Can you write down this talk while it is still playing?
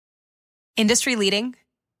Industry leading,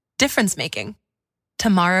 difference making,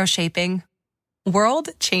 tomorrow shaping, world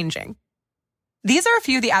changing. These are a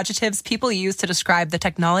few of the adjectives people use to describe the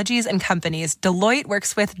technologies and companies Deloitte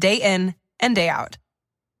works with day in and day out.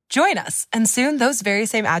 Join us, and soon those very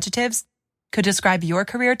same adjectives could describe your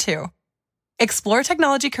career too. Explore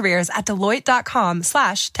technology careers at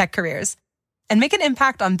Deloitte.com/techcareers and make an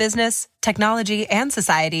impact on business, technology, and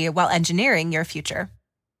society while engineering your future.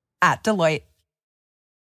 At Deloitte.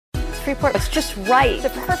 Freeport was just right. The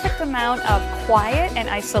perfect amount of quiet and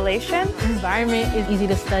isolation. The environment is easy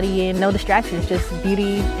to study in, no distractions, just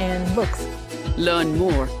beauty and books. Learn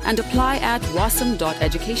more and apply at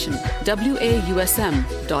wasm.education,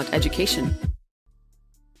 WAUSM.education.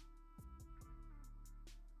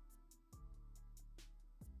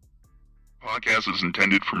 Podcast is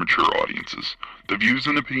intended for mature audiences. The views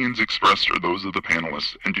and opinions expressed are those of the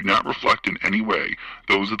panelists and do not reflect in any way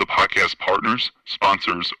those of the podcast partners,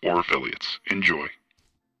 sponsors, or affiliates. Enjoy.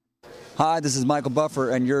 Hi, this is Michael Buffer,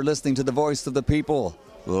 and you're listening to The Voice of the People.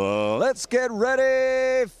 Let's get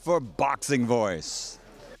ready for Boxing Voice.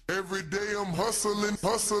 Every day I'm hustling,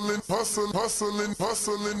 hustling, hustling, hustling,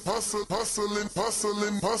 hustling, hustling, hustling,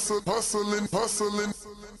 hustling, hustling, hustling, hustling.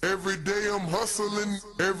 Every day I'm hustling,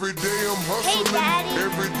 every day I'm hustling, hey, Daddy.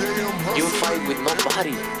 Every day I'm hustling. You fight with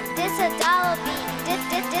nobody. This a dollar beat.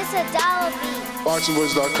 This a dollar beat.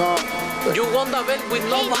 BoxingWords.com. You won the belt with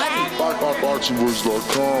nobody.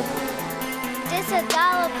 BoxingWords.com. This a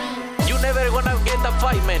dollar beat. You never gonna get the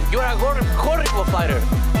fight, man. You're a horrible fighter.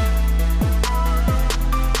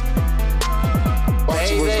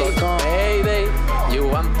 BoxingWords.com. Payday. You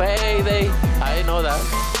want payday. I know that.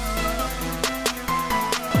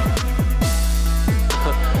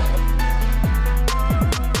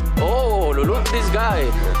 Oh, look this guy.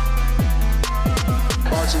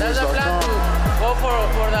 There's a plan to go for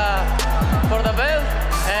the belt,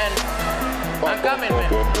 and I'm coming,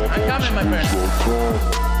 man. I'm coming, my friend.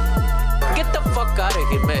 Get the fuck out of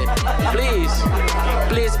here, man.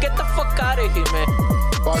 Please, get the fuck out of here, man.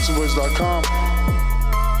 BoxingWords.com.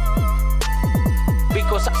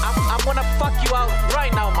 Because I'm gonna fuck you out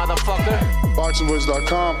right now, motherfucker.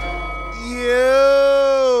 BoxingWords.com.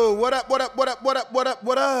 Yo, what up?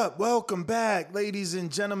 Welcome back, ladies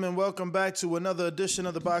and gentlemen. Welcome back to another edition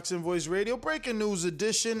of the Boxing Voice Radio Breaking News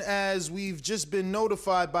Edition, as we've just been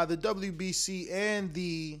notified by the WBC and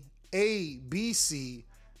the ABC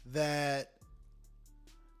that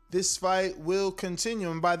this fight will continue.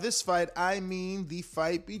 And by this fight, I mean the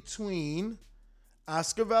fight between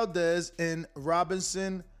Oscar Valdez and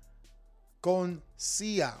Robinson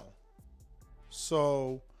Conceicao.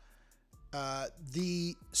 So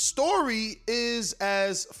the story is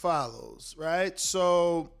as follows, right?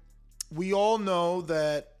 So we all know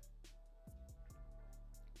that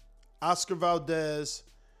Oscar Valdez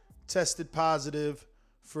tested positive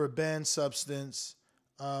for a banned substance,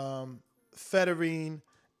 phenytoin,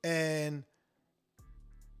 and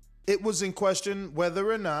it was in question whether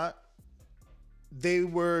or not they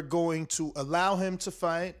were going to allow him to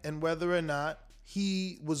fight and whether or not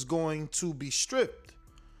he was going to be stripped.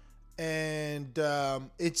 And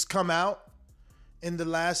it's come out in the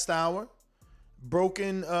last hour,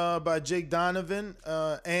 broken by Jake Donovan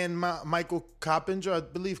and Michael Coppinger. I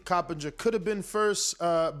believe Coppinger could have been first,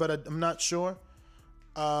 but I'm not sure.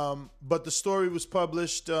 But the story was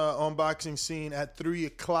published on Boxing Scene at 3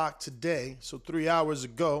 o'clock today, so 3 hours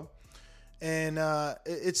ago. And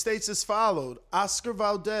it states as followed: Oscar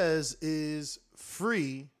Valdez is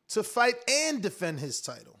free to fight and defend his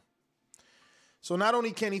title. So not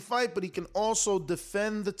only can he fight, but he can also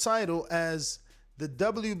defend the title, as the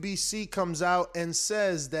WBC comes out and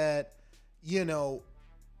says that, you know,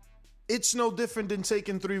 it's no different than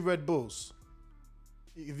taking 3 Red Bulls.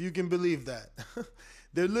 If you can believe that.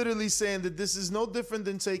 They're literally saying that this is no different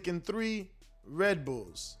than taking 3 Red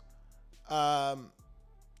Bulls.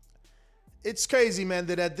 It's crazy, man,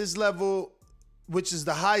 that at this level, which is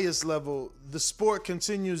the highest level, the sport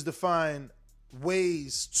continues to find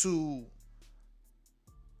ways to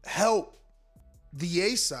help the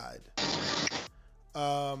A side,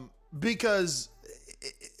 because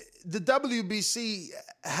the WBC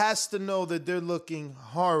has to know that they're looking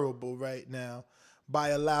horrible right now by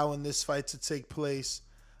allowing this fight to take place,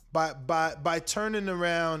 by turning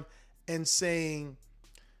around and saying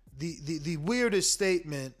the weirdest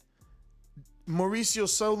statement. Mauricio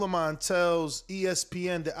Solomon tells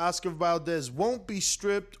ESPN that Oscar Valdez won't be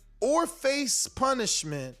stripped or face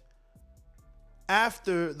punishment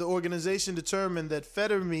after the organization determined that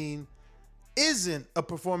phenytoin isn't a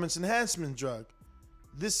performance enhancement drug.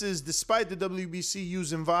 This is despite the WBC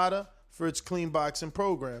using VADA for its clean boxing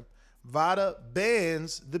program. VADA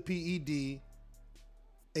bans the PED,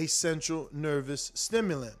 a central nervous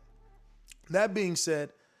stimulant. That being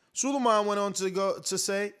said, Suleiman went on to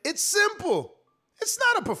say, it's simple. It's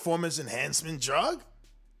not a performance enhancement drug.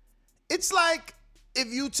 It's like if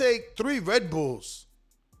you take 3 Red Bulls.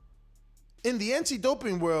 In the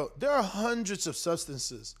anti-doping world, there are hundreds of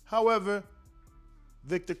substances. However,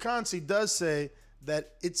 Victor Consi does say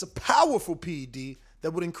that it's a powerful PED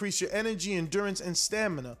that would increase your energy, endurance, and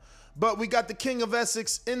stamina. But we got the King of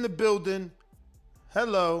Essex in the building.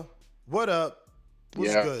 Hello. What up?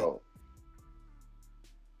 What's good?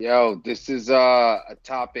 Yo, this is a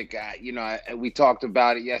topic, we talked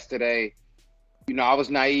about it yesterday. I was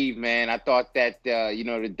naive, man. I thought that, the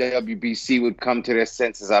WBC would come to their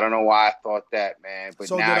senses. I don't know why I thought that, man. But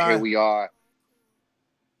so now here we are.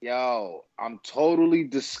 Yo, I'm totally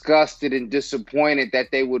disgusted and disappointed that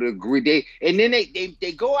they would agree.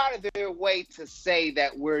 They go out of their way to say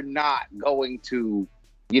that we're not going to,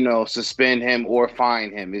 suspend him or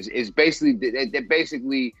fine him. It's basically they're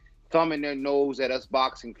basically thumbing their nose at us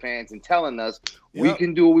boxing fans and telling us we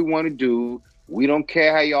can do what we want to do. We don't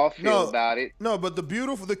care how y'all feel about it. No, but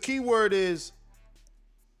the key word is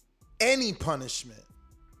any punishment.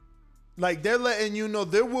 Like, they're letting you know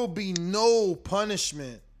there will be no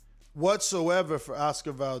punishment whatsoever for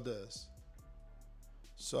Oscar Valdez.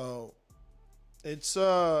 So it's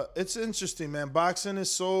interesting, man. Boxing is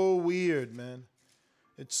so weird, man.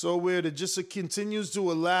 It's so weird. It just continues to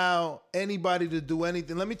allow anybody to do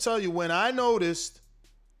anything. Let me tell you, when I noticed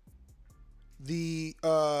the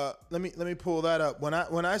let me pull that up. When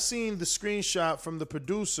I seen the screenshot from the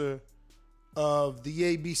producer of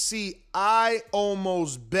the ABC, I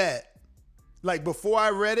almost bet. Like, before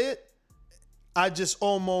I read it, I just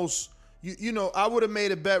almost I would have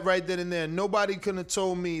made a bet right then and there. Nobody could have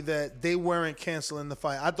told me that they weren't canceling the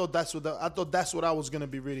fight. I thought that's what I was gonna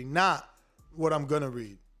be reading, not what I'm gonna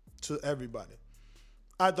read to everybody.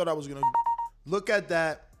 I thought I was gonna look at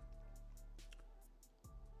that,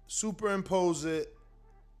 superimpose it,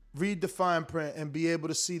 read the fine print, and be able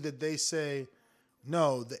to see that they say,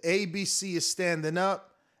 no, the ABC is standing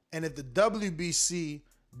up, and if the WBC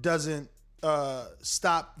doesn't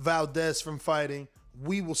stop Valdez from fighting,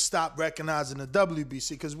 we will stop recognizing the WBC,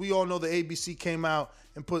 because we all know the ABC came out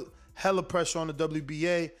and put hella pressure on the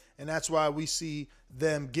WBA, and that's why we see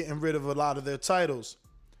them getting rid of a lot of their titles.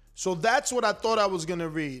 So that's what I thought I was gonna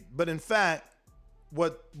read. But in fact,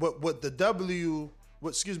 what the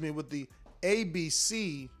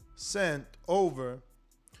ABC sent over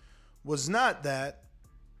was not that.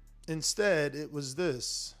 Instead, it was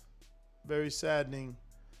this very saddening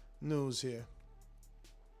news here.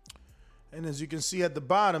 And as you can see at the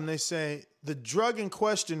bottom, they say the drug in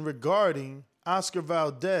question regarding Oscar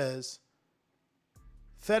Valdez,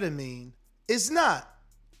 amphetamine, is not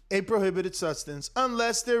a prohibited substance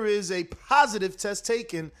unless there is a positive test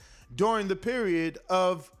taken during the period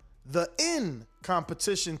of the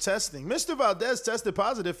in-competition testing. Mr. Valdez tested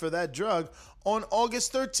positive for that drug on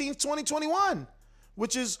August 13th, 2021,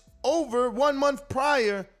 which is over 1 month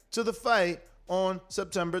prior to the fight on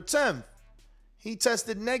September 10th. He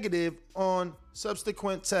tested negative on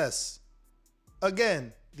subsequent tests.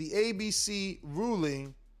 Again, the ABC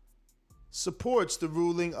ruling supports the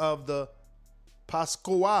ruling of the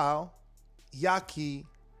Pascual Yaqui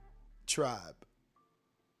tribe.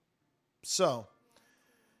 So,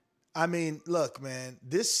 I mean, look, man,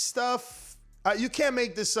 this stuff, you can't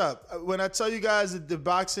make this up. When I tell you guys that the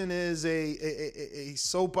boxing is a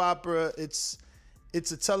soap opera, it's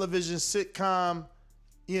a television sitcom,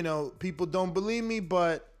 people don't believe me,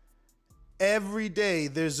 but every day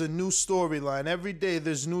there's a new storyline. Every day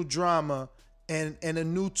there's new drama and a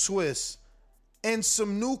new twist and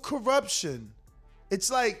some new corruption. It's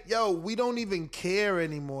like, yo, we don't even care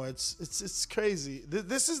anymore. It's crazy.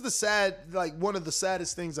 This is one of the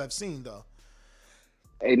saddest things I've seen, though.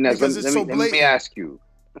 Hey, Nez, let me ask you.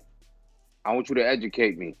 I want you to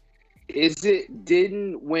educate me.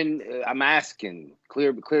 I'm asking,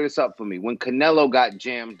 clear this up for me. When Canelo got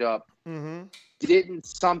jammed up, didn't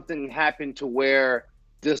something happen to where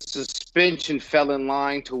the suspension fell in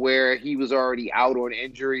line to where he was already out on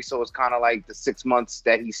injury? So it's kind of like the 6 months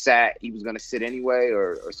that he sat, he was going to sit anyway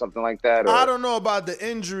or something like that? Or? I don't know about the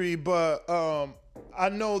injury, but I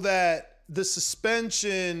know that the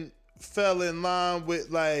suspension fell in line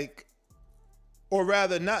with or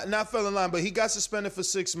rather not fell in line, but he got suspended for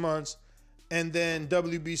 6 months, and then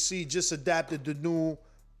WBC just adapted the new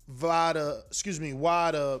WADA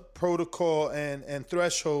protocol and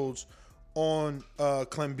thresholds on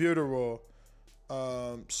clenbuterol.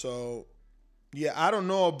 So Yeah, I don't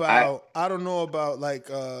know about like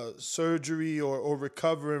surgery or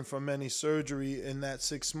recovering from any surgery in that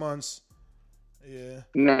 6 months. Yeah.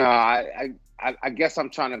 No, I guess I'm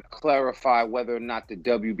trying to clarify whether or not the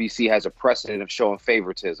WBC has a precedent of showing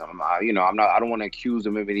favoritism. I don't want to accuse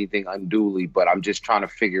them of anything unduly, but I'm just trying to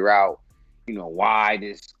figure out, why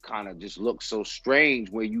this kind of just looks so strange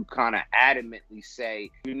where you kind of adamantly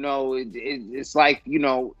say, it's like,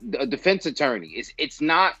 a defense attorney. It's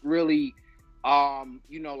not really,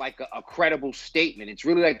 like a credible statement. It's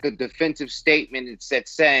really like a defensive statement. It's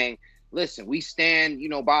saying, listen, we stand,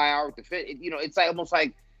 by our defense. It's like almost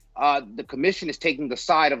like the commission is taking the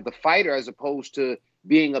side of the fighter as opposed to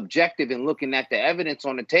being objective and looking at the evidence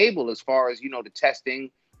on the table as far as, the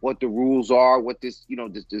testing, what the rules are, what this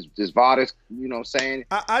VADA, saying.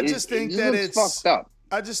 I just think that it's fucked up.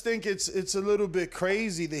 I just think it's a little bit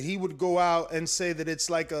crazy that he would go out and say that it's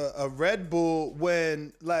like a Red Bull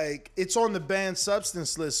when like it's on the banned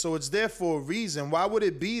substance list, so it's there for a reason. Why would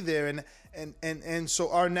it be there? And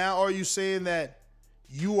so are you saying that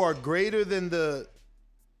you are greater than the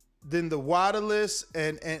WADA list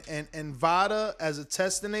and VADA as a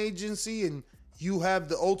testing agency, and you have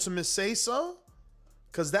the ultimate say so?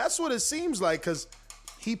 Because that's what it seems like. Because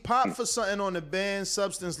he popped for something on the banned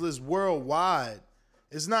substance list worldwide.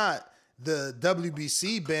 It's not the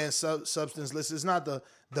WBC banned substance list. It's not the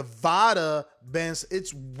VADA banned.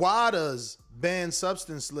 It's WADA's banned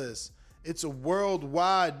substance list. It's a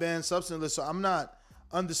worldwide banned substance list. So I'm not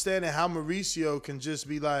understanding how Mauricio can just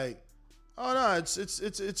be like, oh no,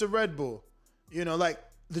 it's a Red Bull. Like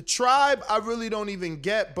the tribe, I really don't even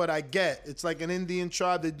get, but I get. It's like an Indian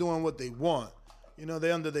tribe. They're doing what they want.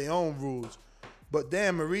 They're under their own rules. But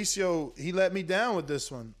damn, Mauricio, he let me down with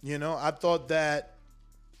this one. I thought that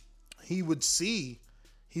he would see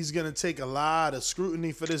he's going to take a lot of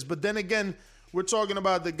scrutiny for this. But then again, we're talking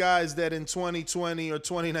about the guys that in 2020 or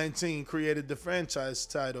 2019 created the franchise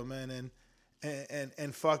title, man,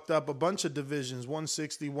 and fucked up a bunch of divisions,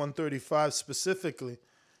 160, 135 specifically,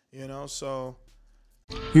 so.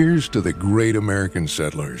 Here's to the great American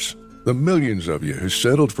settlers, the millions of you who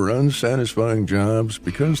settled for unsatisfying jobs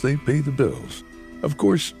because they pay the bills. Of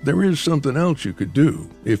course, there is something else you could do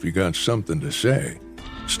if you got something to say.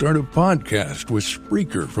 Start a podcast with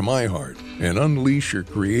Spreaker from iHeart and unleash your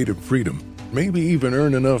creative freedom. Maybe even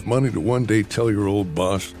earn enough money to one day tell your old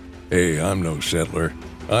boss, hey, I'm no settler,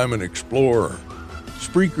 I'm an explorer.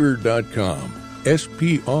 Spreaker.com,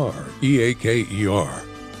 Spreaker.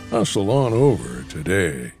 Hustle on over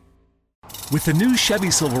today. With the new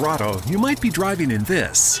Chevy Silverado, you might be driving in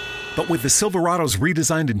this. But with the Silverado's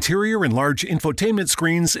redesigned interior and large infotainment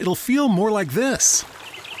screens, it'll feel more like this.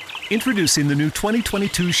 Introducing the new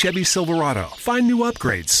 2022 Chevy Silverado. Find new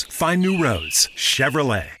upgrades. Find new roads.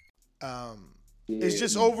 Chevrolet. It's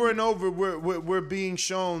just over and over we're being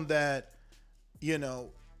shown that,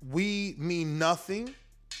 we mean nothing,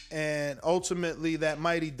 and ultimately that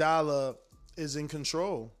mighty dollar is in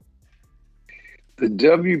control. The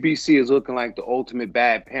WBC is looking like the ultimate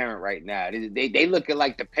bad parent right now. They looking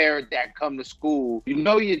like the parent that come to school.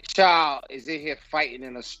 Your child is in here fighting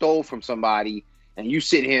in a stove from somebody, and you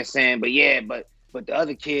sit here saying, but the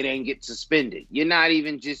other kid ain't get suspended. You're not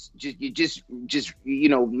even just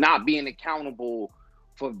not being accountable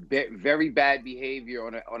for very bad behavior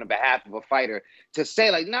on a behalf of a fighter. To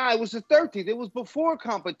say like, nah, it was the 13th. It was before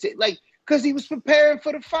competition. Like, because he was preparing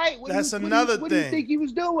for the fight. That's another thing. What do you think he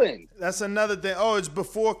was doing? That's another thing. Oh, it's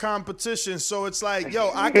before competition. So it's like,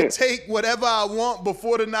 yo, I can take whatever I want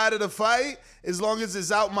before the night of the fight as long as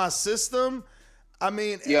it's out my system. I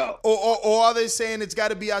mean, or are they saying it's got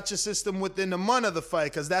to be out your system within the month of the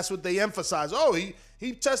fight? Because that's what they emphasize. Oh,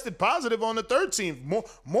 he tested positive on the 13th.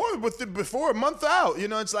 More with it before a month out.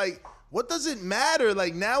 It's like, what does it matter?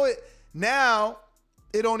 Like now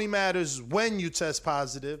it only matters when you test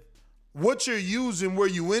positive. What you're using, were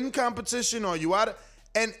you in competition or you out of,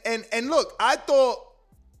 and look, I thought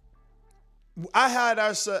I had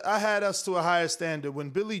us to a higher standard when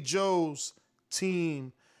Billy Joe's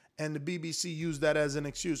team and the BBC used that as an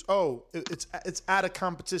excuse. Oh, it's out of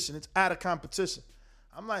competition. It's out of competition.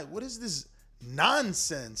 I'm like, what is this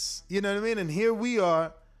nonsense? You know what I mean? And here we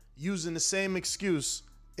are using the same excuse.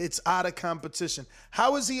 It's out of competition.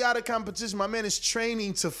 How is he out of competition? My man is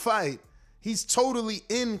training to fight. He's totally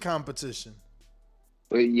in competition.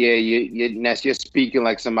 But yeah, you're speaking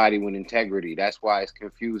like somebody with integrity. That's why it's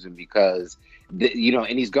confusing because, and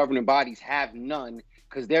these governing bodies have none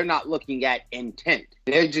because they're not looking at intent.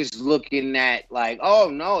 They're just looking at like, oh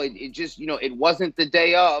no, it just, it wasn't the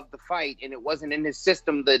day of the fight and it wasn't in his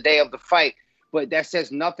system the day of the fight. But that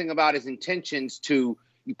says nothing about his intentions to,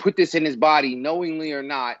 you put this in his body knowingly or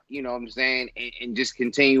not, you know what I'm saying, and just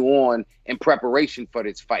continue on in preparation for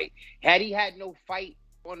this fight. Had he had no fight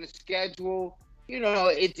on the schedule, you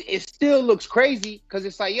know, it still looks crazy because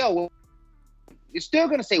it's like, yo, well, you're still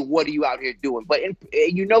going to say, what are you out here doing? But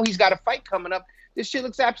you know he's got a fight coming up. This shit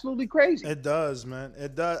looks absolutely crazy. It does, man.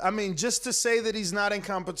 It does. I mean, just to say that he's not in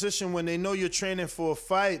competition when they know you're training for a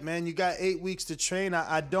fight, man, you got 8 weeks to train.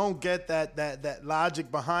 I don't get that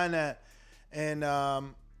logic behind that. And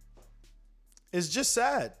it's just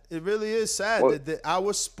sad. It really is sad that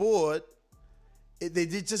our sport, they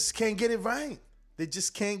just can't get it right. They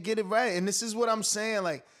just can't get it right. And this is what I'm saying.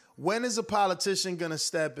 Like, when is a politician going to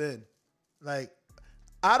step in? Like,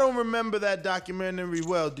 I don't remember that documentary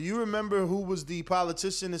well. Do you remember who was the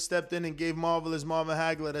politician that stepped in and gave Marvelous Marvin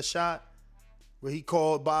Hagler a shot? Where he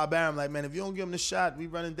called Bob Arum, like, man, if you don't give him the shot, we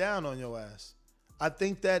running down on your ass. I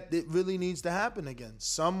think that it really needs to happen again.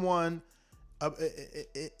 Someone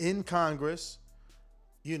in Congress,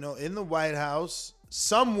 you know, in the White House,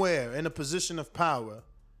 somewhere in a position of power,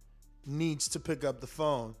 needs to pick up the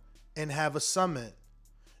phone and have a summit.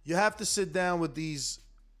 You have to sit down with these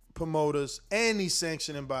promoters and these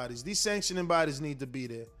sanctioning bodies. These sanctioning bodies need to be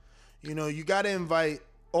there. You know, you got to invite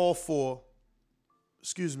all five,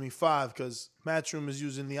 because Matchroom is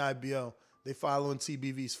using the IBO. They follow in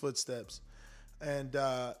TBV's footsteps. And,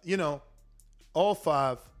 you know, all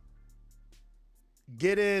five.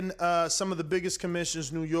 Get in some of the biggest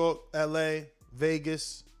commissions, New York, LA,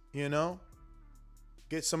 Vegas, you know.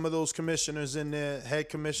 Get some of those commissioners in there, head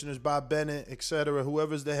commissioners, Bob Bennett, etc.,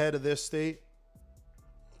 whoever's the head of their state.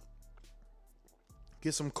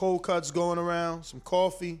 Get some cold cuts going around, some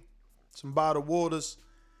coffee, some bottled waters.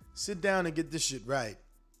 Sit down and get this shit right.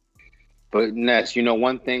 But Ness, you know,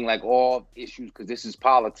 one thing, like all issues, because this is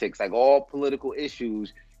politics, like all political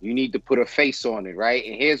issues, you need to put a face on it, right?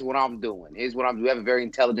 And here's what I'm doing. We have a very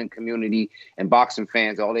intelligent community, and boxing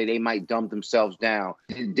fans, although they might dumb themselves down.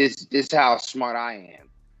 This is how smart I am.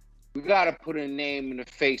 We got to put a name and a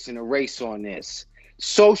face and a race on this.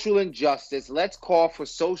 Social injustice. Let's call for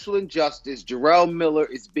social injustice. Jarrell Miller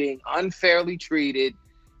is being unfairly treated.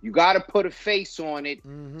 You got to put a face on it.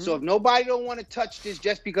 Mm-hmm. So if nobody don't want to touch this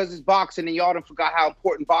just because it's boxing and y'all done forgot how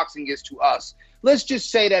important boxing is to us, let's just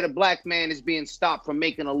say that a black man is being stopped from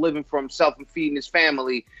making a living for himself and feeding his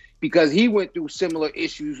family because he went through similar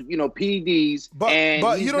issues, you know, PEDs.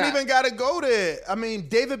 But you don't even got to go there. I mean,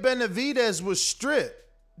 David Benavidez was stripped.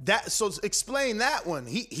 So explain that one.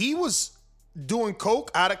 He was doing coke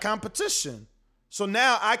out of competition. So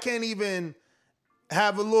now I can't even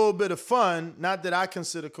have a little bit of fun. Not that I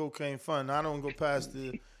consider cocaine fun. I don't go past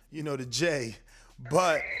the J.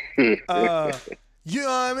 But you know what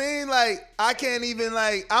I mean? Like, I can't even,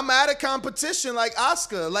 like, I'm out of competition like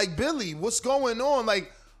Oscar, like Billy. What's going on?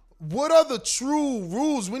 Like, what are the true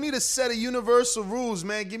rules? We need a set of universal rules,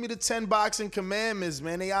 man. Give me the 10 boxing commandments,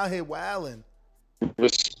 man. They out here wilding.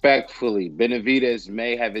 Respectfully, Benavidez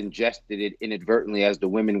may have ingested it inadvertently as the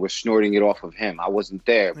women were snorting it off of him. I wasn't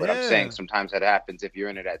there, but I'm saying sometimes that happens if you're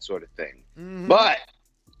into that sort of thing. Mm-hmm. But,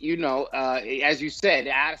 you know, as you said,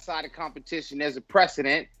 outside of competition, there's a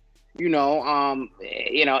precedent. And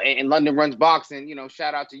London Runs Boxing, you know,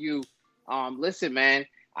 shout out to you. Listen, man,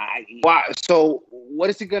 so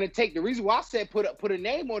what is it going to take? The reason why I said put a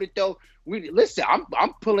name on it, though,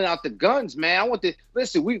 I'm pulling out the guns, man. I want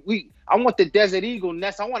the Desert Eagle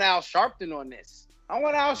Ness. I want Al Sharpton on this.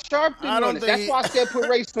 That's why I said put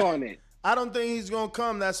race on it. I don't think he's going to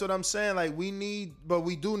come. That's what I'm saying. Like, we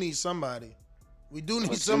do need somebody. We do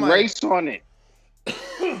need somebody. Some race on it.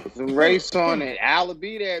 Some race on it. Al will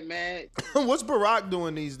be there, man. What's Barack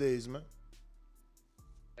doing these days, man?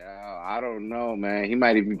 I don't know, man. He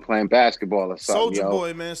might even be playing basketball or something. Soldier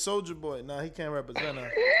Boy, man. Soldier Boy. Nah, he can't represent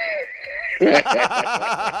us.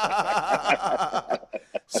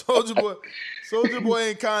 Soldier Boy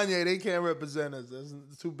and Kanye, they can't represent us. That's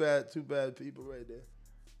too bad people right there.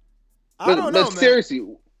 I don't know, man. Seriously,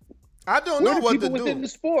 I don't know what to do. Within the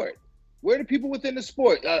sport? Where are the people within the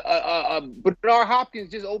sport? Bernard Hopkins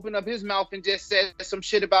just opened up his mouth and just said some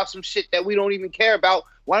shit about some shit that we don't even care about.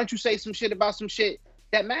 Why don't you say some shit about some shit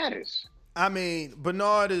that matters? I mean,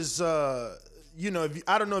 Bernard is, I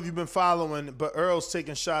don't know if you've been following, but Earl's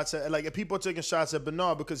taking shots at, people are taking shots at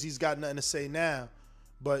Bernard because he's got nothing to say now.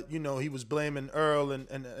 But, you know, he was blaming Earl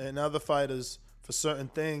and other fighters for certain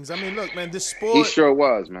things. I mean, look, man, this sport. He sure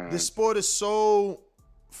was, man. This sport is so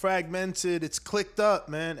fragmented. It's clicked up,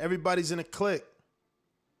 man. Everybody's in a clique.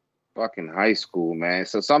 Fucking high school, man.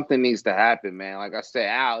 So something needs to happen, man. Like I said,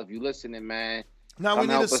 Al, if you listening, man, now we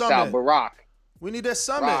need help a us summit. Out. Barack. We need a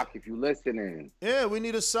summit. Barack, if you listening. Yeah, we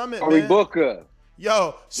need a summit, Cory man. Booker.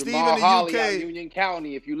 Yo, Steve Jamal in the Holly UK. out in Union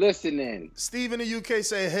County, if you listening. Steve in the UK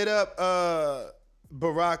say, hit up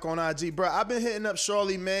Barack on IG. Bro, I've been hitting up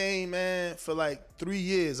Charlie Maine, man, for like 3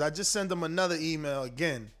 years. I just sent him another email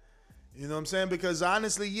again. You know what I'm saying? Because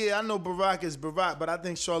honestly, yeah, I know Barack is Barack, but I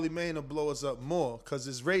think Charlie Maine will blow us up more because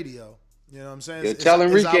it's radio. You know what I'm saying? Yeah, tell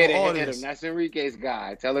Enrique to hit him. That's Enrique's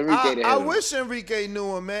guy. Tell Enrique to hit him. I wish Enrique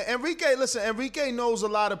knew him, man. Enrique knows a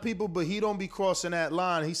lot of people, but he don't be crossing that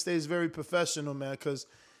line. He stays very professional, man, because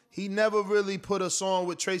he never really put us on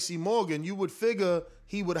with Tracy Morgan. You would figure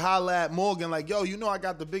he would holler at Morgan like, yo, you know I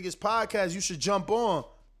got the biggest podcast. You should jump on.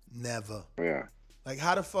 Never. Yeah. Like,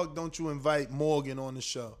 how the fuck don't you invite Morgan on the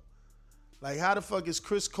show? Like, how the fuck is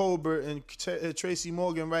Chris Colbert and Tracy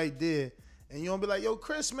Morgan right there? And you don't be like, yo,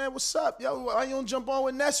 Chris, man, what's up? Yo, why you don't jump on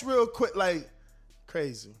with Ness real quick? Like,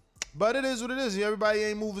 crazy. But it is what it is. Everybody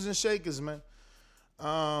ain't movers and shakers, man.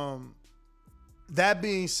 That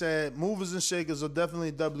being said, movers and shakers are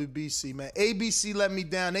definitely WBC, man. ABC let me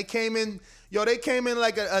down. They came in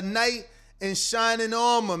like a knight in shining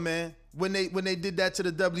armor, man, when they did that to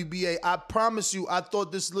the WBA. I promise you, I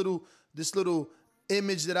thought this little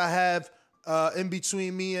image that I have in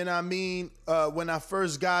between me and Amin, when I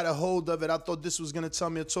first got a hold of it, I thought this was going to tell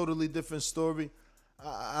me a totally different story.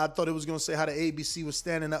 I thought it was going to say how the ABC was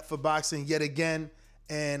standing up for boxing yet again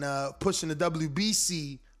and pushing the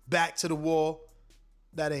WBC back to the wall.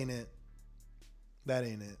 That ain't it.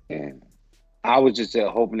 Yeah. I was just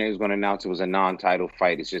hoping they was going to announce it was a non-title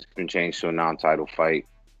fight. It's just been changed to a non-title fight.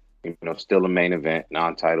 You know, still a main event,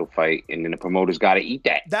 non-title fight, and then the promoters got to eat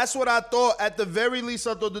that. That's what I thought. At the very least,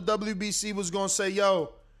 I thought the WBC was going to say,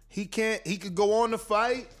 yo, he could go on the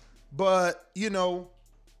fight, but, you know,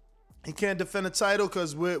 he can't defend the title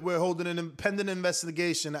because we're holding an pending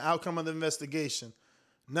investigation, the outcome of the investigation.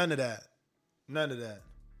 None of that.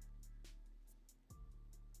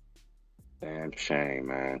 Damn shame,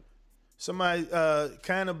 man. Somebody,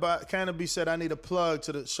 Canopy said, I need a plug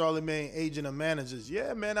to the Charlemagne agent and managers.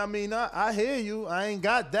 Yeah, man, I mean, I hear you. I ain't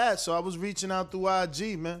got that, so I was reaching out through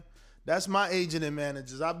IG, man. That's my agent and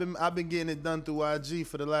managers. I've been getting it done through IG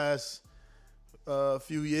for the last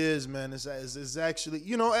few years, man. It's actually,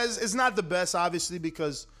 you know, it's not the best, obviously,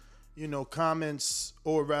 because, you know, comments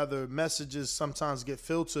or rather messages sometimes get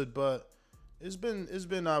filtered, but it's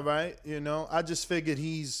been all right, you know. I just figured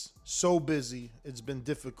he's so busy, it's been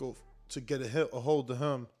difficult to get a hold of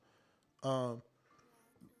him.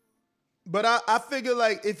 But I figure,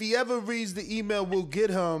 like, if he ever reads the email, we'll get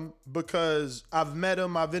him because I've met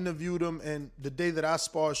him, I've interviewed him, and the day that I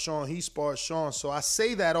sparred Sean, he sparred Sean. So I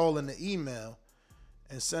say that all in the email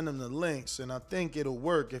and send him the links, and I think it'll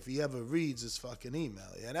work if he ever reads his fucking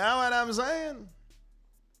email. You know what I'm saying?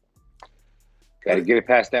 Got to get it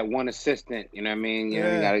past that one assistant, you know what I mean? You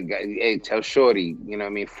know, you gotta, hey, tell Shorty, you know what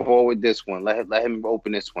I mean? Forward this one. Let him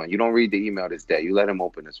open this one. You don't read the email this day. You let him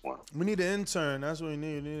open this one. We need an intern. That's what we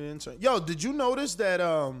need. We need an intern. Yo, did you notice that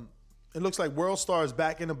it looks like World Star is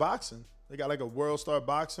back into boxing? They got like a World Star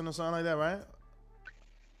boxing or something like that, right?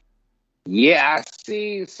 Yeah, I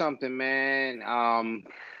see something, man.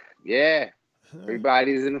 Yeah.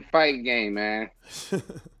 Everybody's in the fight game, man.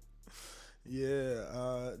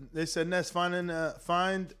 Yeah, they said Ness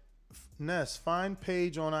find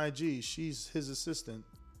Paige on IG. She's his assistant.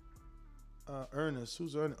 Ernest,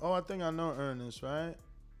 who's Ernest? Oh, I think I know Ernest, right?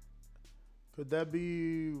 Could that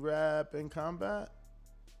be Rap and Combat,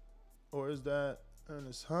 or is that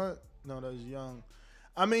Ernest Hunt? No, that's Young.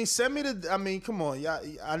 I mean, send me the. I mean, come on, yeah.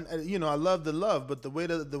 I love the love, but the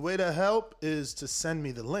way to help is to send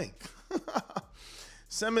me the link.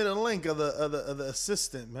 Send me the link of the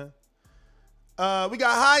assistant, man. We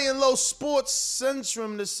got High and Low Sports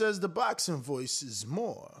Centrum that says the boxing voice is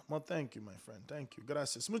more. Well, thank you, my friend. Thank you.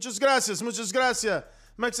 Gracias. Muchas gracias. Muchas gracias.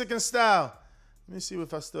 Mexican style. Let me see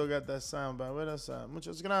if I still got that sound by. Where that sound?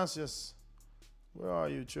 Muchas gracias. Where are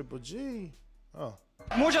you, Triple G? Oh.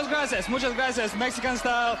 Muchas gracias, Mexican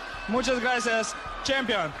style. Muchas gracias,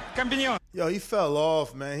 champion, campeón. Yo, he fell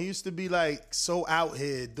off, man. He used to be like so out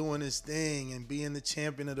here doing his thing and being the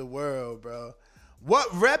champion of the world, bro.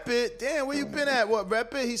 What rep it? Damn, where you been at? What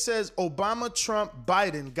rep it? He says Obama, Trump,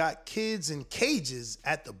 Biden got kids in cages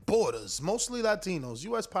at the borders, mostly Latinos.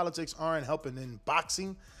 U.S. politics aren't helping in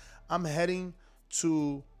boxing. I'm heading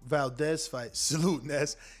to Valdez fight. Salute,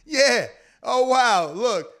 Ness. Yeah. Oh, wow.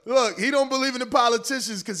 Look. He don't believe in the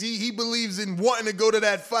politicians because he believes in wanting to go to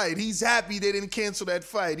that fight. He's happy they didn't cancel that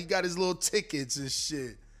fight. He got his little tickets and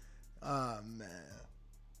shit. Oh, man.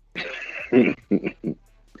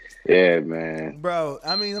 Yeah, man. Bro,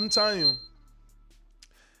 I mean, I'm telling you,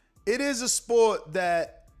 it is a sport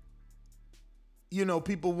that, you know,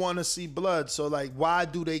 people want to see blood. So, like, why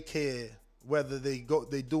do they care whether they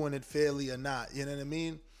doing it fairly or not. You know what I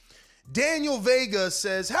mean? Daniel Vega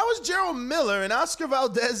says, how is Gerald Miller and Oscar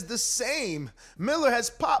Valdez the same? Miller has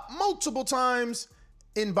popped multiple times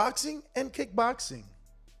in boxing and kickboxing.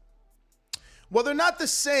 Well, they're not the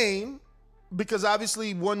same because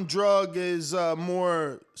obviously one drug is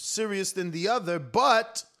more serious than the other,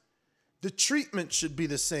 but the treatment should be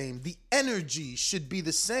the same. The energy should be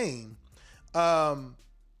the same. PDs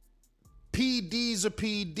are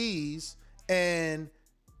PDs, and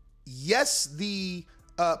yes, the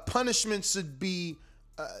punishment should be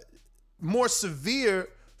more severe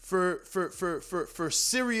for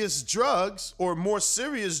serious drugs or more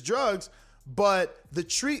serious drugs, but the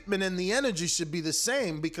treatment and the energy should be the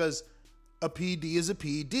same because a PD is a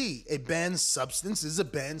PD. A banned substance is a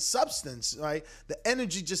banned substance, right? The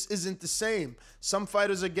energy just isn't the same. Some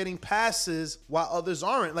fighters are getting passes while others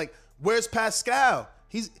aren't. Like, where's Pascal?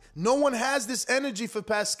 No one has this energy for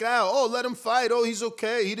Pascal. Oh, let him fight. Oh, he's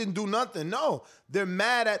okay. He didn't do nothing. No, they're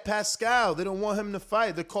mad at Pascal. They don't want him to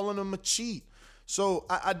fight. They're calling him a cheat. So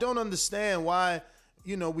I don't understand why,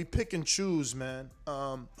 we pick and choose, man.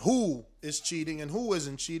 Who is cheating and who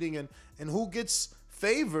isn't cheating and who gets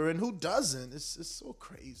favor and who doesn't. It's so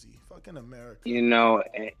crazy. Fucking America.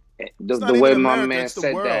 The way my man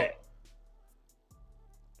said that.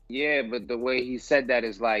 Yeah, but the way he said that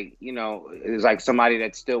is like, is like somebody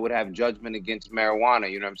that still would have judgment against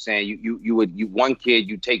marijuana. You know what I'm saying? You one kid,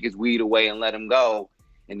 you take his weed away and let him go,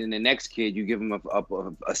 and then the next kid, you give him a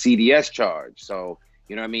CDS charge. So,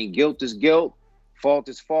 you know what I mean? Guilt is guilt, fault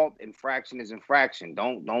is fault, infraction is infraction.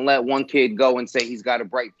 Don't let one kid go and say he's got a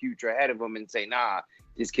bright future ahead of him and say, nah,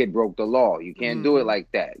 this kid broke the law. You can't do it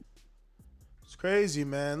like that. It's crazy,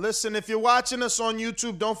 man. Listen, if you're watching us on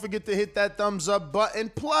YouTube, don't forget to hit that thumbs up button.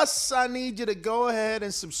 Plus, I need you to go ahead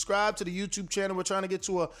and subscribe to the YouTube channel. We're trying to get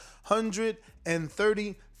to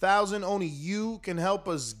 130,000. Only you can help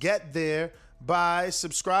us get there by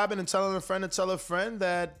subscribing and telling a friend to tell a friend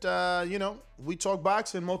that, we talk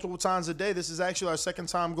boxing multiple times a day. This is actually our second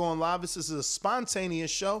time going live. This is a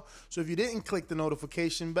spontaneous show. So if you didn't click the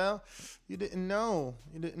notification bell, you didn't know.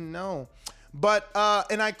 But,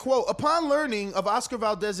 and I quote, upon learning of Oscar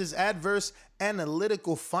Valdez's adverse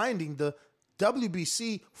analytical finding, the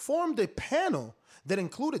WBC formed a panel that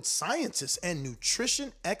included scientists and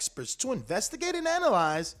nutrition experts to investigate and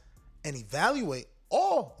analyze and evaluate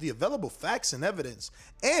all the available facts and evidence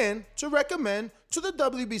and to recommend to the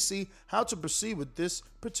WBC how to proceed with this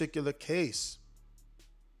particular case.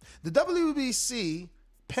 The WBC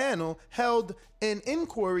panel held an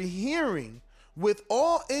inquiry hearing with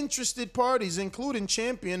all interested parties, including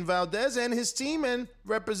champion Valdez and his team and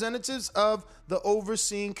representatives of the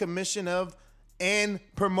overseeing commission and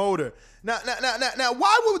promoter. Now,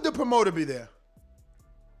 why would the promoter be there?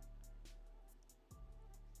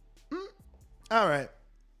 All right,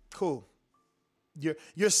 cool.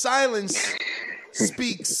 Your silence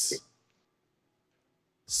speaks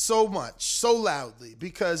so much, so loudly,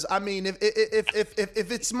 because I mean,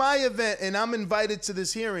 if it's my event and I'm invited to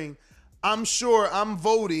this hearing, I'm sure I'm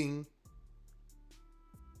voting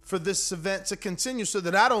for this event to continue so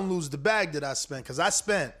that I don't lose the bag that I spent. Because I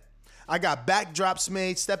got backdrops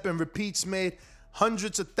made, step and repeats made,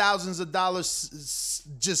 hundreds of thousands of dollars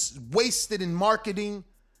just wasted in marketing.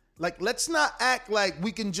 Like, let's not act like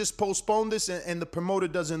we can just postpone this and the promoter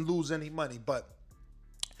doesn't lose any money. But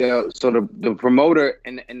so the promoter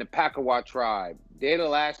and the Pakawa tribe, they're the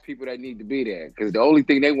last people that need to be there because the only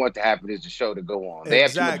thing they want to happen is the show to go on. They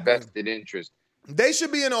have too much vested interest. They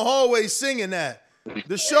should be in the hallway singing that.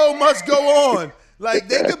 The show must go on. Like,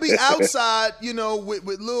 they could be outside,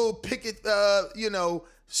 with little picket,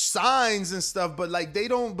 signs and stuff, but like they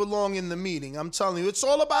don't belong in the meeting. I'm telling you, it's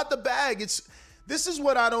all about the bag. This is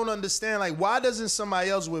what I don't understand. Like, why doesn't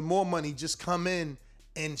somebody else with more money just come in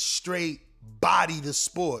and straight body the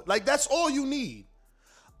sport? Like, that's all you need.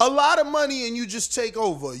 A lot of money and you just take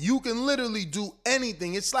over. You can literally do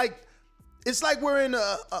anything. It's like we're in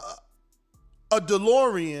a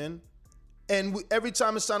DeLorean and every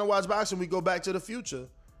time it's time to watch boxing, we go back to the future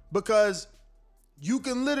because you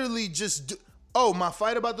can literally just do, oh, my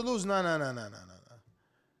fight about to lose? No.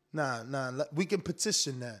 Nah. We can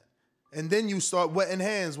petition that. And then you start wetting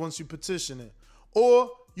hands once you petition it. Or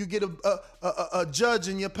you get a judge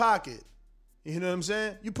in your pocket. You know what I'm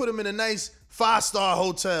saying? You put him in a nice 5-star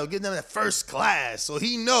hotel, get them at first class, so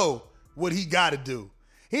he know what he got to do.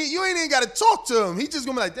 You ain't even got to talk to him. He just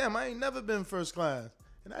gonna be like, damn, I ain't never been first class,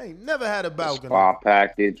 and I ain't never had a balcony. Spa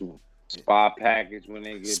package, Spa package when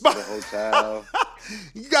they get to the hotel.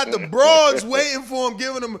 You got the broads waiting for him,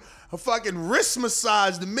 giving him a fucking wrist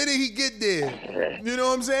massage the minute he get there. You know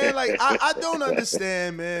what I'm saying? Like, I don't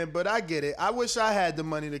understand, man, but I get it. I wish I had the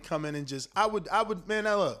money to come in and just, I would, man,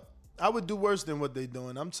 look, I would do worse than what they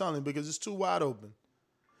doing. I'm telling you, because it's too wide open.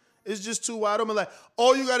 It's just too wide open. Like,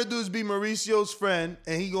 all you got to do is be Mauricio's friend,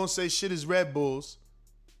 and he going to say shit is Red Bulls.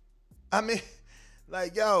 I mean,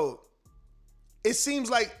 like, yo, it seems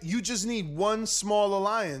like you just need one small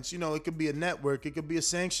alliance. You know, it could be a network. It could be a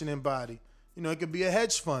sanctioning body. You know, it could be a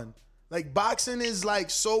hedge fund. Like, boxing is, like,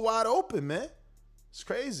 so wide open, man. It's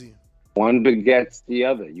crazy. One begets the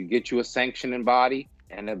other. You get you a sanctioning body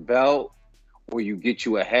and a belt, or you get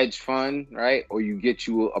you a hedge fund, right? Or you get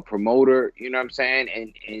you a promoter, you know what I'm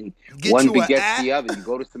saying? And one begets the other. You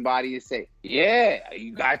go to somebody and say, yeah,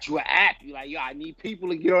 you got you an app. You're like, yo, I need people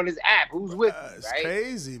to get on this app. Who's with me, It's right?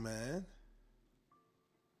 crazy, man.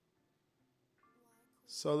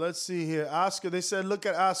 So let's see here. Oscar, they said, look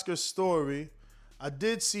at Oscar's story. I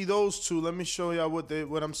did see those two. Let me show y'all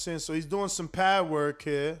what I'm seeing. So he's doing some pad work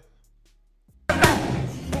here.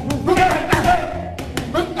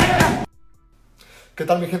 ¿Qué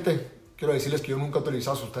tal, mi gente? Quiero decirles que yo nunca he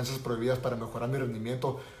utilizado sustancias prohibidas para mejorar mi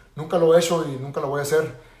rendimiento. Nunca lo he hecho y nunca lo voy a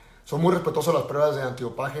hacer. Soy muy respetuoso de las pruebas de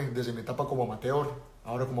antidopaje desde mi etapa como amateur,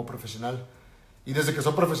 ahora como profesional. Y desde que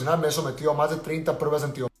soy profesional me he sometido a más de 30 pruebas de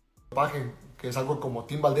antidopaje, que es algo como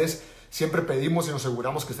Team Valdés. Siempre pedimos y nos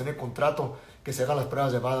aseguramos que esté en el contrato, que se hagan las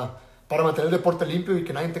pruebas de VADA, para mantener el deporte limpio y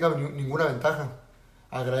que nadie tenga ninguna ventaja.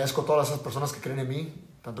 Agradezco a todas esas personas que creen en mí,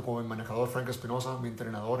 tanto como mi manejador Frank Espinosa, mi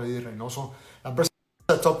entrenador Eddie Reynoso, la empresa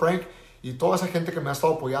Top Rank y toda esa gente que me ha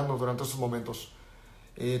estado apoyando durante estos momentos.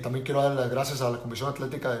 También quiero dar las gracias a la Comisión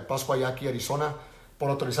Atlética de Pascua Yaqui, Arizona, por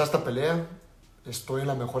autorizar esta pelea. Estoy en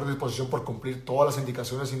la mejor disposición por cumplir todas las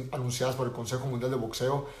indicaciones anunciadas por el Consejo Mundial de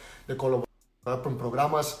Boxeo, de colaborar con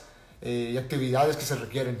programas y actividades que se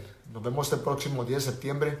requieren. Nos vemos este próximo 10 de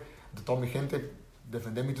septiembre. De toda mi gente,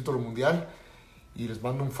 defender mi título mundial y les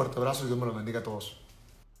mando un fuerte abrazo y Dios me los bendiga a todos.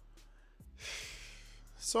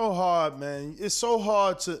 So hard, man. It's so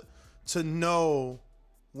hard to know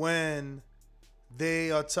when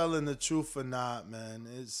they are telling the truth or not, man.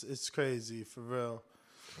 It's crazy, for real.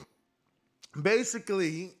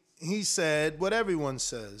 Basically, he said what everyone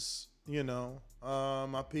says, you know.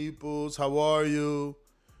 My peoples, how are you?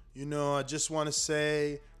 You know, I just want to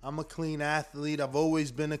say I'm a clean athlete. I've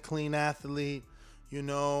always been a clean athlete. You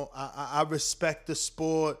know, I respect the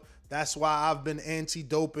sport. That's why I've been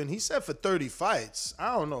anti-doping. He said for 30 fights.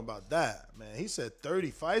 I don't know about that, man. He said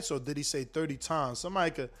 30 fights, or did he say 30 times?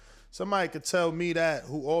 Somebody could tell me that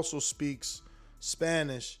who also speaks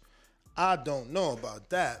Spanish. I don't know about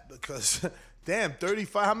that because, damn,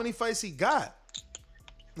 35. How many fights he got?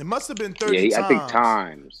 It must have been 30 times. I think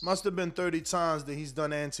times. Must have been 30 times that he's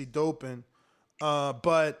done anti-doping.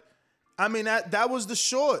 But I mean, that was the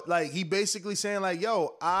short. Like, he basically saying like,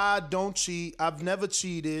 yo, I don't cheat. I've never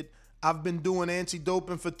cheated. I've been doing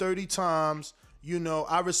anti-doping for 30 times. You know,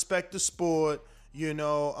 I respect the sport. You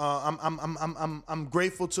know, I'm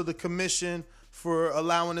grateful to the commission for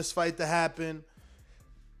allowing this fight to happen.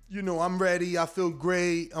 You know, I'm ready. I feel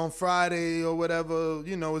great on Friday or whatever.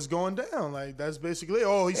 You know, it's going down. Like, that's basically.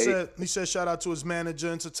 Oh, he said shout out to his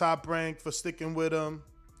manager and to Top Rank for sticking with him.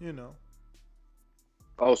 You know.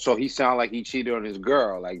 Oh, so he sound like he cheated on his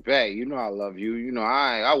girl. Like, babe, you know I love you. You know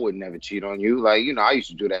I would never cheat on you. Like, you know, I used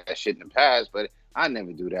to do that shit in the past, but I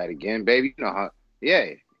never do that again, baby. You know how?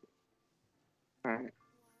 Yeah. All right.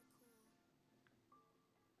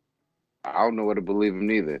 I don't know what to believe him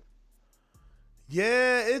neither.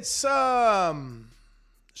 Yeah, it's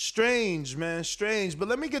strange, man, strange. But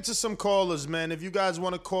let me get to some callers, man. If you guys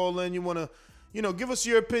want to call in, you want to, you know, give us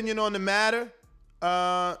your opinion on the matter,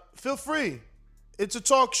 feel free. It's a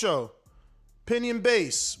talk show, opinion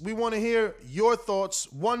based. We want to hear your thoughts.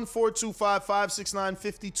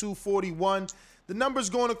 1-425-569-5241. The number's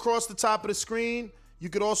going across the top of the screen. You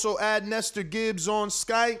could also add Nestor Gibbs on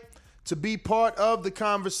Skype to be part of the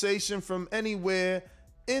conversation from anywhere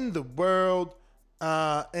in the world.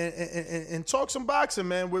 And talk some boxing,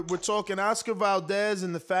 man. We're talking Oscar Valdez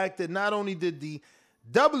and the fact that not only did the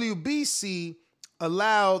WBC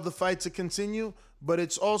allow the fight to continue, but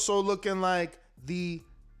it's also looking like the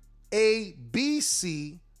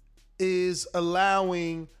ABC is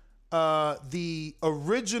allowing the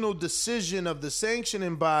original decision of the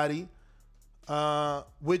sanctioning body,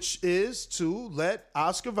 which is to let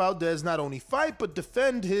Oscar Valdez not only fight, but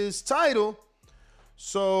defend his title.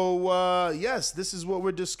 So, yes, this is what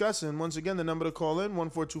we're discussing. Once again, the number to call in,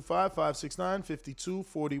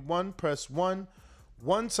 1-425-569-5241. Press 1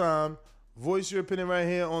 time. Voice your opinion right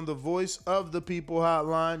here on the Voice of the People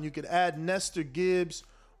hotline. You can add Nestor Gibbs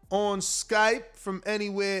on Skype from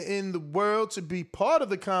anywhere in the world to be part of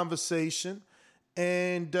the conversation.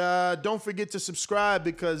 And don't forget to subscribe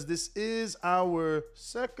because this is our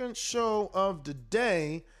second show of the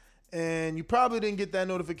day. And you probably didn't get that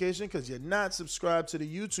notification because you're not subscribed to the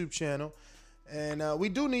YouTube channel. And we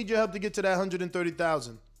do need your help to get to that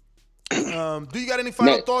 130,000. Do you got any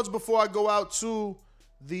final thoughts before I go out to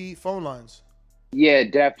the phone lines? Yeah,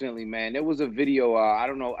 definitely, man. There was a video, I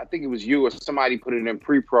don't know, I think it was you or somebody put it in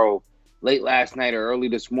pre-pro late last night or early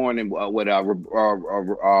this morning with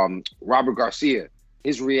Robert Garcia,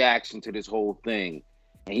 his reaction to this whole thing.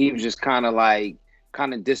 And he was just kind of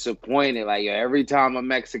disappointed. Like, every time a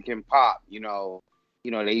Mexican pop,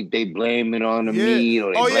 they blame it on the meat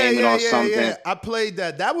or they blame it on something. Yeah. I played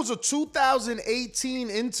that. That was a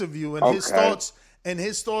 2018 interview, and his thoughts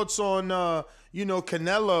on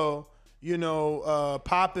Canelo,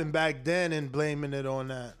 popping back then and blaming it on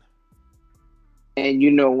that. And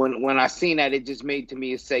when I seen that, it just made to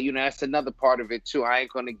me say, that's another part of it too. I ain't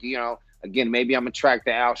gonna, again, maybe I'm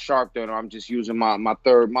attracted to Al Sharpton, or I'm just using my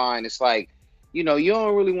third mind. It's like, you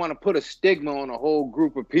don't really want to put a stigma on a whole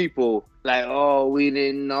group of people like, oh, we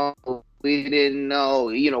didn't know,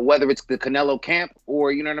 whether it's the Canelo camp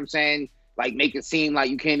or, you know what I'm saying? Like, make it seem like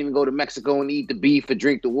you can't even go to Mexico and eat the beef or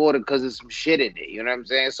drink the water because there's some shit in it. You know what I'm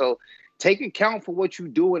saying? So take account for what you're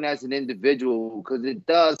doing as an individual, because it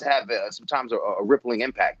does have sometimes a rippling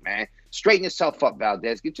impact, man. Straighten yourself up,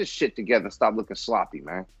 Valdez. Get your shit together. Stop looking sloppy,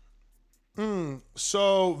 man.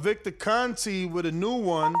 So Victor Conti with a new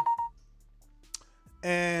one.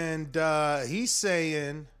 And he's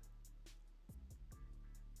saying,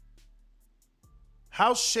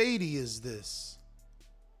 how shady is this?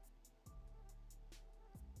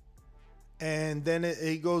 And then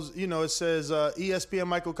it goes, it says ESPN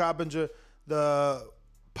Michael Coppinger, the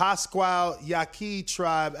Pascual Yaqui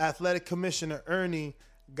tribe athletic commissioner Ernie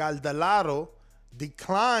Galdalaro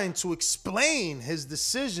declined to explain his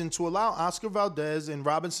decision to allow Oscar Valdez and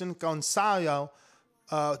Robinson Gonzalez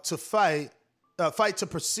to fight to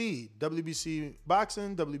proceed. WBC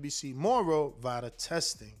boxing, WBC Moro, VADA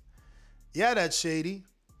testing. Yeah, that's shady,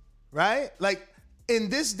 right? Like, in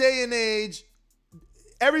this day and age,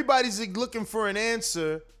 everybody's looking for an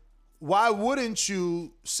answer. Why wouldn't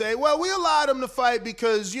you say, well, we allowed him to fight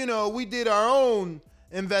because, we did our own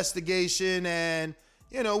investigation and,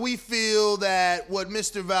 we feel that what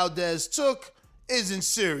Mr. Valdez took isn't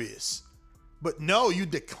serious. But no, you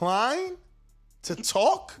decline to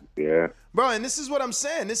talk? Yeah. Bro, and this is what I'm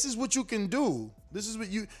saying. This is what you can do. This is what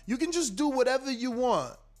you can just do whatever you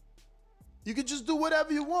want. You can just do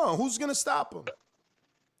whatever you want. Who's going to stop him?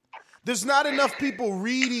 There's not enough people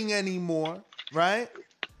reading anymore, right?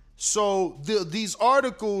 So these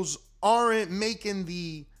articles aren't making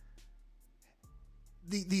the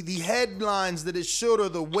headlines that it should, or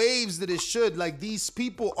the waves that it should. Like, these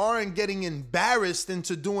people aren't getting embarrassed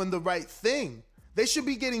into doing the right thing. They should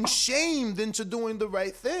be getting shamed into doing the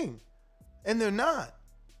right thing. And they're not.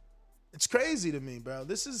 It's crazy to me, bro.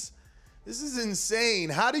 This is insane.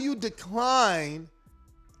 How do you decline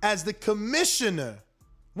as the commissioner?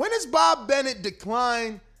 When has Bob Bennett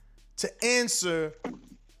declined to answer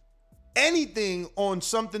anything on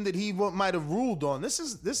something that he might have ruled on? This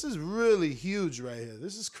is really huge right here.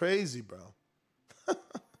 This is crazy, bro.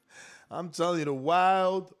 I'm telling you, the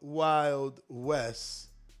wild, wild west.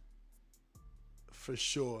 For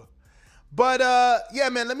sure. But, yeah,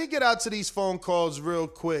 man, let me get out to these phone calls real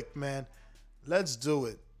quick, man. Let's do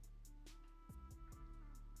it.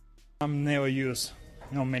 I'm never use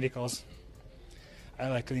no medicals. I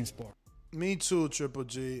like clean sport. Me too, Triple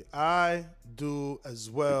G. I do as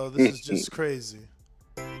well. This is just crazy.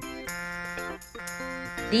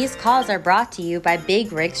 These calls are brought to you by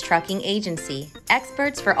Big Rigs Trucking Agency,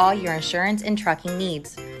 experts for all your insurance and trucking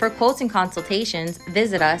needs. For quotes and consultations,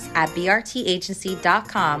 visit us at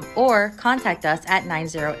brtagency.com or contact us at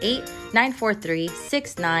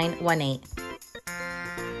 908-943-6918.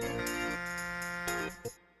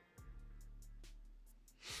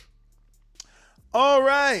 All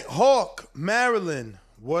right, Hawk, Maryland,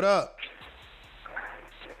 what up?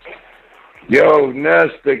 Yo,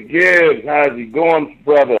 Nestor Gibbs, how's it going,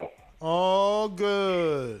 brother? All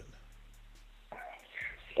good.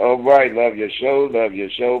 All right, love your show, bro,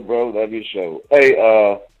 love your show. Hey,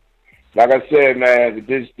 like I said, man,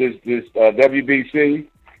 this WBC,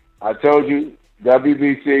 I told you,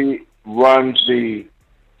 WBC runs the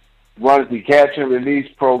catch and release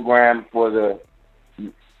program for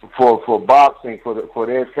boxing for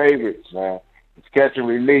their favorites, man. It's catch and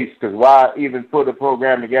release, because why even put a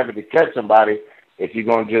program together to catch somebody if you're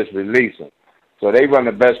going to just release them. So they run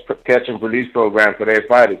the best catch and release program for their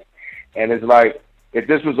fighters. And it's like, if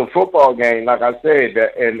this was a football game, like I said,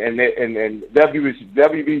 and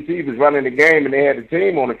WBC was running the game and they had the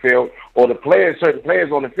team on the field, or certain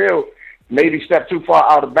players on the field, maybe step too far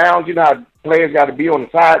out of bounds. You know how players got to be on the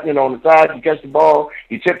side, on the side, you catch the ball,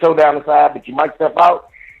 you tiptoe down the side, but you might step out.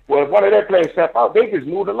 Well, if one of their players step out, they just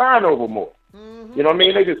move the line over more. Mm-hmm. You know what I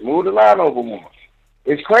mean? They just move the line over more.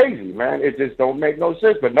 It's crazy, man. It just don't make no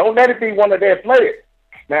sense. But don't let it be one of their players.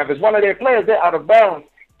 Now, if it's one of their players, they're out of bounds.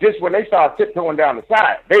 Just when they start tiptoeing down the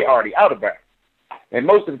side, they already out of bounds. And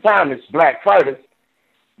most of the time, it's black fighters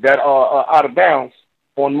that are out of bounds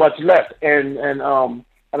on much less. And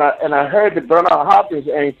I heard that Bernard Hopkins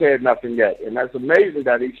ain't said nothing yet, and that's amazing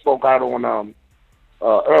that he spoke out on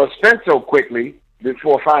Earl Spence so quickly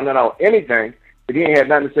before finding out anything. But he ain't had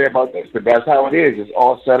nothing to say about this. But that's how it is. It's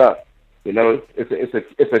all set up.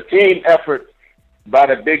 It's a team effort by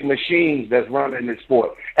the big machines that's running the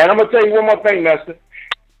sport. And I'm gonna tell you one more thing, Nestor.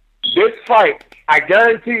 This fight, I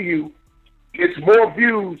guarantee you, gets more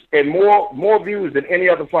views and more views than any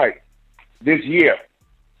other fight this year.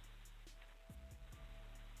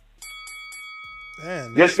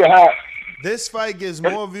 Man, this fight gets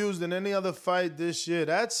more views than any other fight this year.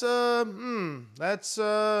 That's I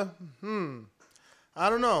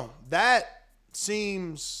don't know. That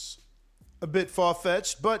seems a bit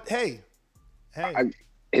far-fetched, but hey.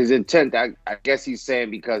 His intent, I guess he's saying,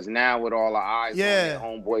 because now with all the eyes on it,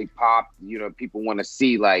 homeboy Pop, people want to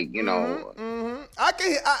see, like, Mm-hmm.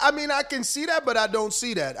 I can see that, but I don't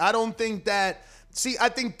see that. I don't think that. See, I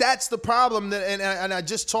think that's the problem, and I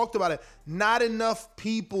just talked about it. Not enough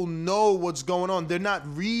people know what's going on. They're not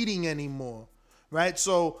reading anymore, right?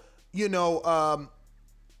 So, the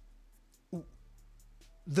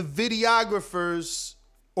videographers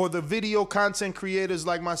or the video content creators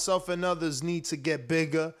like myself and others need to get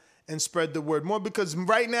bigger and spread the word more, because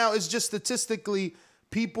right now it's just statistically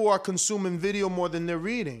people are consuming video more than they're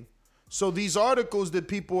reading. So these articles that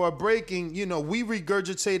people are breaking, we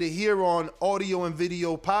regurgitate it here on audio and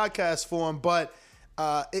video podcast form, but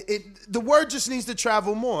the word just needs to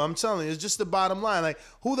travel more. I'm telling you, it's just the bottom line. Like,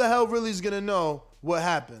 who the hell really is going to know what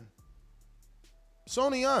happened? It's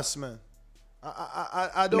only us, man.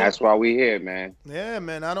 I don't. That's why we here, man. Yeah,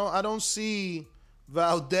 man. I don't see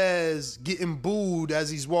Valdez getting booed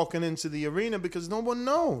as he's walking into the arena, because no one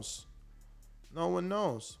knows. No one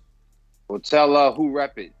knows. Well, tell who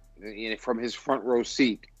rep it from his front row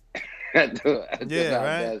seat at the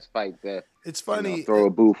Valdez fight. It's funny. Throw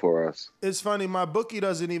a boo for us. It's funny. My bookie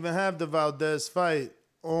doesn't even have the Valdez fight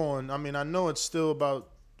on. I mean, I know it's still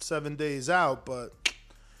about 7 days out, but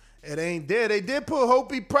it ain't there. They did put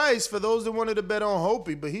Hopi Price for those that wanted to bet on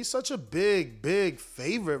Hopi, but he's such a big, big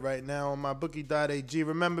favorite right now on my bookie.ag.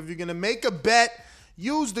 Remember, if you're going to make a bet,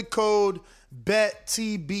 use the code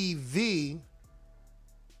BETTBV.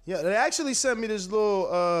 Yeah, they actually sent me this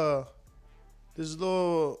little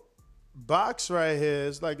box right here.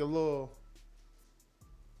 It's like a little.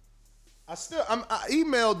 I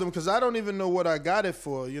emailed them because I don't even know what I got it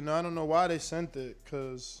for. I don't know why they sent it,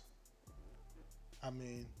 because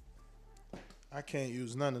I can't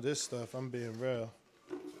use none of this stuff. I'm being real.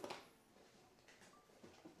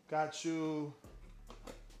 Got you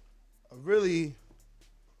a really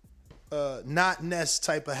not Nest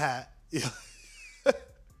type of hat.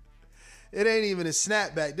 It ain't even a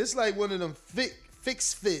snapback. This is like one of them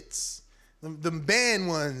fixed fits. Them band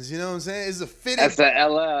ones, you know what I'm saying? It's a fitted. That's an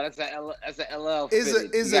LL. That's a LL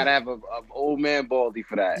fitted. You gotta have an old man baldy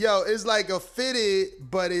for that. Yo, it's like a fitted,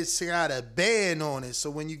 but it's got a band on it. So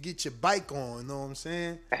when you get your bike on, you know what I'm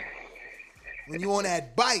saying? When you on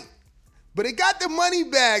that bike. But it got the money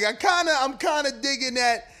bag. I'm kinda digging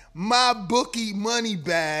that my bookie money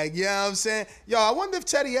bag. You know what I'm saying? Yo, I wonder if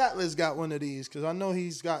Teddy Atlas got one of these, because I know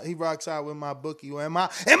he rocks out with my bookie. Or am I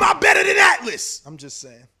better than Atlas? I'm just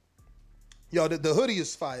saying. Yo, the hoodie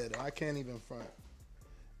is fire though. I can't even front.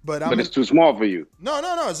 But it's too small for you. No.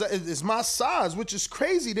 It's my size, which is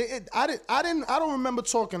crazy. I don't remember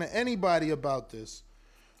talking to anybody about this.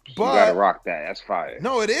 But you gotta rock that. That's fire.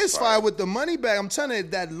 No, it is fire with the money bag. I'm telling you,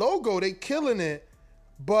 that logo, they killing it.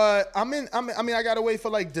 But I gotta wait for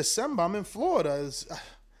like December. I'm in Florida.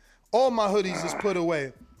 All my hoodies is put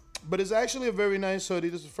away. But it's actually a very nice hoodie.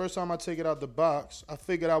 This is the first time I take it out the box. I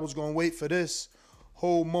figured I was gonna wait for this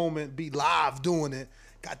whole moment, be live doing it.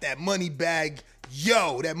 Got that money bag,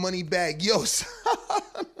 yo, son.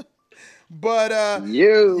 But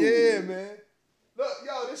yeah, man. Look,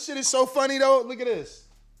 yo, this shit is so funny though. Look at this.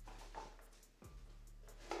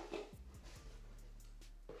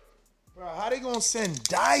 Bro, how they gonna send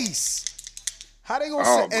dice? How they gonna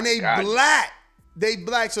send? And they black. They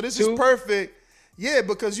black, so this is perfect. Yeah,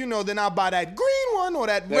 because, you know, then I'll buy that green one or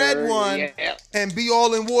that red one and be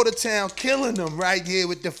all in Watertown killing them right here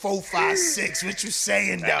with the 4, 5, 6. What you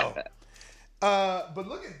saying, though? But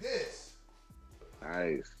look at this.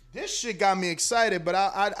 Nice. This shit got me excited, but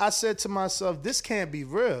I said to myself, this can't be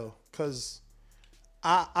real, because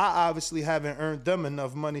I obviously haven't earned them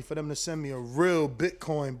enough money for them to send me a real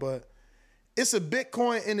Bitcoin, but it's a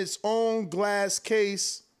Bitcoin in its own glass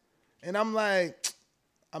case, and I'm like,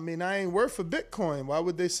 I mean, I ain't worth a Bitcoin. Why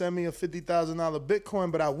would they send me a $50,000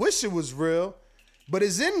 Bitcoin? But I wish it was real, but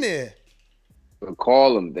it's in there. But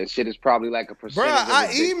call them. That shit is probably like a percentage. Bruh, I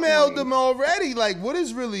emailed them already. Like, what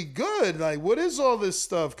is really good? Like, what is all this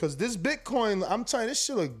stuff? Because this Bitcoin, I'm telling you, this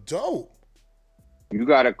shit look dope. You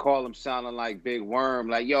got to call them sounding like Big Worm.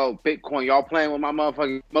 Like, yo, Bitcoin, y'all playing with my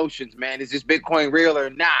motherfucking emotions, man. Is this Bitcoin real or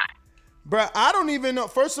not? Bruh, I don't even know.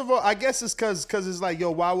 First of all, I guess it's because it's like,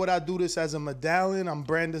 yo, why would I do this as a medallion? I'm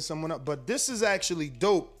branding someone up. But this is actually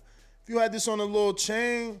dope. If you had this on a little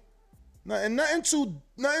chain, nothing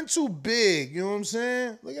too big. You know what I'm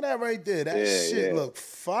saying? Look at that right there. That shit look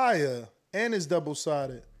fire. And it's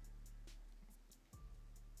double-sided.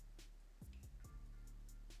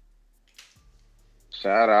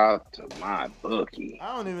 Shout out to my bookie.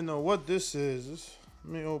 I don't even know what this is.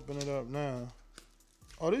 Let me open it up now.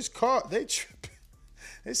 Oh, these cards, they tripping.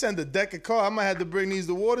 They sent a deck of cards. I might have to bring these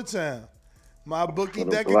to Watertown. My bookie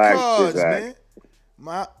deck of cards, man.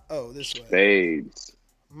 This way. Spades.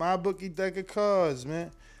 My bookie deck of cards,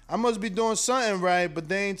 man. I must be doing something right, but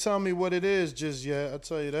they ain't telling me what it is just yet. I'll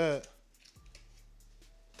tell you that.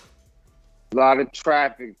 A lot of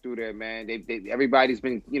traffic through there, man. Everybody's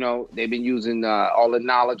been, you know, they've been using all the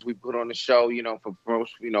knowledge we put on the show, you know,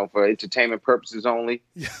 for entertainment purposes only.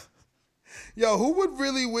 Yeah. Yo, who would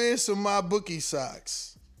really wear some My Bookie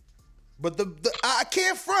socks? But I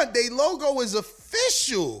can't front. Their logo is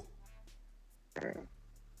official.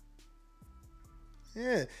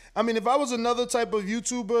 Yeah. I mean, if I was another type of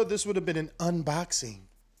YouTuber, this would have been an unboxing.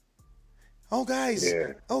 Oh, guys.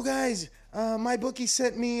 Yeah. Oh, guys. My bookie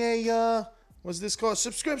sent me a, what's this called?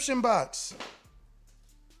 Subscription box.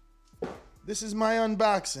 This is my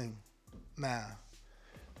unboxing. Nah.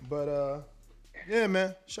 But, yeah,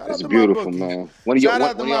 man. Shout out to beautiful, my bookie. Man. One of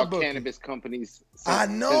y'all cannabis companies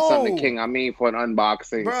send something to King. I mean, for an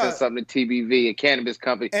unboxing. Bruh. Send something to TBV, a cannabis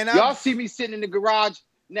company. And y'all see me sitting in the garage.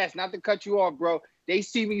 Ness, not to cut you off, bro. They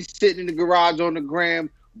see me sitting in the garage on the gram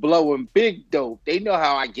blowing big dope. They know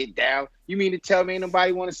how I get down. You mean to tell me ain't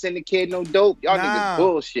nobody want to send a kid no dope? Y'all niggas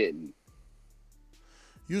bullshitting.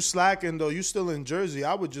 You slacking, though. You still in Jersey.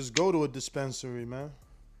 I would just go to a dispensary, man.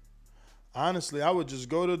 Honestly, I would just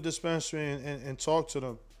go to a dispensary and talk to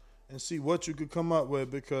them and see what you could come up with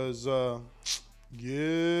because,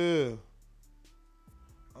 yeah.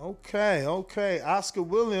 Okay. Oscar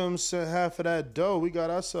Williams sent half of that dough. We got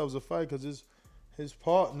ourselves a fight because his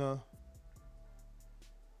partner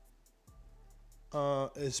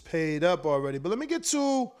is paid up already. But let me get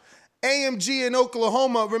to AMG in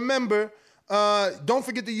Oklahoma. Remember, don't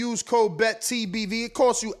forget to use code BETTBV. It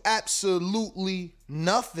costs you absolutely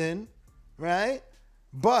nothing, right?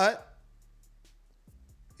 But,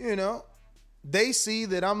 you know, they see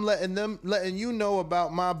that I'm letting you know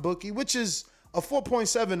about my bookie, which is a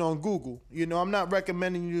 4.7 on Google. You know, I'm not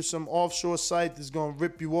recommending you some offshore site that's going to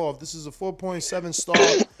rip you off. This is a 4.7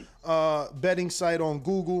 star betting site on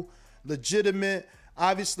Google. Legitimate.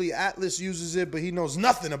 Obviously, Atlas uses it, but he knows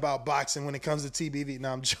nothing about boxing when it comes to TBV.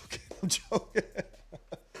 No, I'm joking.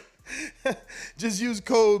 Just use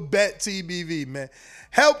code BETTBV, man.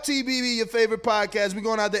 Help TBV, your favorite podcast. We're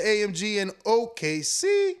going out to AMG and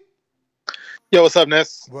OKC. Yo, what's up,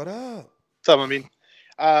 Ness? What up? What's up, I mean?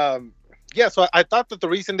 Yeah, so I thought that the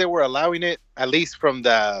reason they were allowing it, at least from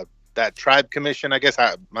that tribe commission, I guess,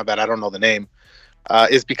 my bad, I don't know the name,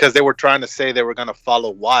 is because they were trying to say they were going to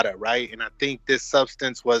follow WADA, right? And I think this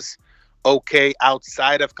substance was okay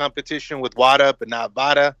outside of competition with WADA, but not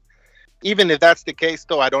VADA. Even if that's the case,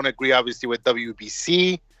 though, I don't agree, obviously, with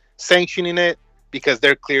WBC sanctioning it because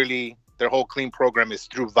their whole clean program is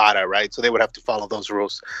through VADA, right? So they would have to follow those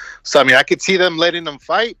rules. So, I mean, I could see them letting them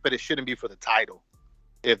fight, but it shouldn't be for the title.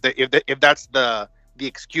 If that's the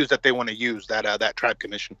excuse that they want to use, that tribe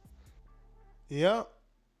commission. Yeah.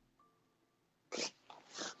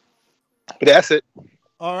 But that's it.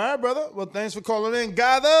 All right, brother. Well, thanks for calling in.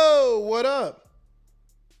 Gado, what up?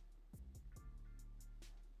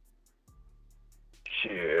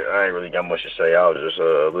 Shit, I ain't really got much to say. I was just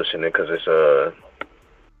listening because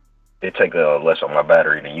it take less on my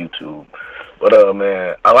battery than YouTube. But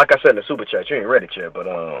man, like I said in the super chat, you ain't read it yet, but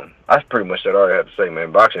I pretty much said all I have to say,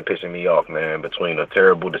 man. Boxing pissing me off, man, between the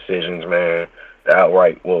terrible decisions, man, the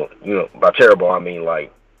outright, well, you know, by terrible I mean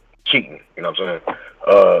like cheating, you know what I'm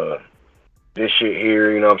saying? This shit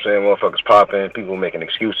here, you know what I'm saying, motherfuckers popping, people making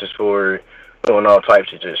excuses for it, doing all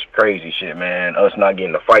types of just crazy shit, man. Us not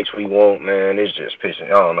getting the fights we want, man, it's just pissing.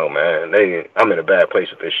 I don't know, man. I'm in a bad place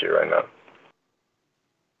with this shit right now.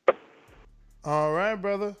 All right,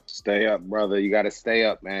 brother. Stay up, brother. You got to stay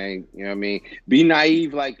up, man. You know what I mean? Be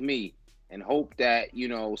naive like me and hope that, you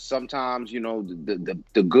know, sometimes, you know,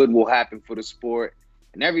 the good will happen for the sport.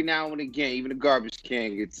 And every now and again, even the garbage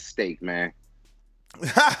can gets a steak, man.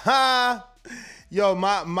 Yo,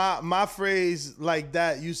 my phrase like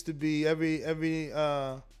that used to be every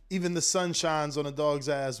even the sun shines on a dog's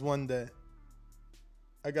ass one day.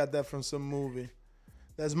 I got that from some movie.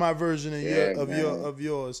 That's my version of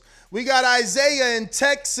yours. We got Isaiah in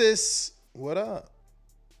Texas. What up?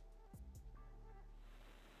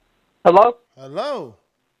 Hello? Hello.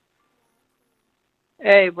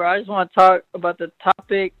 Hey, bro, I just want to talk about the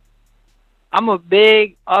topic. I'm a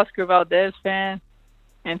big Oscar Valdez fan,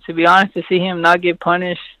 and to be honest, to see him not get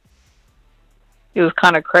punished, it was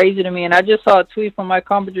kind of crazy to me. And I just saw a tweet from Mike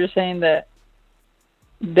Compinger saying that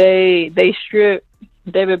they stripped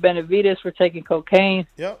David Benavidez for taking cocaine.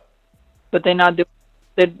 Yep. But they're not doing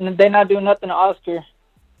nothing to Oscar.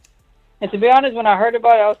 And to be honest, when I heard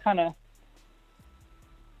about it, I was kind of,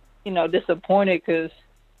 you know, disappointed because,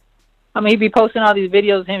 I mean, he'd be posting all these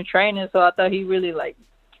videos of him training, so I thought he really, like,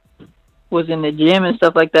 was in the gym and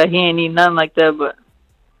stuff like that. He ain't need nothing like that, but,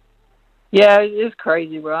 yeah, it's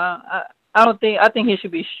crazy, bro. I think he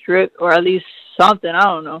should be stripped or at least something. I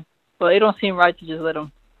don't know. But it don't seem right to just let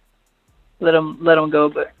him go,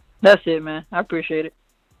 but that's it, man. I appreciate it.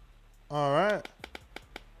 All right.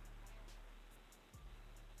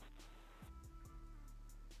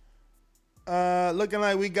 Looking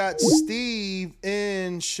like we got Steve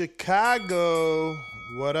in Chicago.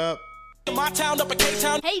 What up? My town up in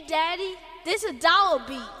K-Town. Hey, Daddy, this is Dollar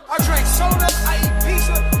Beat. I drink soda, I eat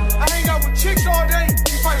pizza, I hang out with chicks all day.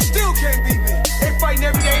 These fighters still can't beat me. They fighting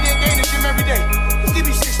every day, they in the gym every day. Just give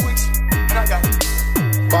me 6 weeks, and I got it.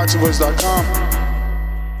 BoxingVoice.com.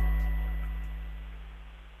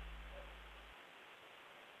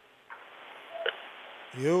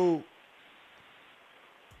 Yo.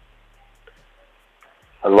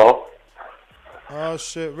 Hello? Oh,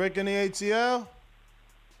 shit. Rick in the ATL?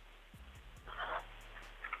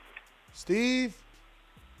 Steve?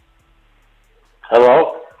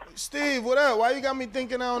 Hello? Steve, what up? Why you got me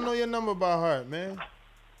thinking I don't know your number by heart, man?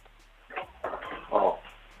 Oh.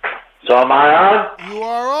 So am I on? You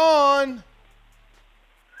are on.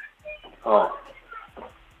 Oh.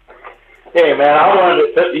 Hey, man, I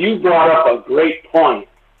wanted to, you brought up a great point.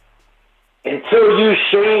 Until you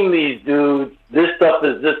shame these dudes, this stuff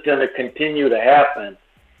is just going to continue to happen.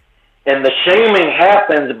 And the shaming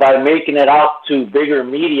happens by making it out to bigger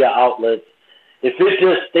media outlets. If it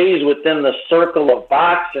just stays within the circle of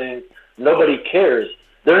boxing, nobody cares.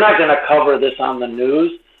 They're not going to cover this on the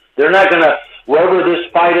news. They're not going to, wherever this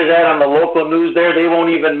fight is at on the local news there, they won't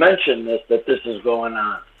even mention that this is going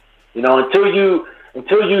on. You know, until you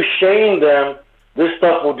shame them, this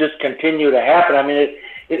stuff will just continue to happen. I mean,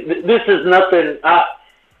 this is nothing.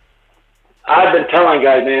 I've been telling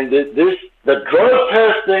guys, man, the drug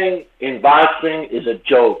testing in boxing is a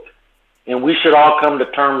joke, and we should all come to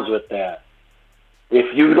terms with that.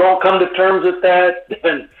 If you don't come to terms with that,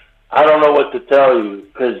 then I don't know what to tell you,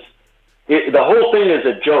 because the whole thing is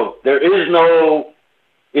a joke. There is no,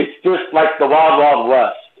 it's just like the Wild Wild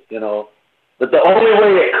West, you know. But the only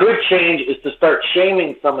way it could change is to start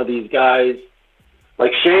shaming some of these guys,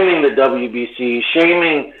 like shaming the WBC,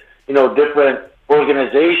 shaming, you know, different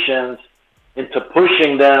organizations into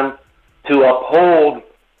pushing them to uphold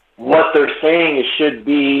what they're saying it should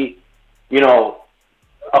be, you know,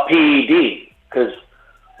 a PED. Because,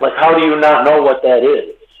 like, how do you not know what that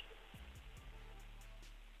is?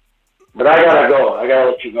 But I gotta go. I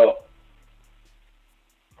gotta let you go.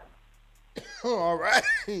 All right.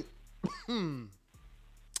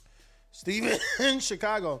 Steven in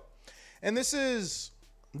Chicago. And this is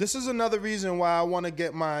another reason why I want to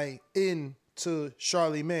get my in to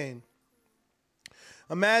Charlemagne.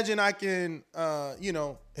 Imagine I can,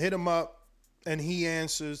 hit him up and he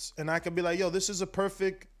answers, and I can be like, yo, this is a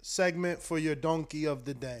perfect segment for your donkey of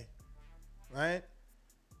the day, right?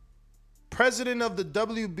 President of the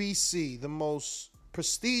WBC, the most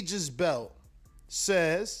prestigious belt,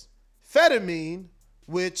 says amphetamine,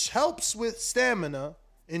 which helps with stamina,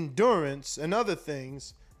 endurance, and other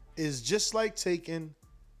things, is just like taking,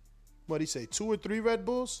 what'd he say, 2 or 3 Red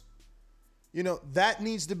Bulls? You know, that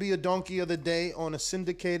needs to be a donkey of the day on a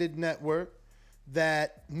syndicated network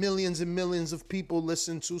that millions and millions of people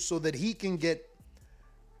listen to, so that he can get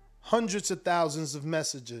hundreds of thousands of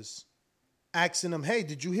messages asking them, hey,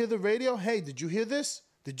 did you hear the radio? Hey, did you hear this?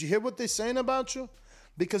 Did you hear what they're saying about you?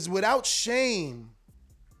 Because without shame,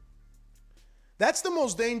 that's the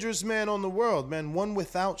most dangerous man on the world, man. One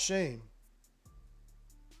without shame.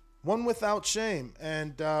 One without shame.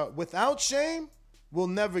 And without shame, we'll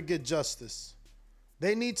never get justice.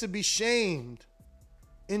 They need to be shamed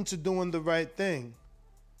into doing the right thing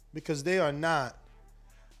because they are not.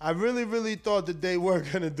 I really, really thought that they were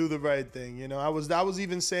going to do the right thing. You know, I was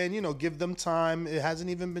even saying, you know, give them time. It hasn't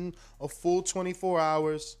even been a full 24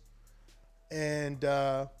 hours. And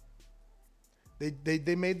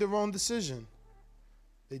they made the wrong decision.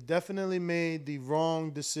 They definitely made the wrong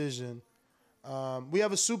decision. We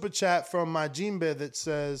have a super chat from Majimbe that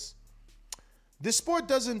says, this sport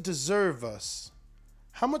doesn't deserve us.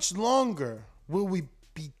 How much longer will we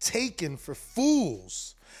be taken for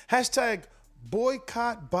fools? Hashtag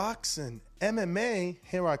boycott boxing. MMA.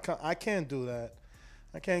 Here I come. I can't do that.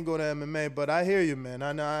 I can't go to MMA, but I hear you, man.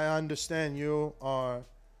 I understand you are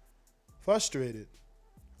frustrated.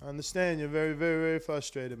 I understand you're very, very, very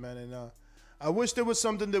frustrated, man. And I wish there was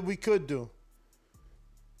something that we could do.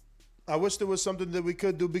 I wish there was something that we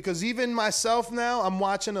could do because even myself now, I'm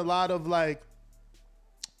watching a lot of like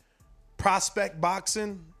prospect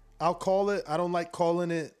boxing, I'll call it. I don't like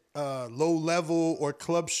calling it low level or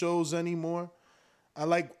club shows anymore. I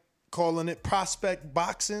like calling it prospect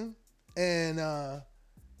boxing. And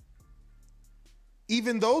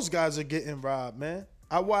even those guys are getting robbed, man.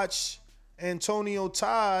 I watch Antonio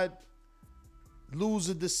Todd lose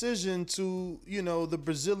a decision to, you know, the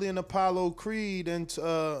Brazilian Apollo Creed and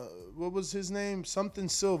what was his name? Something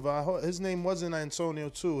Silva. His name wasn't Antonio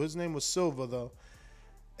too. His name was Silva though.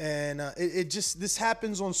 And this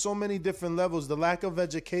happens on so many different levels. The lack of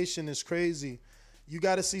education is crazy. You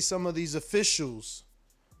got to see some of these officials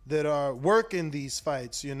that are working these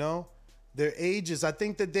fights, you know, their ages. I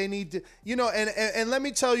think that they need to, you know, and let me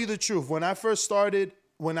tell you the truth. When I first started,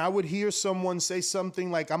 when I would hear someone say something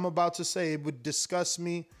like I'm about to say, it would disgust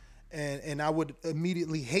me. And I would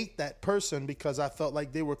immediately hate that person because I felt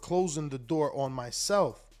like they were closing the door on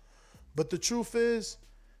myself. But the truth is,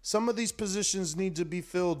 some of these positions need to be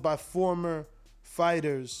filled by former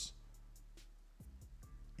fighters.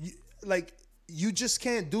 You just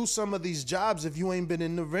can't do some of these jobs if you ain't been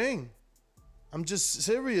in the ring. I'm just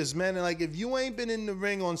serious, man. And like, if you ain't been in the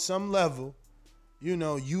ring on some level, you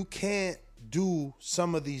know, you can't do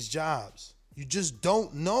some of these jobs. You just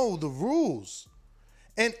don't know the rules.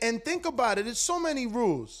 And think about it. It's so many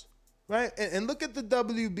rules, right? And look at the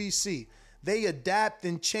WBC. They adapt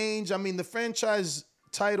and change. I mean, the franchise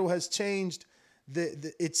title has changed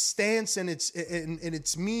its stance and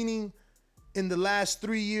its meaning in the last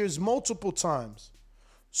 3 years multiple times.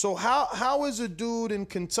 So how is a dude in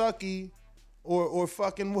Kentucky or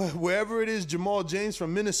fucking wherever it is, Jamal James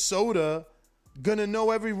from Minnesota, gonna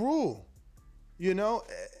know every rule? You know,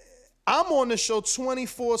 I'm on the show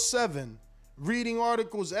 24/7, reading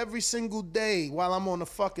articles every single day while I'm on the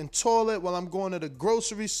fucking toilet, while I'm going to the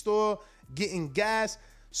grocery store, getting gas.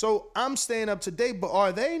 So I'm staying up to date, but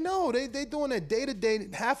are they? No, they doing it day to day.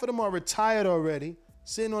 Half of them are retired already,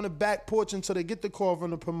 sitting on the back porch until they get the call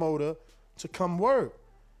from the promoter to come work.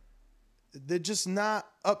 They're just not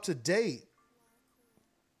up to date.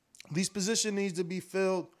 These positions need to be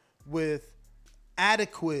filled with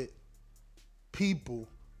adequate people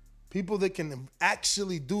that can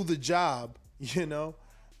actually do the job, you know.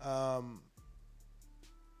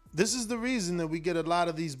 This is the reason that we get a lot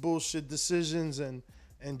of these bullshit decisions and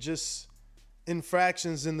just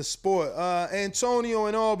infractions in the sport. Antonio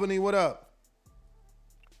in Albany, what up?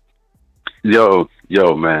 Yo,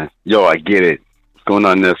 man. Yo, I get it. What's going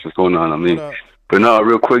on, Ness? What's going on? I mean, but no,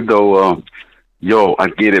 real quick, though, yo, I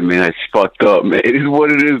get it, man. It's fucked up, man. It is what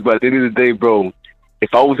it is, but at the end of the day, bro, if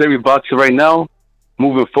I was every boxer right now,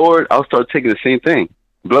 moving forward, I'll start taking the same thing.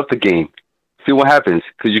 Bluff the game. See what happens.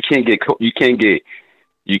 Because you can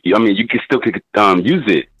still use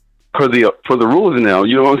it for the rules now.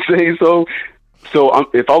 You know what I'm saying? So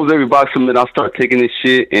if I was every boxer, then I'll start taking this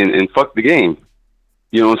shit and fuck the game.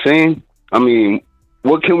 You know what I'm saying? I mean,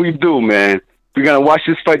 what can we do, man? We're going to watch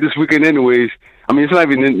this fight this weekend anyways. I mean, it's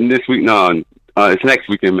not even this week. No, it's next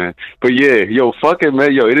weekend, man. But yeah, yo, fuck it,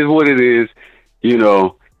 man. Yo, it is what it is. You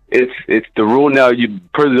know, it's the rule now. You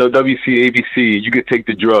per the WC, ABC, you could take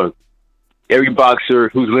the drug. Every boxer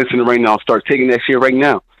who's listening right now, start taking that shit right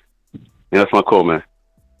now. And that's my call, man.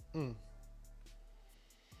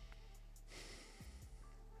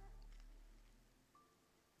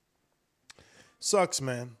 Sucks,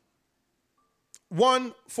 man.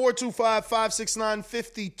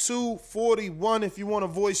 1-425-569-5241. If you want to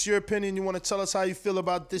voice your opinion, you want to tell us how you feel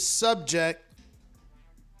about this subject.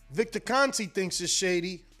 Victor Conti thinks it's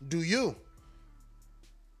shady. Do you?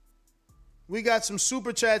 We got some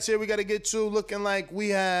super chats here we got to get to. Looking like we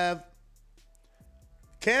have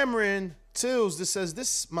Cameron Tills that says,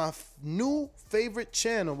 this is my new favorite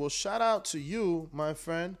channel. Well, shout out to you, my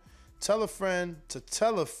friend. Tell a friend to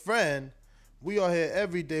tell a friend. We are here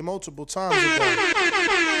every day, multiple times a day. You know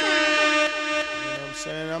what I'm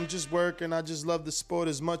saying? I'm just working. I just love the sport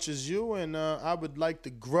as much as you, and I would like to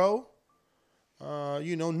grow.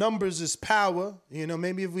 Numbers is power.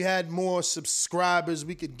 Maybe if we had more subscribers,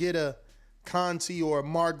 we could get a Conti or a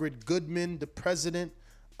Margaret Goodman, the president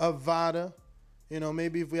of VADA.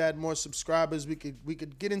 Maybe if we had more subscribers, we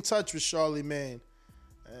could get in touch with Charlemagne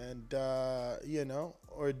and,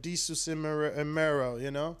 or Jesus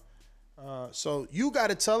Imero, So you got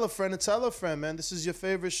to tell a friend, man. This is your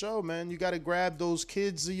favorite show, man. You got to grab those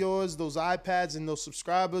kids of yours, those iPads and those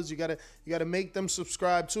subscribers. You got to make them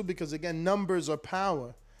subscribe too, because again, numbers are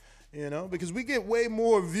power, because we get way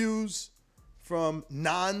more views from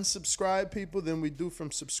non-subscribed people than we do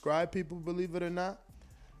from subscribed people, believe it or not.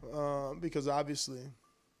 Because obviously,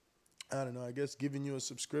 I don't know, I guess giving you a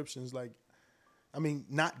subscription is like,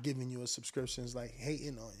 not giving you a subscription is like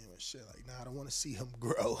hating on you and shit. Like, I don't want to see him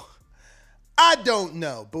grow. I don't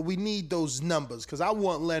know, but we need those numbers because I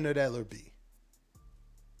want Leonard Ellerby.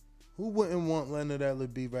 Who wouldn't want Leonard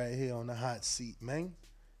Ellerby right here on the hot seat, man?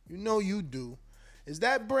 You know you do. Is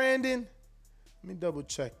that Brandon? Let me double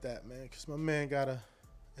check that, man, because my man got an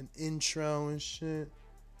intro and shit.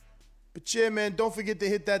 But yeah, man, don't forget to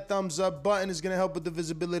hit that thumbs up button. It's going to help with the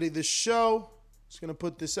visibility of the show. It's going to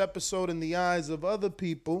put this episode in the eyes of other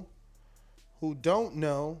people who don't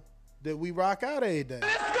know that we rock out every day.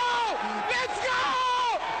 Let's go! Let's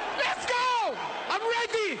go! Let's go! I'm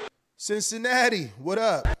ready! Cincinnati, what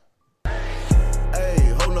up?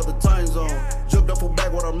 Hey, whole nother time zone. Jug duffel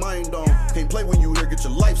bag with our mind on. Can't play when you here, get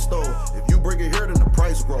your life stole. If you bring it here, then the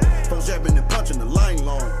price grow. Folks jabbing and punching the line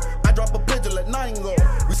long. I drop a pigeon, let 9 go.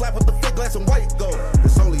 We slap with the thick glass and white go.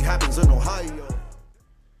 This only happens in Ohio.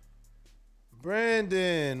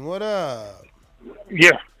 Brandon, what up?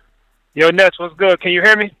 Yeah. Yo, Ness, what's good? Can you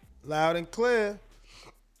hear me? Loud and clear.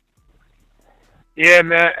 Yeah,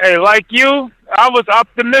 man. Hey, like you, I was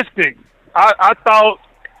optimistic. I thought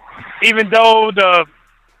even though the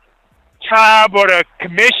tribe or the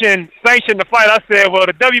commission sanctioned the fight, I said, well,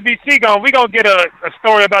 the WBC we gonna get a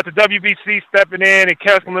story about the WBC stepping in and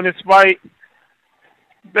canceling this fight.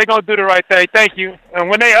 They gonna do the right thing. Thank you. And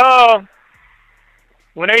when they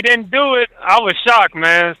didn't do it, I was shocked,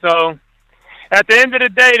 man. So at the end of the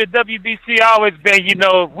day, the WBC always been,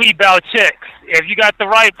 we bout checks. If you got the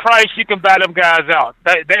right price, you can buy them guys out.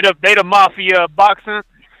 They the mafia of boxing.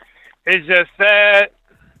 It's just sad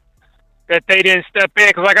that they didn't step in.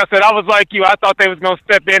 Because like I said, I was like you. I thought they was going to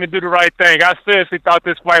step in and do the right thing. I seriously thought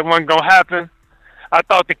this fight wasn't going to happen. I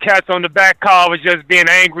thought the cats on the back call was just being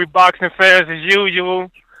angry boxing fans as usual.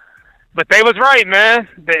 But they was right, man.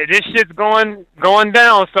 This shit's going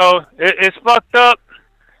down. So it's fucked up.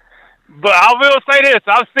 But I will say this.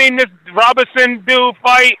 I've seen this Robertson dude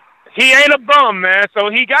fight. He ain't a bum, man. So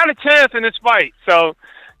he got a chance in this fight. So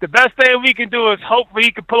the best thing we can do is hopefully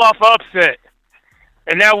he can pull off an upset.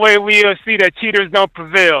 And that way we'll see that cheaters don't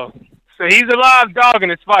prevail. So he's a live dog in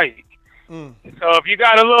this fight. So if you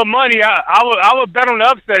got a little money, I would bet on the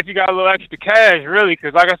upset if you got a little extra cash, really.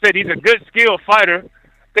 Because like I said, he's a good skilled fighter. I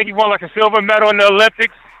think he won like a silver medal in the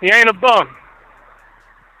Olympics. He ain't a bum.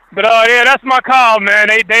 But yeah, that's my call, man.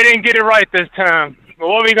 They didn't get it right this time. But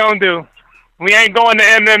what we gonna do? We ain't going to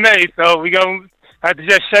MMA, so we gonna have to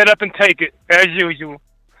just shut up and take it as usual.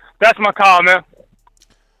 That's my call, man.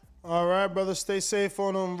 All right, brother. Stay safe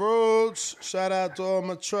on them roads. Shout out to all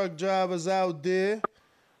my truck drivers out there.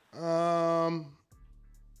 You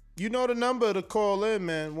know the number to call in,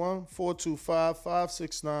 man.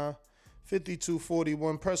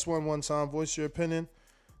 1-425-569-5241. Press 1 time. Voice your opinion.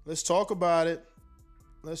 Let's talk about it.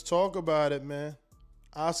 Let's talk about it, man.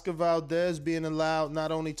 Oscar Valdez being allowed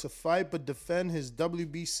not only to fight but defend his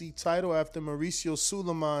WBC title after Mauricio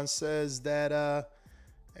Suleiman says that,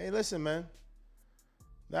 hey, listen, man,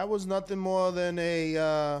 that was nothing more than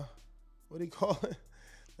a, what do you call it?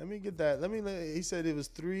 Let me get that. He said it was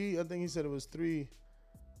 3. I think he said it was 3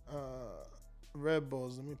 Red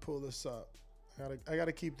Bulls. Let me pull this up. I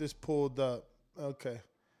gotta keep this pulled up. Okay.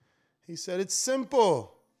 He said it's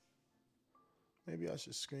simple. Maybe I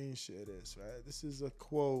should screen share this, right? This is a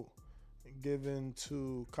quote given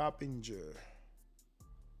to Coppinger.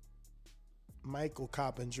 Michael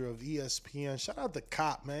Coppinger of ESPN. Shout out to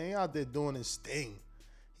Cop, man. He out there doing his thing.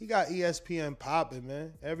 He got ESPN popping,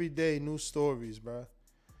 man. Every day, new stories, bro.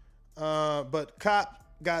 But Cop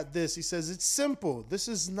got this. He says, it's simple. This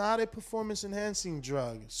is not a performance-enhancing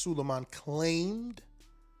drug, Suleiman claimed.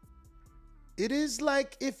 It is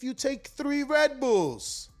like if you take 3 Red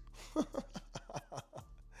Bulls.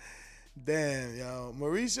 Damn, yo.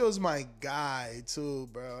 Mauricio's my guy, too,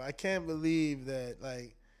 bro. I can't believe that,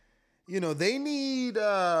 like, you know, they need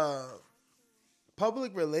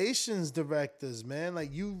public relations directors, man.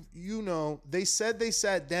 Like, you know, they said they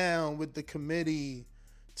sat down with the committee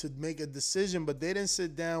to make a decision, but they didn't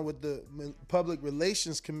sit down with the public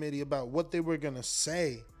relations committee about what they were going to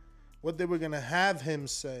say, what they were going to have him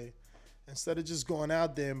say, instead of just going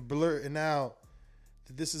out there and blurting out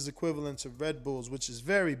that this is equivalent to Red Bulls, which is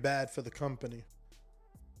very bad for the company.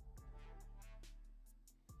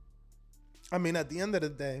 I mean, at the end of the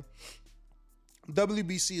day,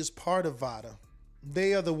 WBC is part of VADA.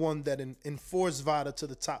 They are the one that enforce VADA to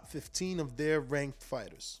the top 15 of their ranked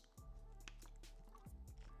fighters.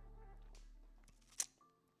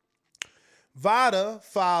 VADA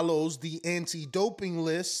follows the anti-doping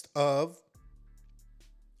list of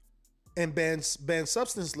and banned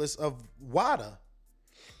substance list of WADA.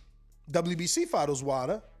 WBC follows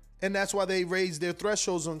WADA, and that's why they raised their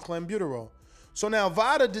thresholds on clenbuterol. So now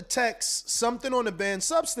VADA detects something on the banned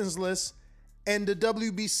substance list, and the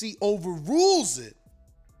WBC overrules it.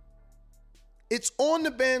 It's on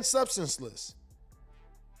the banned substance list.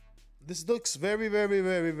 This looks very, very,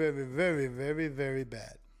 very, very, very, very, very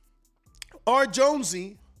bad. R.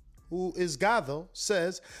 Jonesy, who is Gado,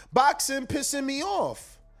 says, boxing pissing me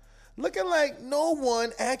off. Looking like no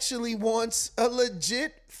one actually wants a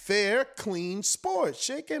legit, fair, clean sport.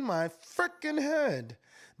 Shaking my freaking head.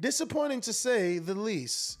 Disappointing to say the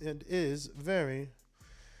least. It is very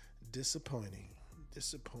disappointing.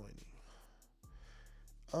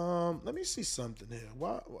 Let me see something here.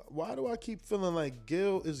 Why do I keep feeling like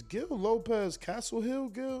Gil Lopez Castle Hill,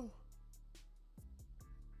 Gil?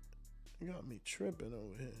 You got me tripping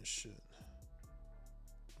over here and shit.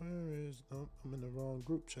 Where is... Oh, I'm in the wrong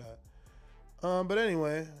group chat. But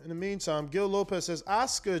anyway, in the meantime, Gil Lopez says,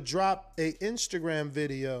 Oscar dropped a Instagram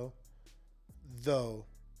video, though.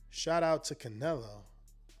 Shout out to Canelo.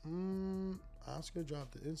 Oscar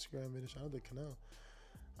dropped the Instagram video. Shout out to Canelo.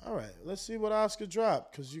 All right, let's see what Oscar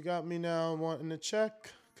dropped, because you got me now wanting to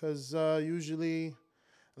check, because usually...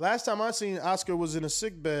 Last time I seen Oscar was in a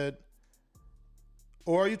sick bed.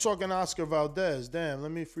 Or are you talking Oscar Valdez? Damn, let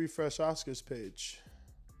me refresh Oscar's page.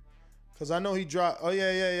 Because I know he dropped... Oh,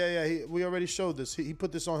 yeah. We already showed this. He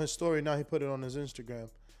put this on his story. Now he put it on his Instagram.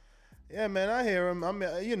 Yeah, man, I hear him. I mean,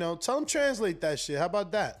 tell him translate that shit. How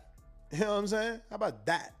about that? You know what I'm saying? How about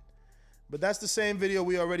that? But that's the same video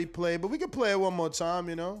we already played. But we can play it one more time,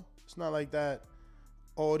 you know? It's not like that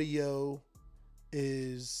audio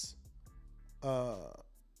is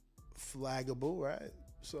flaggable, right?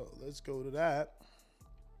 So let's go to that.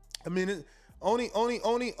 I mean, only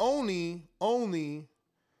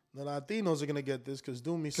the Latinos are going to get this because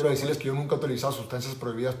do me so much. Quiero decirles que yo nunca he utilizado sustancias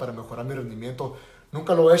prohibidas para mejorar mi rendimiento.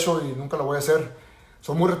 Nunca lo he hecho y nunca lo voy a hacer.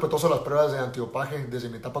 Soy muy respetuoso de las pruebas de antidopaje desde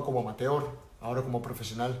mi etapa como amateur, ahora como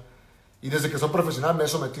profesional. Y desde que soy profesional me he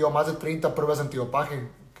sometido a más de 30 pruebas de antidopaje,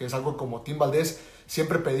 que es algo como Team Valdez.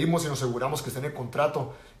 Siempre pedimos y nos aseguramos que esté en el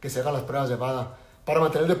contrato, que se hagan las pruebas de VADA, para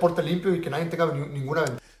mantener el deporte limpio y que nadie tenga ninguna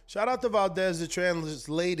ventaja. Shout out to Valdez that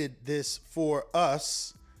translated this for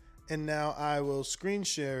us. And now I will screen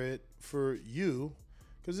share it for you,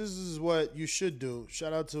 because this is what you should do.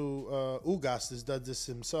 Shout out to Ugas that does this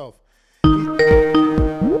himself.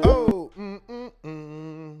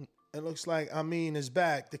 It looks like Amin is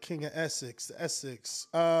back, the king of Essex, the Essex.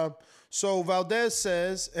 So Valdez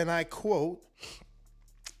says, and I quote,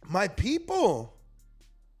 "My people,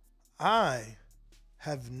 I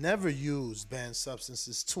have never used banned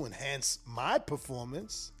substances to enhance my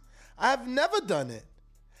performance. I have never done it.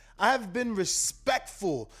 I have been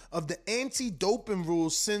respectful of the anti-doping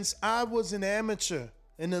rules since I was an amateur,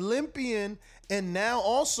 an Olympian, and now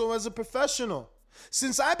also as a professional.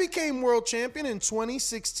 Since I became world champion in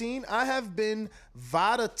 2016, I have been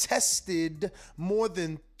VADA tested more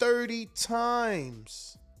than 30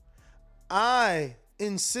 times. I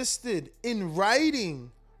insisted in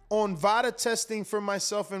writing on VADA testing for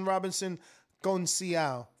myself and Robinson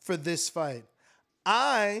Goncial for this fight.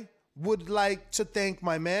 I would like to thank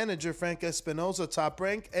my manager, Frank Espinosa, Top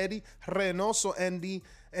Rank, Eddie Reynoso,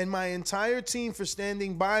 and my entire team for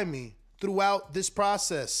standing by me throughout this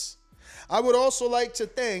process. I would also like to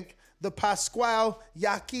thank the Pascual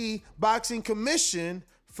Yaqui Boxing Commission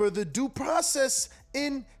for the due process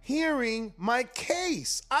in hearing my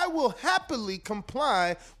case. I will happily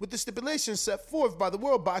comply with the stipulations set forth by the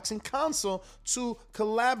World Boxing Council to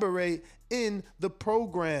collaborate in the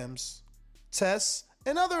programs, tests,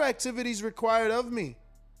 and other activities required of me.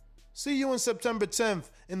 See you on September 10th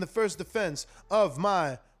in the first defense of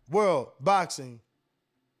my World Boxing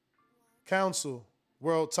Council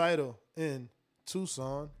world title in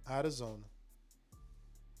Tucson, Arizona.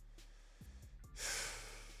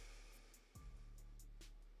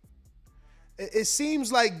 It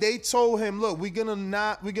seems like they told him, look, we're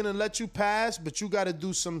gonna let you pass, but you got to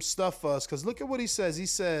do some stuff for us. Because look at what he says. He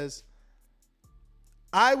says,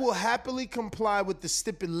 I will happily comply with the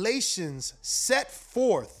stipulations set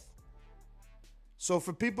forth. So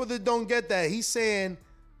for people that don't get that, he's saying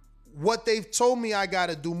what they've told me I got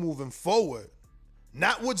to do moving forward,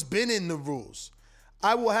 not what's been in the rules.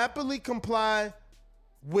 I will happily comply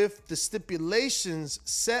with the stipulations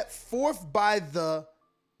set forth by the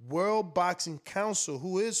World Boxing Council.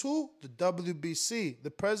 Who is who? The WBC. The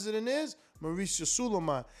president is Mauricio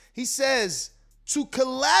Sulaiman. He says to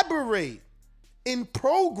collaborate in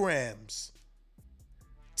programs,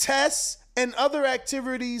 tests, and other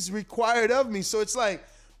activities required of me. So it's like,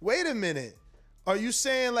 wait a minute. Are you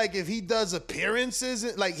saying like if he does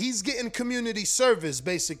appearances, like he's getting community service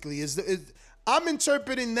basically? I'm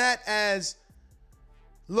interpreting that as,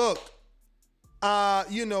 look,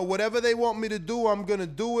 whatever they want me to do, I'm gonna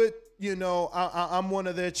do it. I'm one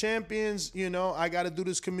of their champions. I got to do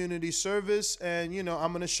this community service, and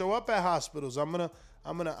I'm gonna show up at hospitals. I'm gonna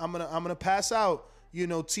pass out,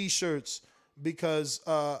 T-shirts because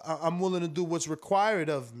I'm willing to do what's required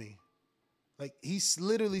of me. Like he's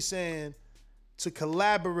literally saying to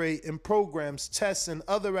collaborate in programs, tests, and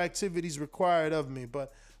other activities required of me.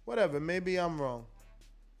 But whatever, maybe I'm wrong.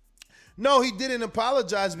 No, he didn't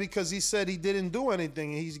apologize because he said he didn't do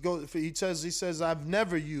anything. He says I've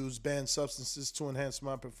never used banned substances to enhance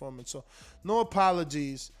my performance. So no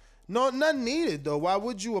apologies. No, none needed though. Why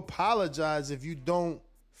would you apologize if you don't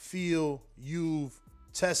feel you've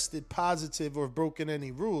tested positive or broken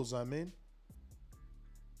any rules? I mean.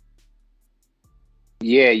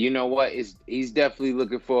 Yeah, you know what? He's definitely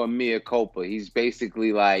looking for a mea culpa. He's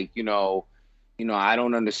basically like, I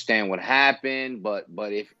don't understand what happened, but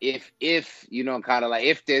if kind of like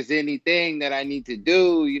if there's anything that I need to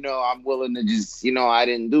do, I'm willing to just, I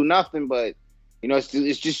didn't do nothing, but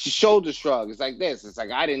it's just a shoulder shrug. It's like this. It's like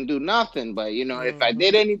I didn't do nothing, but if I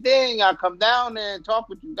did anything, I'll come down there and talk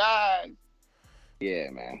with you guys. Yeah,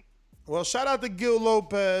 man. Well, shout out to Gil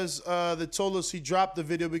Lopez that told us he dropped the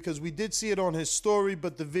video because we did see it on his story,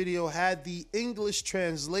 but the video had the English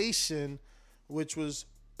translation, which was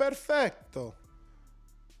perfecto.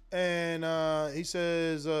 And he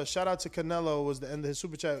says, shout out to Canelo was the end of his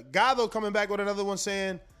super chat. Gado coming back with another one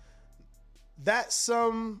saying, that's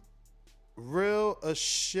some real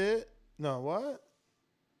shit. No, what?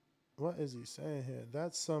 What is he saying here?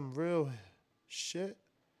 That's some real shit.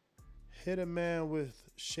 Hit a man with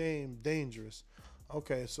shame, dangerous.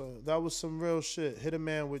 Okay, so that was some real shit. Hit a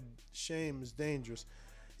man with shame is dangerous.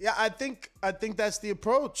 Yeah, I think that's the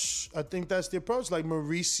approach. Like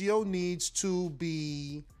Mauricio needs to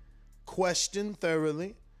be questioned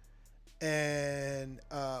thoroughly, and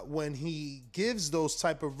when he gives those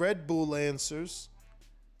type of Red Bull answers,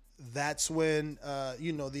 that's when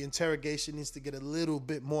the interrogation needs to get a little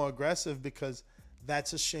bit more aggressive because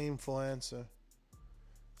that's a shameful answer.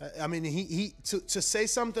 I mean, he to say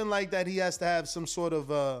something like that, he has to have some sort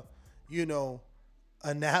of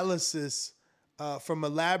analysis from a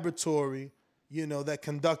laboratory, that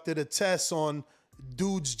conducted a test on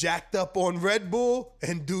dudes jacked up on Red Bull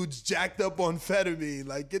and dudes jacked up on Fettermine.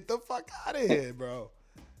 Like, get the fuck out of here, bro.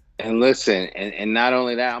 And listen, and not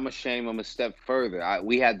only that, I'm ashamed. I'm a step further.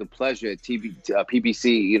 We had the pleasure at PBC,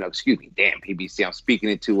 PBC. I'm speaking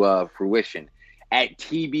it to fruition at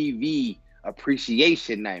TBV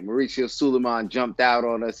Appreciation Night. Mauricio Sulaiman jumped out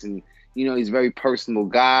on us, and he's a very personal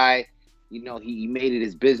guy. He made it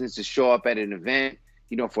his business to show up at an event,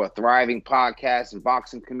 for a thriving podcast and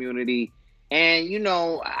boxing community. And,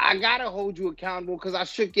 I got to hold you accountable because I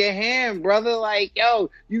shook your hand, brother. Like,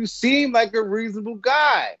 yo, you seem like a reasonable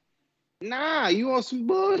guy. Nah, you on some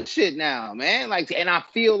bullshit now, man. Like, and I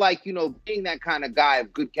feel like, being that kind of guy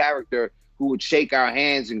of good character who would shake our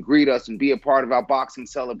hands and greet us and be a part of our boxing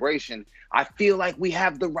celebration, I feel like we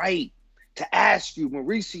have the right to ask you,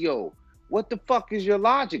 Mauricio, what the fuck is your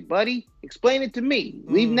logic, buddy? Explain it to me.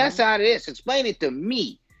 Leave Ness out of this. Explain it to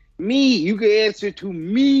me. Me, you can answer to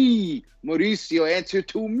me. Mauricio, answer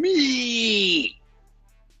to me.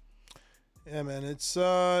 Yeah, man, it's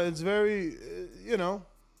very,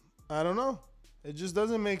 I don't know. It just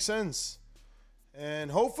doesn't make sense.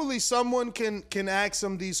 And hopefully someone can ask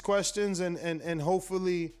him these questions and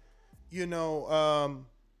hopefully,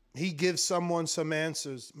 he gives someone some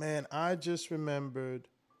answers. Man, I just remembered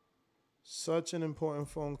such an important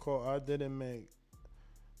phone call I didn't make.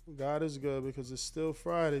 God is good because it's still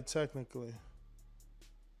Friday technically.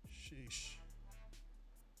 Sheesh.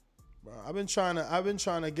 Bro, I've been trying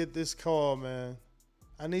to get this call, man.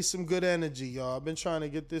 I need some good energy, y'all. I've been trying to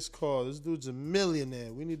get this call. This dude's a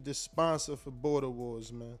millionaire. We need this sponsor for Border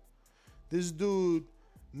Wars, man. This dude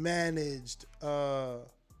managed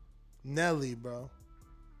Nelly, bro.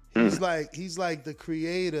 He's like the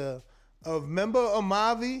creator of, remember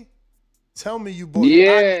Amavi? Tell me you bought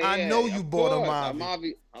I know you bought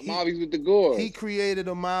Amavi. Amavi's with the Gores. He created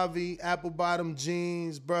Amavi, apple bottom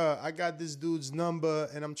jeans, bro. I got this dude's number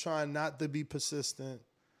and I'm trying not to be persistent.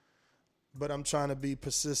 But I'm trying to be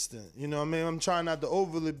persistent. You know what I mean? I'm trying not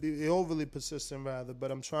to be overly persistent, rather, but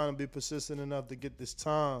I'm trying to be persistent enough to get this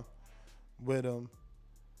time with him.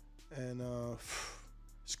 And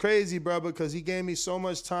it's crazy, bro, because he gave me so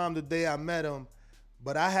much time the day I met him,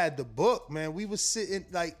 but I had the book, man. We was sitting,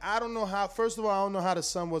 like, I don't know how, first of all, I don't know how the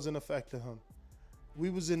sun wasn't affecting him. We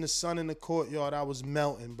was in the sun in the courtyard. I was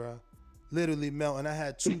melting, bro. Literally melting. I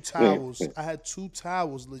had 2 towels.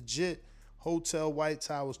 Legit. Hotel white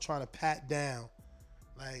towels trying to pat down.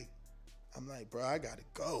 Like, I'm like, bro, I gotta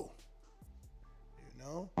go. You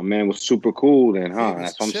know? My man was super cool then, huh?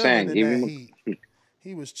 That's what I'm saying.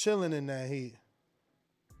 He was chilling in that heat.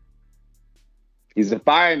 He's a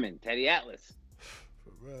fireman, Teddy Atlas.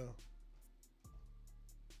 For real.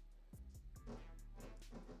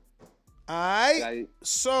 All right.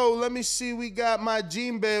 So let me see. We got my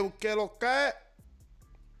Jimbe. Que lo que?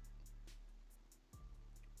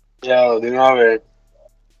 Yo, de nuevo.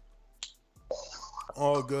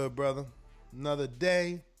 All good, brother. Another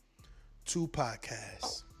day, 2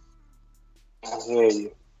 podcasts. I hear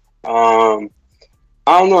you. I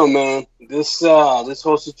don't know, man. This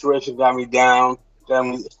whole situation got me down.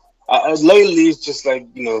 Lately, it's just like,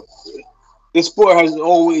 this sport has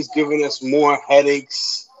always given us more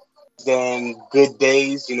headaches than good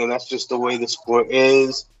days. That's just the way the sport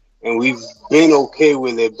is. And we've been okay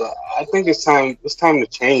with it, but I think it's time to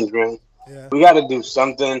change, man. Yeah. We got to do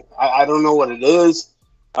something. I don't know what it is.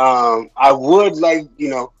 I would like,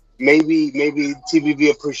 maybe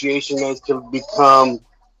TBV Appreciation Night could become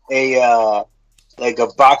a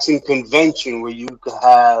boxing convention where you could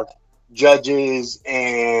have judges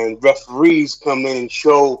and referees come in and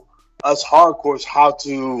show us hardcores how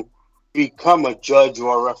to become a judge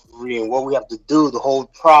or a referee and what we have to do, the whole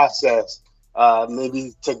process.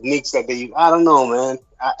 Maybe techniques that they use. I don't know, man.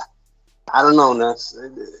 I don't know, Ness.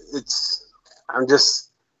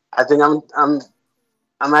 I think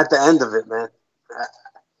I'm at the end of it, man.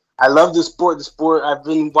 I love the sport. I've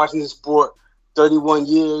been watching this sport 31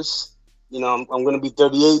 years. I'm going to be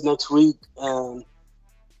 38 next week, and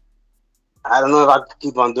I don't know if I can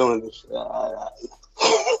keep on doing this.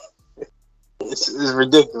 It's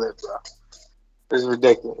ridiculous, bro. It's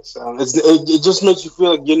ridiculous. It just makes you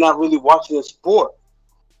feel like you're not really watching a sport.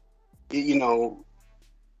 I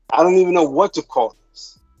don't even know what to call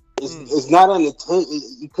this. It's not entertainment.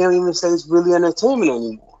 You can't even say it's really entertainment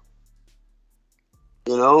anymore. I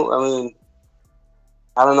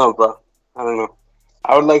don't know, bro. I don't know.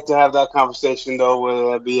 I would like to have that conversation though,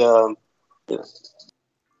 whether that be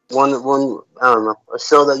one I don't know, a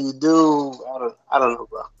show that you do. I don't know,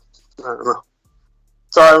 bro. I don't know.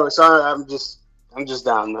 Sorry. I'm just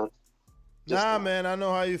down, man. Man, I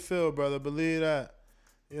know how you feel, brother. Believe that.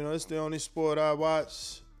 It's the only sport I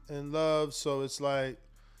watch and love, so it's like,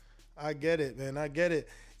 I get it, man. I get it.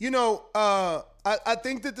 I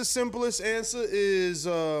think that the simplest answer is,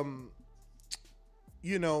 to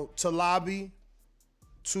lobby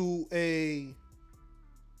to a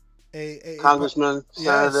congressman,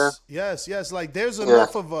 senator. Yes. Like, there's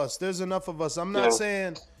enough of us. There's enough of us. I'm not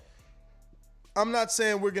saying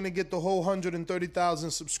we're going to get the whole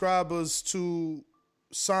 130,000 subscribers to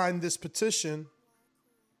sign this petition.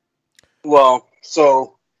 Well,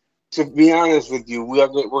 so to be honest with you, we're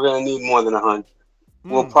going to need more than 100.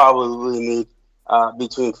 We'll probably need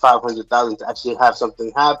between 500,000 to actually have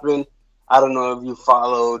something happen. I don't know if you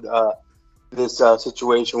followed this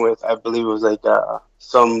situation with, I believe it was like a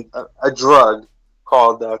drug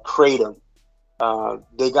called Kratom.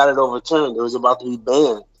 They got it overturned. It was about to be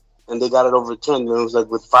banned. And they got it overturned, and it was like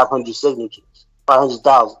with 500 signatures,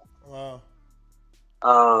 500,000. Wow.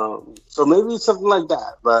 So maybe it's something like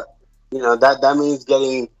that, but that means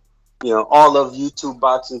getting all of YouTube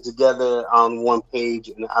boxing together on one page,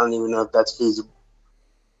 and I don't even know if that's feasible.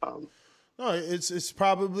 No, it's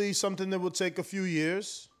probably something that will take a few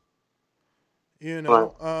years. You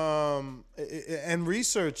know, and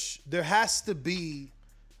research. There has to be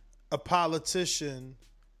a politician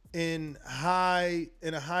in a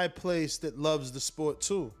high place that loves the sport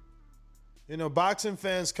too. You know, boxing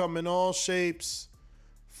fans come in all shapes,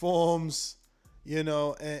 forms, you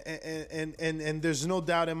know, and there's no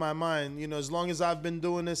doubt in my mind, you know, as long as I've been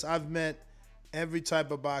doing this, I've met every type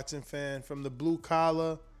of boxing fan, from the blue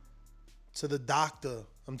collar to the doctor.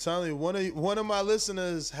 I'm telling you, one of my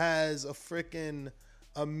listeners has a freaking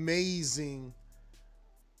amazing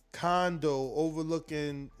condo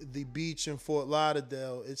overlooking the beach in Fort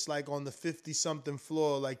Lauderdale. It's like on the 50-something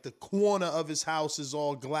floor, like the corner of his house is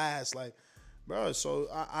all glass. Like, bro, so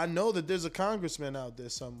I know that there's a congressman out there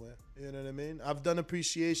somewhere. You know what I mean? I've done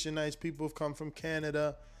appreciation nights. People have come from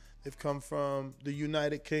Canada. They've come from the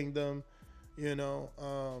United Kingdom, you know.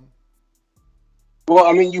 Well,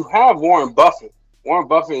 I mean, you have Warren Buffett. Warren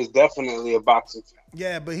Buffett is definitely a boxing fan.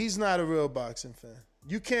 Yeah, but he's not a real boxing fan.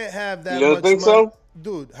 You can't have that You don't much think money. so?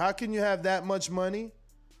 Dude, how can you have that much money,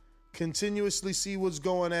 continuously see what's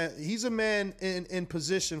going on? He's a man in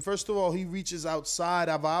position. First of all, he reaches outside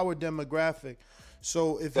of our demographic.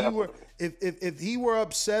 So if he were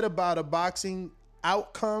upset about a boxing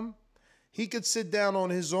outcome, he could sit down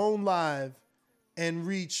on his own live and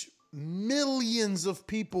reach millions of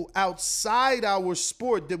people outside our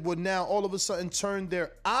sport that would now all of a sudden turn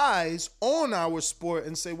their eyes on our sport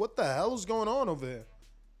and say, what the hell is going on over here?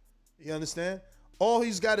 You understand? All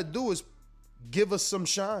he's got to do is give us some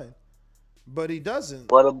shine, but he doesn't.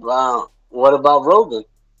 What about Rogan?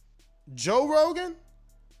 Joe Rogan?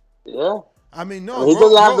 Yeah. I mean, no. He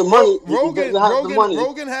doesn't have the money.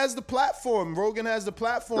 Rogan has the platform. Rogan has the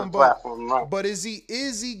platform, but is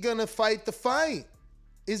he gonna fight the fight?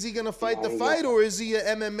 Is he gonna fight the fight, or is he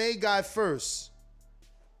an MMA guy first?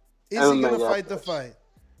 Is he gonna fight the fight?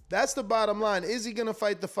 That's the bottom line. Is he gonna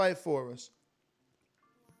fight the fight for us?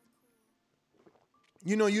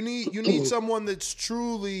 You know, you need someone that's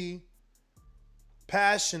truly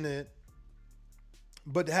passionate,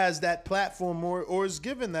 but has that platform or is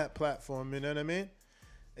given that platform. You know what I mean?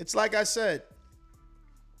 It's like I said,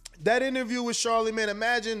 that interview with Charlemagne,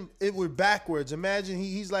 imagine it were backwards. Imagine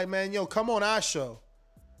he's like, man, yo, come on our show.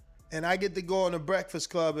 And I get to go on the Breakfast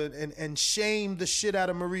Club and shame the shit out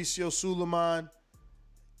of Mauricio Suleiman.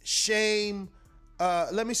 Shame.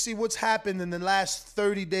 Let me see what's happened in the last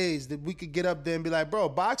 30 days that we could get up there and be like, bro,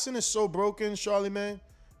 boxing is so broken, Charlemagne.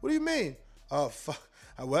 What do you mean? Oh, fuck.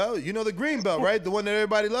 Well, you know the green belt, right? The one that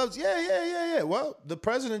everybody loves? Yeah. Well, the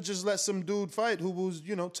president just let some dude fight who was,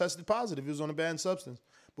 tested positive. He was on a banned substance.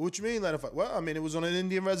 But what you mean let him fight? Well, I mean, it was on an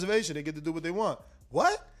Indian reservation. They get to do what they want.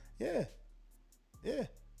 What? Yeah.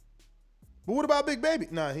 But what about Big Baby?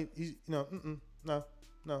 Nah, no,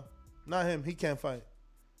 not him. He can't fight.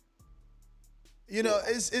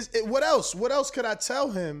 What else? What else could I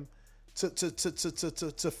tell him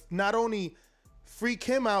to not only freak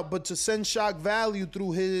him out, but to send shock value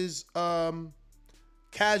through his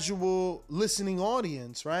casual listening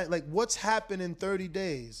audience, right? Like, what's happened in 30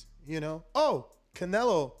 days, Oh,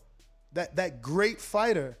 Canelo, that great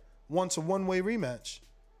fighter, wants a one-way rematch.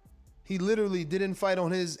 He literally didn't fight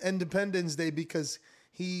on his Independence Day because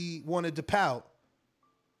he wanted to pout.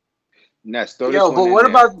 But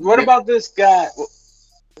what about this guy?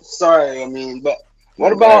 Sorry, but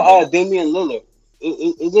what about Damian Lillard?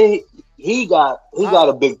 He got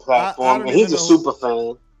a big platform, and he's a super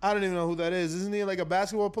fan. I don't even know who that is. Isn't he like a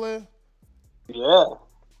basketball player? Yeah,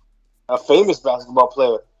 a famous basketball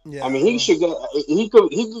player. Yeah, he should get. He could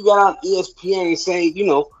get on ESPN and say,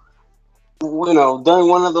 during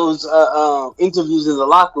one of those interviews in the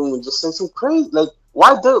locker room, and just say some crazy like.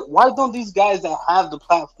 Why don't these guys that have the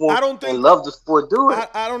platform and love the sport do it?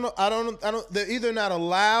 I don't know. They're either not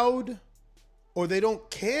allowed or they don't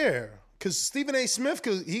care. Because Stephen A. Smith,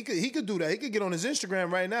 he could do that. He could get on his Instagram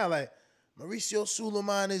right now, like Mauricio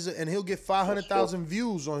Suleiman and he'll get 500,000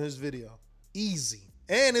 views on his video, easy.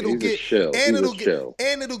 And it'll get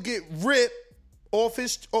ripped off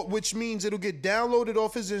his, which means it'll get downloaded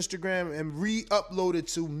off his Instagram and re-uploaded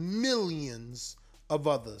to millions of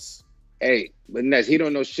others. Hey, but Ness, he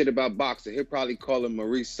don't know shit about boxing. He'll probably call him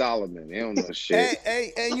Maurice Solomon. He don't know shit.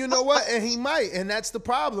 And you know what? And he might. And that's the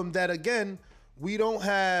problem. That again, we don't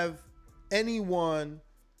have anyone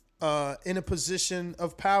in a position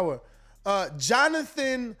of power.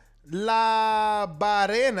 Jonathan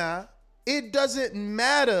Labarena. It doesn't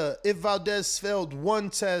matter if Valdez failed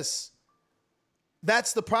one test.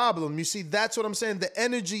 That's the problem. You see, that's what I'm saying. The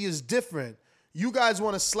energy is different. You guys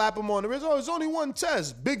want to slap him on the wrist. Oh, it's only one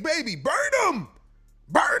test. Big Baby, burn him.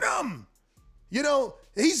 Burn him.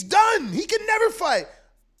 He's done. He can never fight.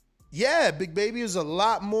 Yeah, Big Baby is a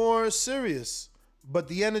lot more serious. but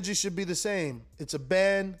the energy should be the same. It's a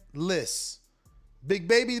banned list. Big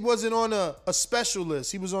Baby wasn't on a special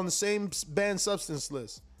list. He was on the same banned substance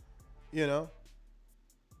list, you know?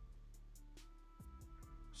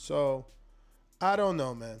 So, I don't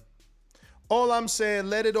know, man. All I'm saying,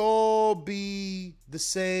 let it all be the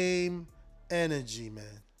same energy,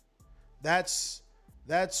 man. That's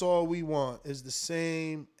all we want, is the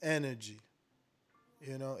same energy.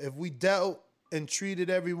 You know, if we dealt and treated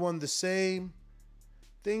everyone the same,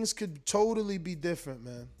 things could totally be different,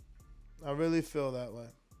 man. I really feel that way.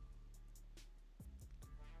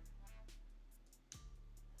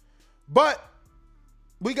 But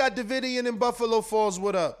we got Davidian in Buffalo Falls.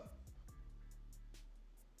 What up?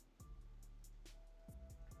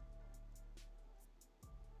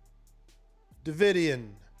 Davidian,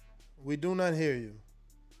 we do not hear you.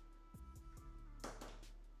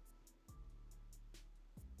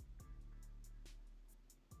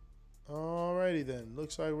 Alrighty then.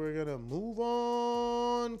 Looks like we're gonna move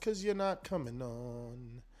on because you're not coming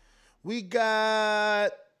on. We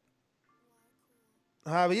got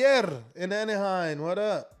Javier in Anaheim. What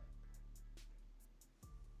up?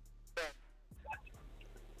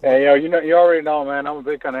 Hey, yo, you already know, man. I'm a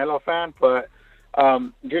big Canelo fan, but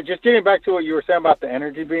just getting back to what you were saying about the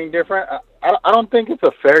energy being different, I don't think it's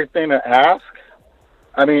a fair thing to ask.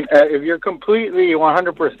 I mean, if you're completely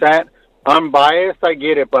 100% unbiased, I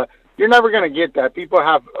get it, but you're never gonna get that. People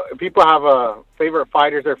have favorite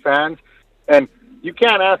fighters or fans, and you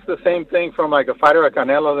can't ask the same thing from like a fighter like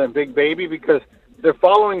Canelo than Big Baby because their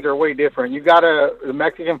followings are way different. You got the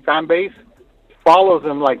Mexican fan base follows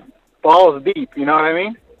deep. You know what I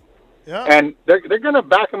mean? Yeah. And they're gonna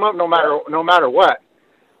back him up no matter what.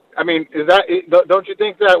 I mean, don't you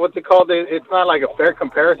think that what's it called? It's not like a fair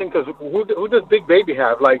comparison because who does Big Baby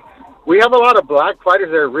have? Like, we have a lot of black fighters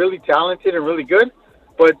that are really talented and really good,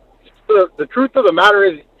 but the truth of the matter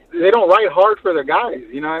is they don't ride hard for their guys.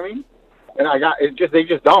 You know what I mean? And they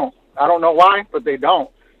just don't. I don't know why, but they don't.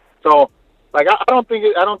 So, like, I don't think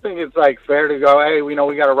it's like fair to go, hey, we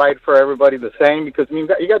got to ride for everybody the same because I mean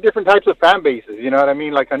you got different types of fan bases. You know what I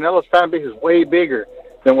mean? Like Canelo's fan base is way bigger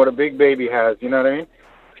than what a Big Baby has. You know what I mean?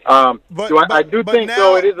 I do think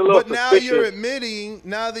now, it is a little But now suspicious. you're admitting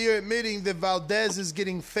that Valdez is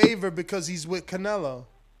getting favored because he's with Canelo.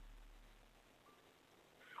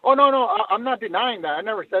 Oh no, I'm not denying that. I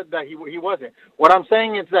never said that he wasn't. What I'm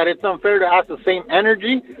saying is that it's unfair to ask the same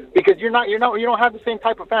energy because you don't have the same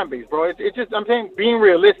type of fan base, bro. It's just I'm saying being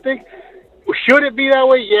realistic. Should it be that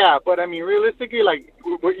way? Yeah, but I mean realistically, like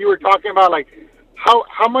what you were talking about, like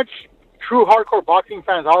how much true hardcore boxing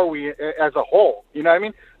fans are we as a whole? You know what I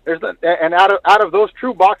mean? And out of those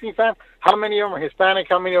true boxing fans, how many of them are Hispanic?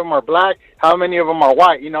 How many of them are black? How many of them are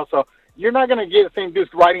white? You know, so. You're not gonna get the same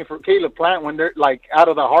dudes writing for Caleb Plant when they're like out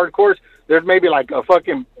of the hardcores. There's maybe like a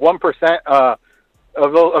fucking 1% of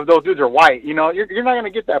those dudes are white. You know, you're not gonna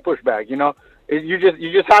get that pushback. You know, you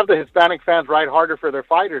just have the Hispanic fans ride harder for their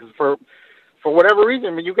fighters for whatever reason.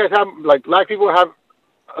 I mean, you guys have like black people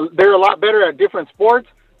they're a lot better at different sports,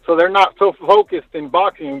 so they're not so focused in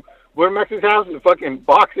boxing. Where Mexicans have fucking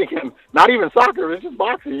boxing and not even soccer, it's just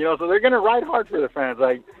boxing. You know, so they're gonna ride hard for their fans.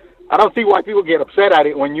 Like. I don't see why people get upset at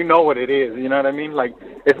it when you know what it is. You know what I mean? Like,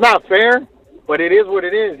 it's not fair, but it is what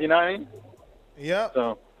it is. You know what I mean? Yeah.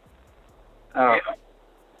 So,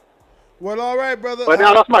 well, all right, brother. But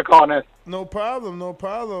now that's my call, Ness. No problem.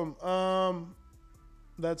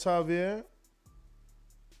 That's Javier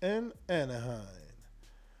in Anaheim.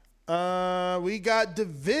 We got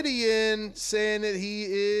Davidian saying that he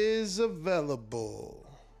is available.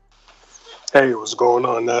 Hey, what's going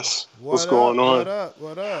on, Ness? What's going on?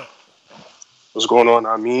 What up? What's going on?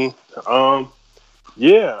 I mean,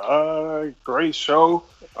 great show.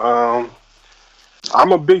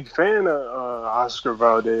 I'm a big fan of Oscar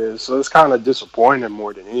Valdez, so it's kind of disappointing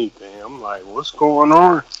more than anything. I'm like, what's going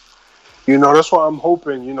on? You know, that's why I'm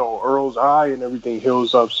hoping, Earl's eye and everything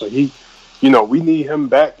heals up so he, we need him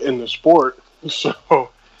back in the sport. So,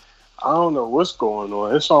 I don't know what's going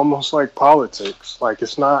on. It's almost like politics. Like,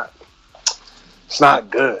 it's not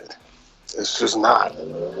good. It's just not.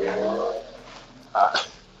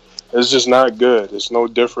 It's just not good. It's no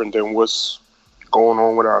different than what's going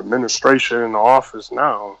on with our administration in the office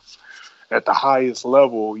now. At the highest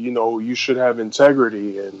level, you should have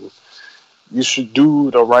integrity and you should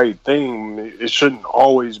do the right thing. It shouldn't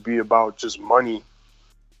always be about just money.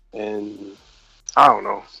 And I don't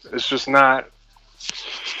know. It's just not.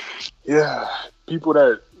 Yeah, people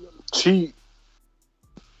that cheat.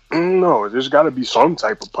 No, there's got to be some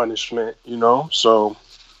type of punishment, So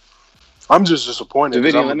I'm just disappointed.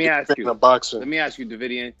 Davidian, let me ask you. Boxing. Let me ask you,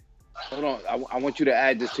 Davidian. Hold on, I want you to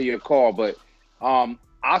add this to your call, but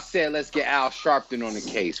I said let's get Al Sharpton on the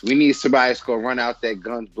case. We need somebody that's gonna run out there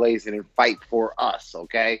guns blazing and fight for us.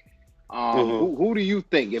 Okay. Who do you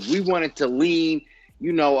think, if we wanted to lean,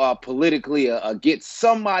 politically, get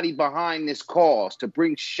somebody behind this cause to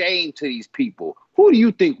bring shame to these people? Who do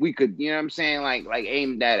you think we could, like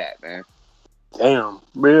aim that at, man? Damn,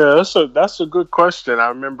 yeah, that's a good question. I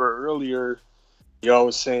remember earlier y'all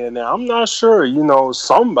was saying that. I'm not sure.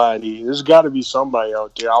 Somebody. There's got to be somebody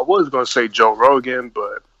out there. I was gonna say Joe Rogan,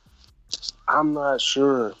 but I'm not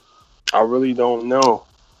sure. I really don't know.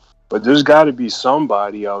 But there's got to be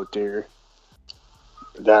somebody out there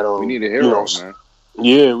that'll. We need a hero, man.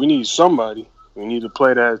 Yeah, we need somebody. We need to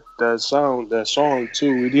play that song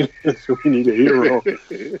too. We need a hero,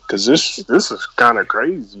 because this is kind of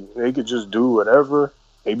crazy. They could just do whatever.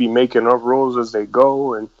 They be making up rules as they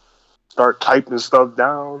go and start typing stuff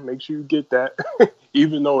down. Make sure you get that,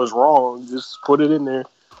 even though it's wrong. Just put it in there.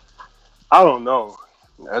 I don't know.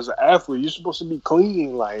 As an athlete, you're supposed to be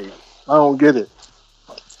clean. Like, I don't get it.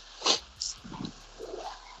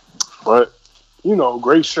 But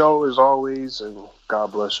great show as always, and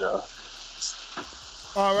God bless y'all.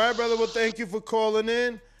 All right, brother. Well, thank you for calling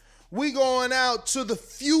in. We going out to the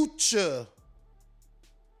future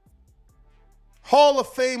Hall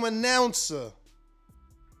of Fame announcer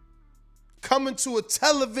coming to a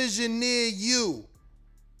television near you.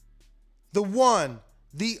 The one,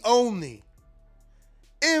 the only,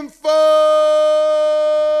 Info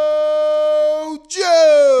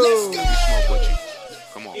Joe. Let's go.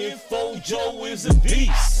 Come on. Info Joe is a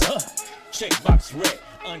beast. Checkbox red.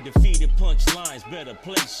 Undefeated punchlines, better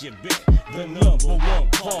place your bet. The number one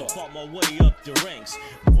call, fought my way up the ranks.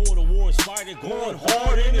 Border wars fighter, going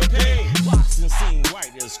hard in the pain. Boxing scene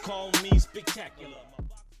writers call me spectacular.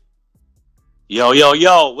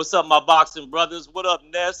 Yo, what's up, my boxing brothers? What up,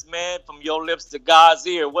 Ness, man? From your lips to God's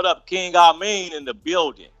ear. What up, King Amin in the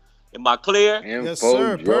building? Am I clear? Yes,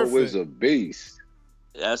 sir. Joe is a beast.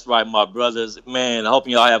 That's right, my brothers. Man, I hope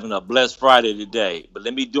y'all having a blessed Friday today. But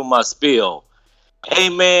let me do my spiel. Hey,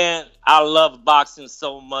 man, I love boxing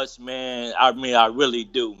so much, man. I mean, I really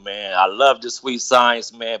do, man. I love the sweet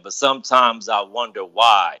science, man, but sometimes I wonder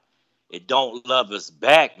why. It don't love us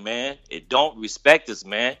back, man. It don't respect us,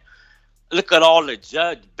 man. Look at all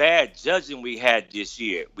the bad judging we had this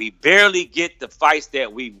year. We barely get the fights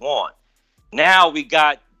that we want. Now we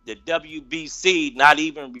got the WBC not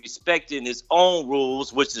even respecting its own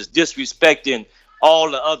rules, which is disrespecting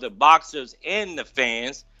all the other boxers and the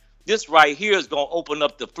fans. This right here is going to open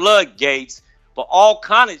up the floodgates for all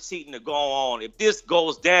kind of cheating to go on. If this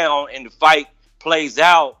goes down and the fight plays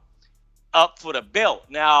out up for the belt.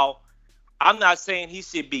 Now, I'm not saying he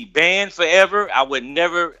should be banned forever. I wouldn't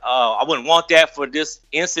want that for this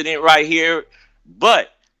incident right here.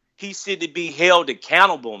 But he should be held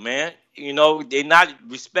accountable, man. They're not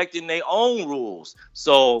respecting their own rules.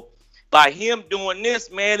 So by him doing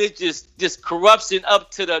this, man, it's just corruption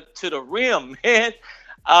up to the rim, man.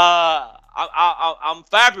 I'm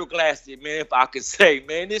fiberglassed, man, if I could say,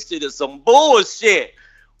 man. This shit is some bullshit.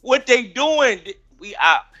 What they doing?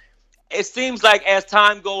 It seems like as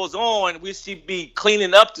time goes on, we should be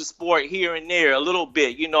cleaning up the sport here and there a little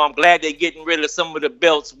bit. I'm glad they're getting rid of some of the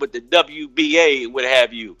belts with the WBA, what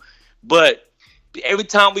have you. But every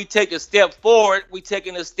time we take a step forward, we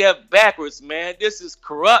taking a step backwards, man. This is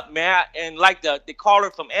corrupt, man. And like the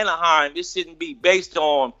caller from Anaheim, it shouldn't be based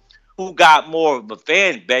on who got more of a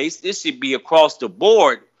fan base. This should be across the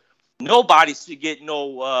board. Nobody should get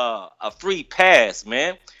a free pass,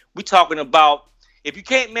 man. We talking about if you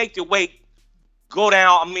can't make the weight, go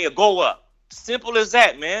up. Simple as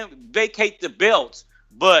that, man. Vacate the belts.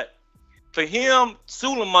 But for him,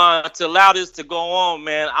 Suleiman, to allow this to go on,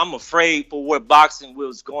 man, I'm afraid for what boxing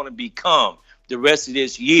was going to become the rest of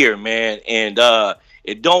this year, man. And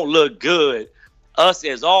it don't look good. Us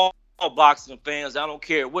as all boxing fans, I don't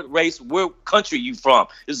care what race, what country you from.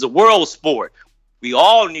 This is a world sport. We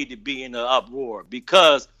all need to be in the uproar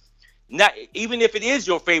because not even if it is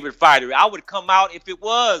your favorite fighter, I would come out if it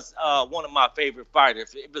was one of my favorite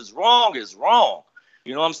fighters. If it's wrong, it's wrong.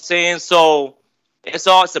 You know what I'm saying? So it's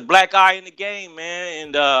a black eye in the game,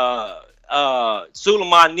 man. And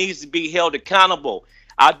Suleiman needs to be held accountable.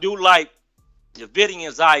 I do like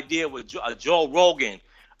Davidian's idea with Joe Rogan.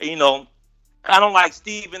 I don't like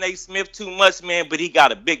Stephen A. Smith too much, man, but he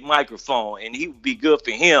got a big microphone, and he would be good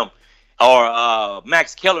for him or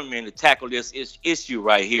Max Kellerman to tackle this issue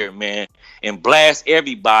right here, man, and blast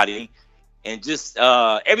everybody. And just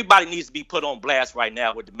everybody needs to be put on blast right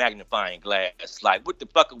now with the magnifying glass. Like, what the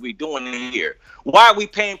fuck are we doing in here? Why are we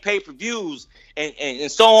paying pay-per-views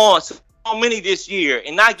and so on, so many this year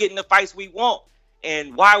and not getting the fights we want?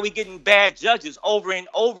 And why are we getting bad judges over and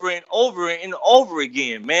over and over and over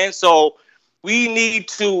again, man? So we need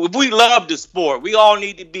to, if we love the sport, we all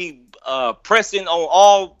need to be pressing on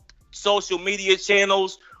all social media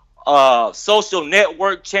channels, social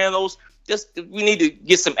network channels. We need to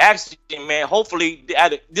get some action, man. Hopefully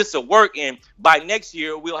this will work, and by next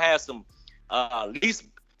year we'll have some at least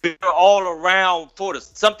better all around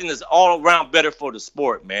something that's all around better for the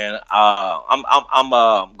sport, man.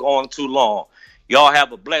 I'm going too long. Y'all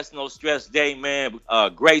have a blessed, no stress day, man.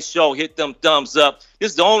 Great show. Hit them thumbs up.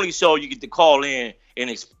 This is the only show you get to call in and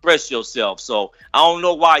express yourself. So I don't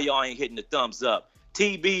know why y'all ain't hitting the thumbs up.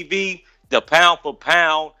 TBV, the pound for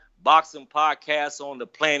pound boxing podcast on the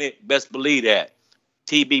planet. Best believe that.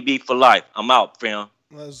 TBV for life. I'm out, fam.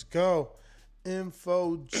 Let's go.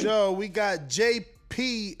 Info Joe. We got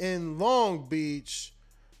JP in Long Beach.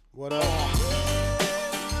 What up?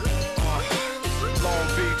 Long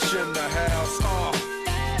Beach in the house.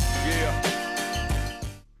 Yeah.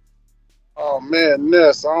 Oh man,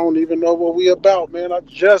 Ness, I don't even know what we about, man. I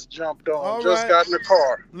just jumped on. All Just right. got in the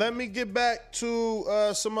car. Let me get back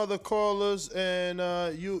to some other callers, and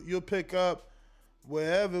you'll pick up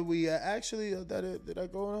wherever we are. Actually, did I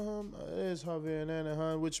go to him? It is Javier and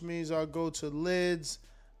Anaheim, which means I'll go to Lids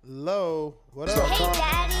Low. What up? Hey,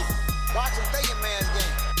 Daddy. Boxing thinking man's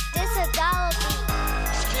game. This a dollar beat.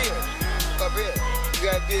 Skill. Up here. You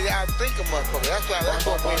gotta get out and think of motherfucker. That's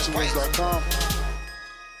what BoxingWiz.com.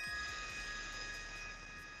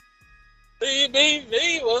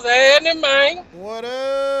 TBV was happening, man. What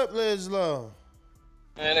up, Lids Low?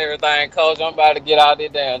 And everything, coach. I'm about to get out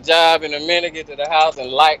this damn job in a minute, get to the house and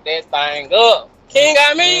light that thing up. King,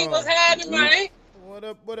 what's happening, man? What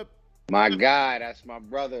up, what up? My guy, that's my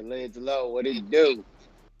brother, Lids Low. What it do?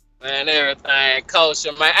 Man, everything, coach,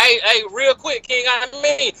 man. Hey, real quick, King,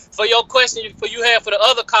 for your question you had for the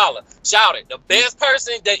other caller, shout it. The best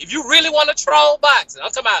person that, if you really want to troll boxing,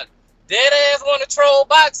 I'm talking about dead ass want to troll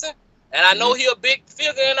boxing, and I know he a big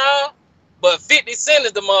figure and all, but 50 Cent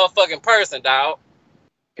is the motherfucking person, dog.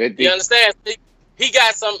 50. You understand? He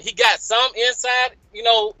got some inside,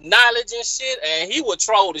 knowledge and shit, and he would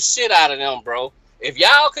troll the shit out of them, bro. If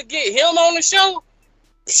y'all could get him on the show,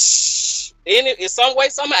 in some way,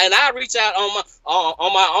 somehow, and I reach out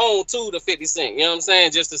on my own too to 50 Cent. You know what I'm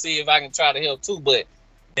saying? Just to see if I can try to help too. But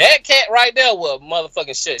that cat right there will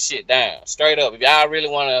motherfucking shut shit down straight up. If y'all really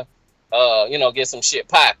want to, get some shit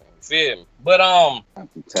popping. Feel me? But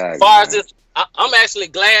as far as this, I'm actually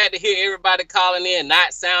glad to hear everybody calling in,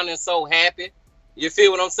 not sounding so happy. You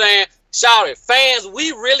feel what I'm saying? Shout it, fans.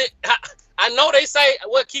 We really. I know they say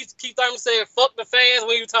what Keith Thurman said. Fuck the fans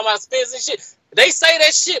when you talking about spins and shit. They say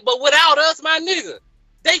that shit, but without us, my nigga,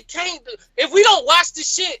 they can't. If we don't watch the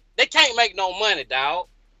shit, they can't make no money, dog.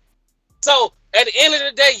 So at the end of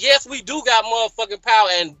the day, yes, we do got motherfucking power,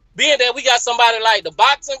 and being that we got somebody like the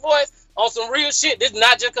Boxing Voice on some real shit, this is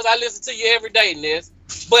not just because I listen to you every day, Nis,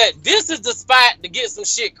 but this is the spot to get some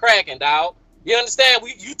shit cracking, dog. You understand?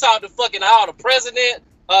 You talk to fucking all the president,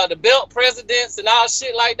 the belt presidents, and all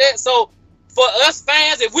shit like that. So for us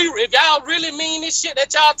fans, if y'all really mean this shit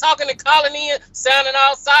that y'all talking and calling in, sounding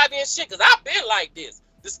all savvy and shit, because I've been like this.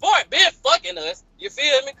 The sport been fucking us. You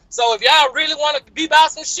feel me? So if y'all really want to be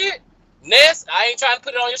about some shit, Ness, I ain't trying to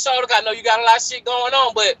put it on your shoulder, because I know you got a lot of shit going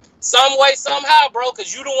on, but some way, somehow, bro,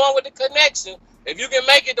 because you the one with the connection, if you can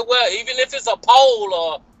make it to where, even if it's a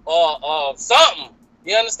poll or something,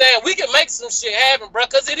 you understand? We can make some shit happen, bro,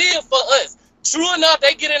 because it is for us. True enough,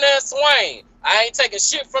 they get in there and swing. I ain't taking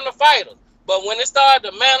shit from the fighters. But when it started,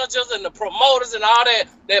 the managers and the promoters and all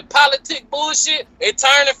that politic bullshit, it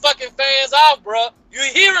turning fucking fans off, bro. You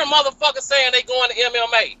hearing motherfuckers saying they going to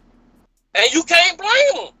MMA. And you can't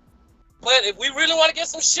blame them. But if we really want to get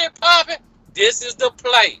some shit popping, this is the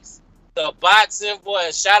place. The Boxing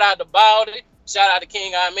Voice. Shout out to Baldy. Shout out to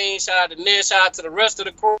King Shout out to Ned. Shout out to the rest of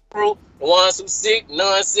the crew. The ones who sick,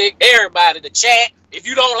 non-sick, everybody. The chat. If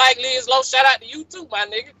you don't like Liz Low, shout out to you too, my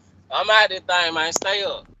nigga. I'm out this thing, man. Stay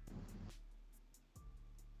up.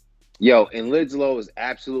 Yo, and Lids Low is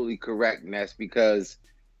absolutely correct, Ness, because,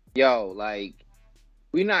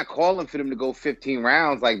 we're not calling for them to go 15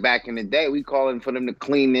 rounds like back in the day. We calling for them to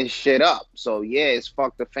clean this shit up. So, yeah, it's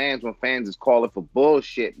fuck the fans when fans is calling for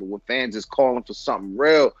bullshit, but when fans is calling for something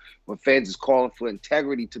real, when fans is calling for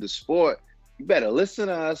integrity to the sport, you better listen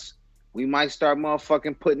to us. We might start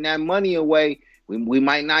motherfucking putting that money away. We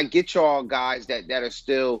might not get y'all guys that are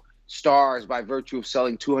still stars by virtue of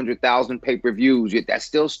selling 200,000 pay-per-views. That's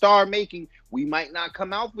still star making. We might not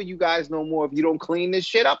come out for you guys no more if you don't clean this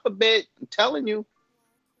shit up a bit. I'm telling you.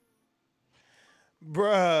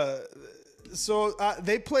 Bruh, So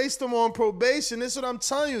they placed him on probation. This is what I'm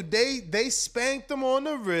telling you. They spanked him on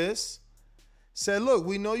the wrist. Said, look,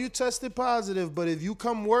 we know you tested positive, but if you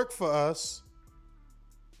come work for us,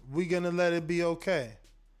 we're going to let it be okay.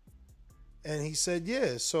 And he said,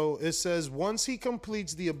 yeah. So it says, once he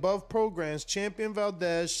completes the above programs, Champion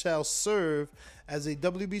Valdez shall serve as a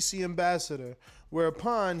WBC ambassador,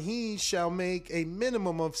 whereupon he shall make a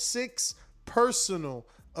minimum of 6 personal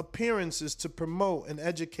appearances to promote and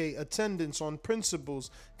educate attendance on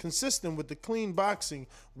principles consistent with the clean boxing,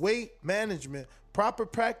 weight management, proper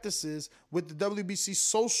practices with the WBC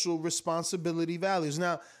social responsibility values.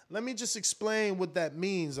 Now, let me just explain what that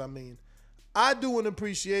means. I mean, I do an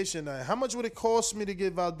appreciation night. How much would it cost me to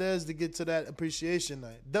get Valdez to get to that appreciation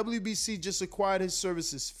night? WBC just acquired his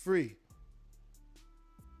services free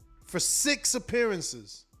for 6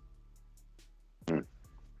 appearances. I'm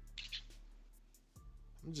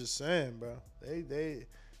just saying, bro.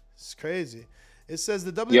 It's crazy. It says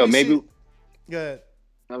the WBC. Yo, maybe. Go ahead.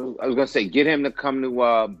 I was gonna say, get him to come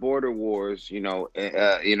to Border Wars,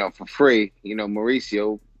 for free.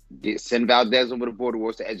 Mauricio, send Valdez over to Border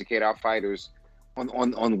Wars to educate our fighters on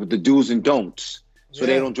the do's and don'ts, so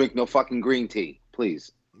they don't drink no fucking green tea,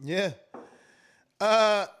 please. Yeah.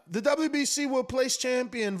 The WBC will place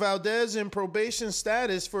champion Valdez in probation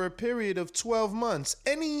status for a period of 12 months.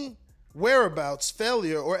 Any whereabouts,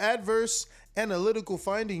 failure, or adverse analytical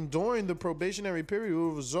finding during the probationary period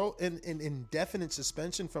will result in an indefinite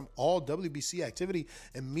suspension from all WBC activity,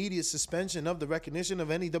 immediate suspension of the recognition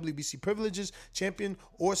of any WBC privileges, champion,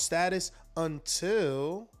 or status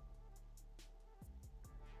until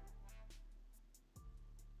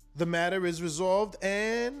the matter is resolved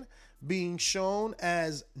and being shown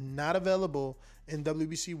as not available in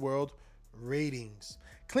WBC World ratings.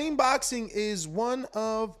 Clean boxing is one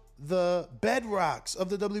of the bedrocks of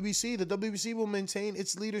the WBC. The WBC will maintain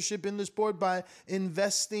its leadership in the sport by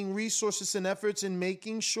investing resources and efforts in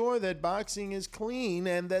making sure that boxing is clean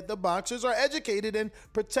and that the boxers are educated and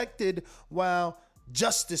protected while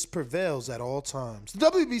justice prevails at all times.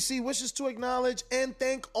 The WBC wishes to acknowledge and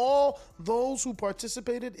thank all those who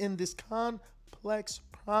participated in this complex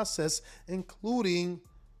process, including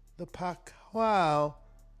the Pacquiao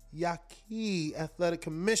Yaqui Athletic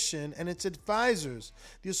Commission and its advisors,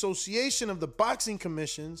 the Association of the Boxing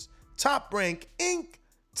Commissions, Top Rank Inc.,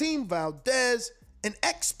 Team Valdez, and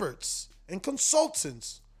experts and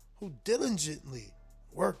consultants who diligently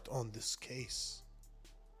worked on this case.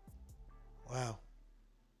 Wow.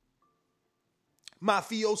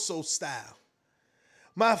 Mafioso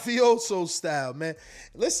style, man.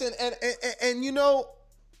 Listen, and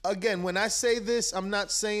again, when I say this, I'm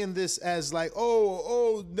not saying this as like,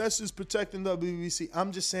 oh, that's just protecting WBC.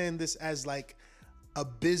 I'm just saying this as like a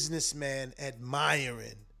businessman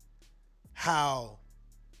admiring how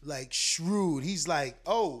like shrewd. He's like,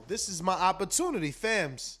 oh, this is my opportunity,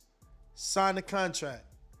 fams. Sign the contract.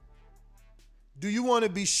 Do you want to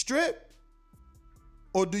be stripped?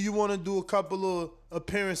 Or do you want to do a couple of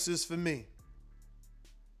appearances for me?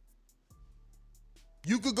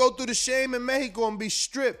 You could go through the shame in Mexico and be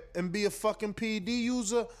stripped and be a fucking PD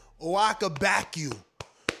user, or I could back you.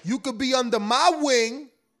 You could be under my wing.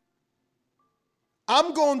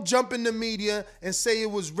 I'm going to jump in the media and say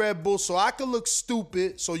it was Red Bull so I could look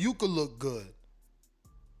stupid so you could look good.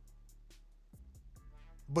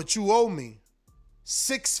 But you owe me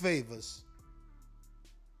 6 favors.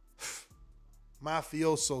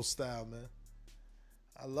 Mafioso style, man.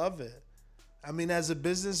 I love it. I mean, as a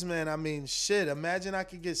businessman, shit, imagine I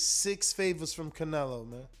could get 6 favors from Canelo,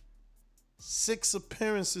 man. 6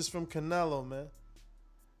 appearances from Canelo, man.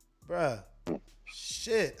 Bruh.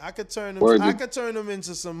 Shit, I could turn them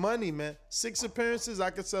into some money, man. 6 appearances, I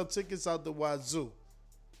could sell tickets out the wazoo.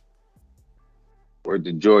 Word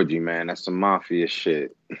to Georgie, man. That's some mafia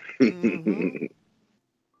shit. Mm-hmm.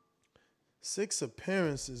 6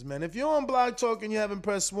 appearances, man. If you're on Blog Talk and you haven't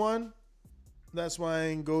pressed 1, that's why I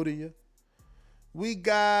ain't go to you. We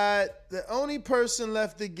got the only person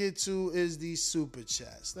left to get to is these super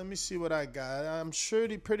chats. Let me see what I got. I'm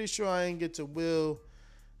pretty sure I ain't get to Will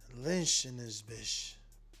Lynch in this bitch.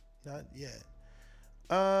 Not yet.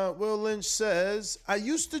 Will Lynch says, I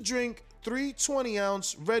used to drink 3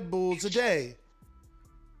 20-ounce Red Bulls a day.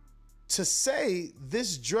 To say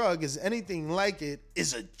this drug is anything like it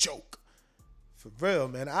is a joke. For real,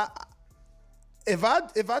 man. If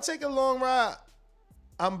I take a long ride,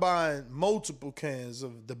 I'm buying multiple cans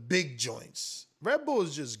of the big joints. Red Bull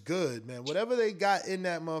is just good, man. Whatever they got in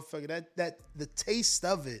that motherfucker, that the taste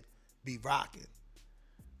of it be rocking.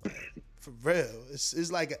 For real.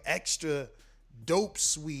 It's like an extra dope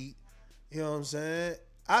sweet. You know what I'm saying?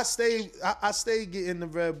 I stay getting the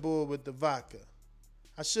Red Bull with the vodka.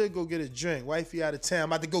 I should go get a drink. Wifey out of town. I'm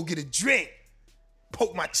about to go get a drink.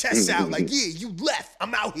 Poke my chest out like, yeah, you left.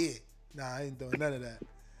 I'm out here. Nah, I ain't doing none of that.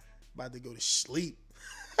 About to go to sleep.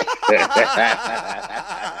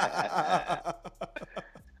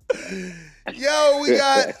 Yo, we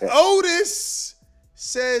got Otis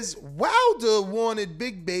says Wilder wanted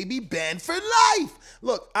Big Baby banned for life.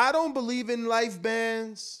 Look, I don't believe in life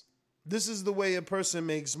bans. This is the way a person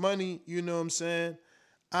makes money. You know what I'm saying?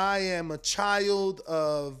 I am a child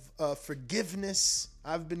of forgiveness.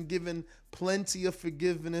 I've been given plenty of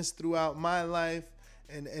forgiveness throughout my life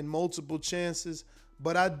and multiple chances.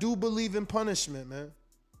 But I do believe in punishment, man.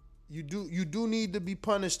 You do need to be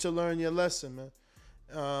punished to learn your lesson, man.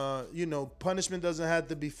 Punishment doesn't have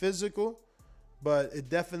to be physical, but it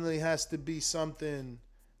definitely has to be something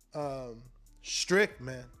strict,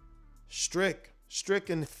 man. Strict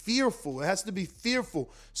and fearful. It has to be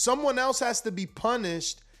fearful. Someone else has to be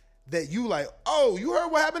punished that you like, oh, you heard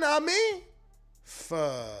what happened to Amin?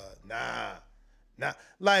 Nah.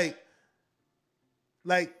 Like,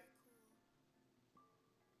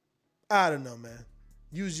 I don't know, man.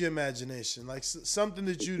 Use your imagination. Like something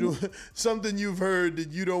that you do, something you've heard that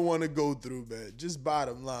you don't want to go through, man. Just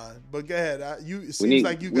bottom line. But go ahead. It seems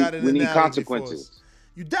like you got it. We need consequences.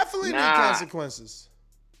 You definitely need consequences.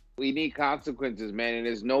 We need consequences, man. And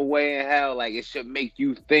there's no way in hell, like, it should make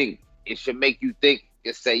you think. It should make you think.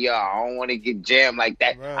 Just say, yo, I don't want to get jammed like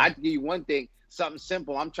that. Right. I can give you one thing, something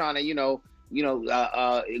simple. I'm trying to,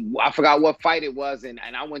 I forgot what fight it was, and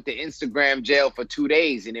I went to Instagram jail for 2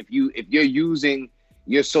 days. And if you're using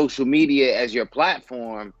your social media as your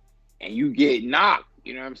platform and you get knocked,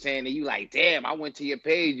 you know what I'm saying? And you like, damn, I went to your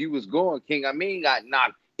page, you was going, King Amin got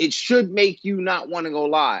knocked. It should make you not want to go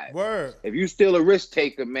live. Word. If you still a risk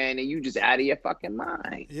taker, man, and you just out of your fucking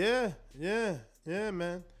mind. Yeah,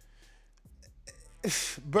 man.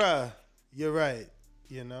 Bruh, you're right,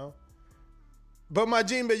 But my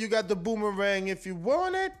Jimba, you got the boomerang. If you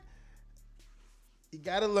want it, you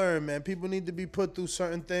gotta learn, man. People need to be put through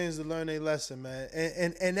certain things to learn a lesson, man.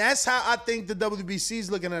 And that's how I think the WBC is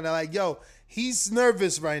looking at it. Like, yo, he's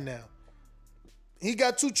nervous right now. He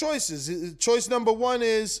got two choices. Choice number one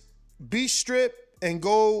is be stripped and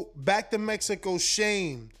go back to Mexico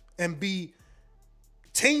shamed and be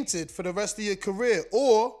tainted for the rest of your career,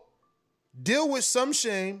 or deal with some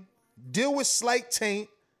shame, deal with slight taint,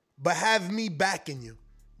 but have me backing you.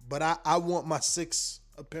 But I want my 6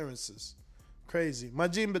 appearances. Crazy.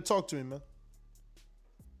 Majin, but talk to me, man.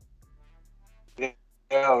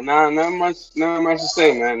 Yo, not much to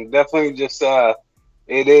say, man. Definitely just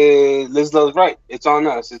it is Lizzo's right. It's on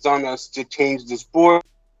us. It's on us to change the sport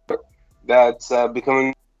that's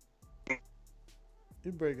becoming.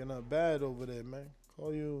 You're breaking up bad over there, man.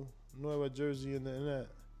 Call you Nueva Jersey in the internet.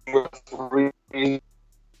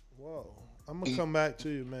 Whoa. I'm going to come back to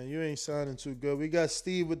you, man. You ain't sounding too good. We got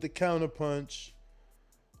Steve with the counterpunch.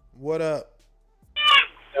 What up?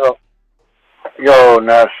 Yo,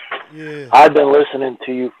 Ness. Yeah. I've been listening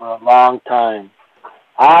to you for a long time.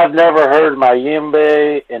 I've never heard my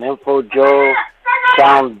Yimbe and Info Joe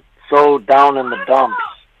sound so down in the dumps.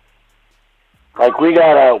 Like, we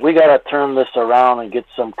gotta turn this around and get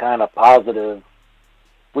some kind of positive.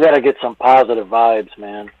 We gotta get some positive vibes,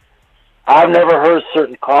 man. I've never heard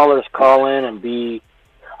certain callers call in and be.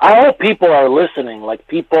 I hope people are listening, like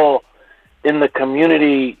people in the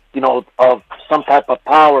community, of some type of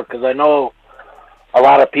power, because I know a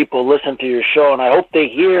lot of people listen to your show, and I hope they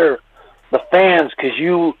hear the fans, because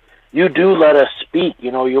you do let us speak.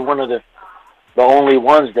 You're one of the only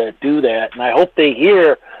ones that do that, and I hope they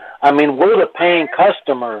hear. I mean, we're the paying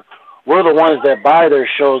customer. We're the ones that buy their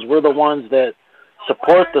shows. We're the ones that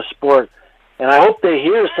support the sport. And I hope they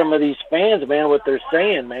hear some of these fans, man, what they're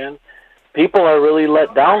saying, man. People are really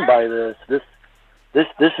let down by this. This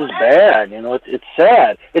is bad. It's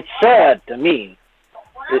sad. It's sad to me.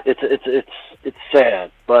 It's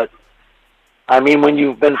sad. But I mean, when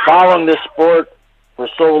you've been following this sport for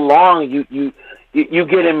so long, you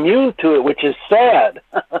get immune to it, which is sad.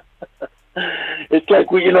 It's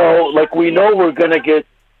like we know we're gonna get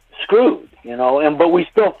screwed, but we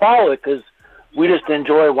still follow it because we just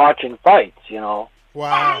enjoy watching fights,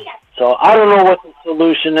 Wow. So I don't know what the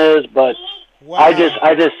solution is, but wow.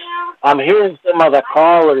 I'm hearing some of the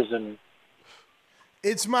callers, and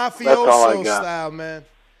it's mafioso style, man.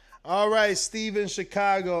 All right, Steve in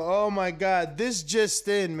Chicago. Oh my God, this just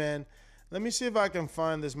in, man. Let me see if I can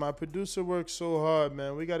find this. My producer works so hard,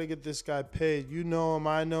 man. We got to get this guy paid. You know him,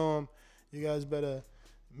 I know him. You guys better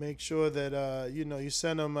make sure that you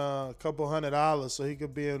send him a couple $100 so he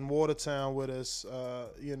could be in Watertown with us,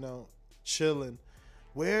 chilling.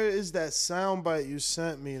 Where is that soundbite you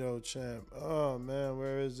sent me though, champ? Oh man,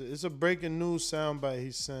 where is it? It's a breaking news soundbite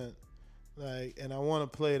he sent. Like, and I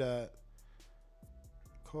want to play that.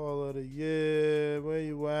 Call of the year. Where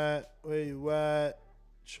you at? Where you at?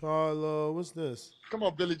 Charlo. What's this? Come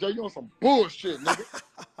on, Billy Joe. You on some bullshit, nigga.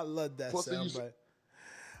 I love that Pussy, soundbite.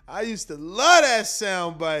 I used to love that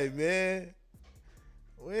soundbite, man.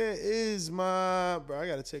 Where is my... Bro, I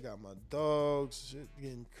got to take out my dogs. Shit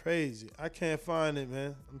getting crazy. I can't find it,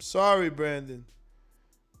 man. I'm sorry, Brandon.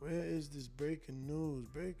 Where is this breaking news?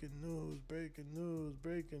 Breaking news, breaking news,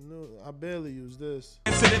 breaking news. I barely use this.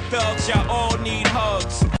 Sensitive thugs, y'all all need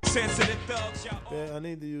hugs. Sensitive thugs, y'all all... Yeah, I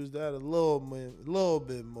need to use that a little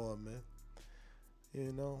bit more, man.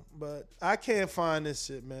 You know? But I can't find this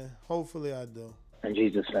shit, man. Hopefully I do. In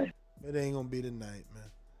Jesus' name. It ain't going to be tonight,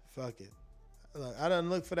 man. Fuck it. Look, I done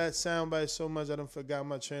looked for that soundbite so much I done forgot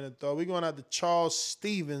my train of thought. We going out to Charles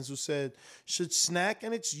Stevens, who said, should Snack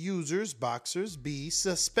and its users, boxers, be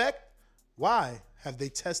suspect? Why? Have they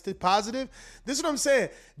tested positive? This is what I'm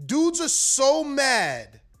saying. Dudes are so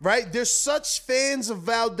mad, right? They're such fans of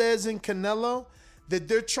Valdez and Canelo that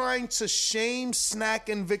they're trying to shame Snack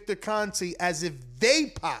and Victor Conte as if they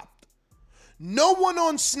popped. No one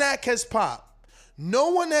on Snack has popped.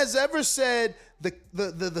 No one has ever said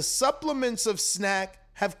the supplements of Snack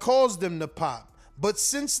have caused them to pop. But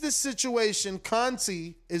since this situation,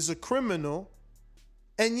 Conte is a criminal.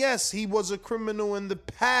 And yes, he was a criminal in the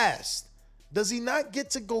past. Does he not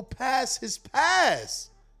get to go past his past?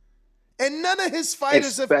 And none of his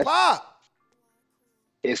fighters have popped.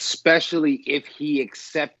 Especially if he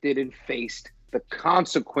accepted and faced the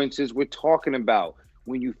consequences we're talking about.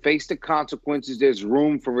 When you face the consequences, there's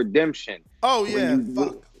room for redemption. Oh, yeah.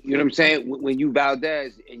 You know what I'm saying? When you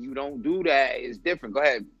Valdez and you don't do that, it's different. Go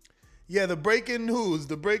ahead. Yeah, the breaking news.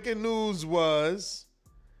 The breaking news was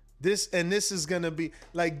this, and this is gonna be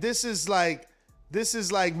like this is like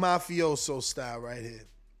mafioso style right here.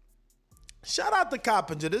 Shout out to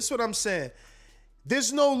Coppinger. This is what I'm saying.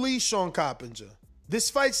 There's no leash on Coppinger. This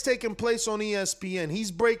fight's taking place on ESPN. He's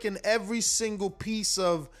breaking every single piece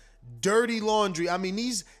of dirty laundry. I mean,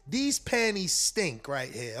 these panties stink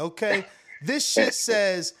right here, okay? This shit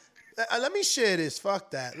says, let me share this. Fuck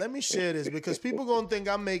that. Let me share this because people gonna think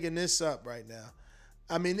I'm making this up right now.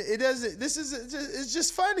 I mean, it doesn't, it's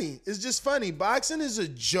just funny. It's just funny. Boxing is a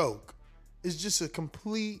joke. It's just a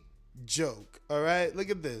complete joke, all right? Look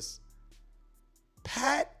at this.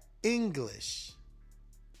 Pat English,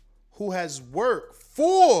 who has worked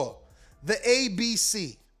for the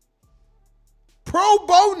ABC, pro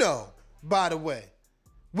bono, by the way,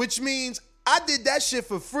 which means I did that shit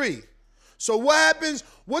for free. So what happens?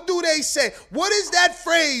 What do they say? What is that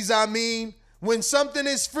phrase? I mean, when something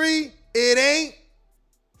is free, it ain't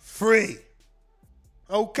free.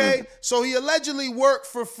 Okay? So he allegedly worked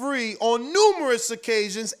for free on numerous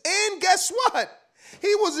occasions. And guess what?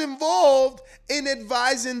 He was involved in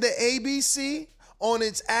advising the ABC on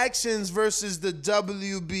its actions versus the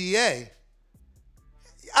WBA.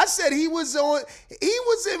 I said he was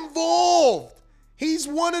involved. He's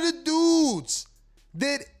one of the dudes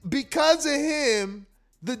that because of him,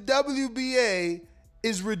 the WBA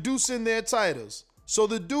is reducing their titles. So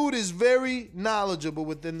the dude is very knowledgeable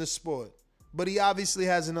within the sport. But he obviously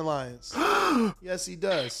has an alliance. Yes, he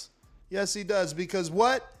does. Yes, he does. Because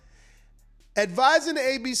what? Advising the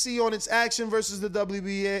ABC on its action versus the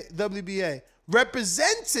WBA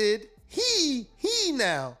represented, he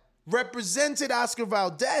now represented Oscar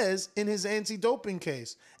Valdez in his anti-doping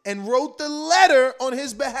case and wrote the letter on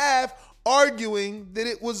his behalf arguing that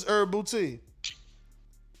it was herbal tea.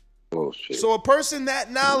 Bullshit. So a person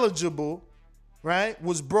that knowledgeable, right,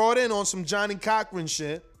 was brought in on some Johnny Cochran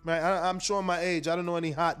shit, right? I'm showing my age. I don't know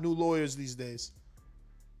any hot new lawyers these days.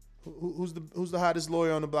 Who's the hottest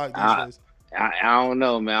lawyer on the block these days? I don't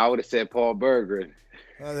know, man. I would have said Paul Bergeron.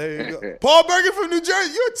 Oh, there you go. Paul Bergeron from New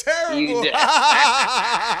Jersey. You're terrible.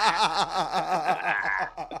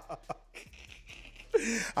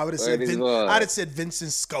 I would have said I'd have said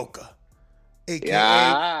Vincent Scoka,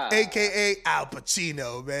 aka Al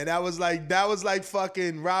Pacino, man. That was like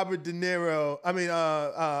fucking Robert De Niro. I mean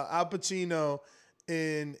Al Pacino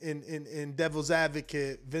in Devil's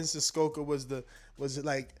Advocate. Vincent Scoka was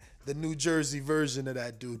like the New Jersey version of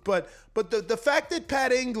that dude. But the fact that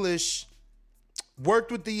Pat English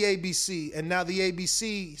worked with the ABC and now the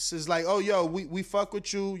ABC says like, oh yo, we fuck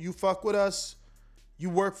with you, you fuck with us. You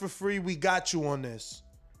work for free. We got you on this.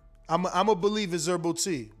 I'm a believe it's herbal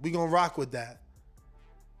tea. We gonna rock with that.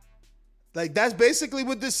 Like that's basically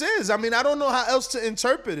what this is. I mean, I don't know how else to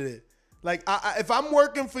interpret it. Like if I'm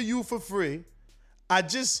working for you for free, I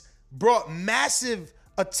just brought massive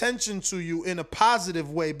attention to you in a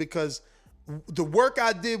positive way because the work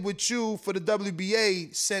I did with you for the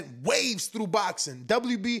WBA sent waves through boxing.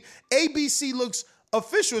 ABC looks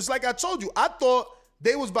official. It's like I told you. I thought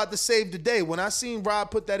they was about to save the day. When I seen Rob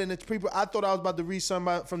put that in the people, I thought I was about to read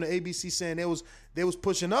somebody from the ABC saying they was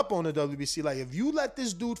pushing up on the WBC. Like, if you let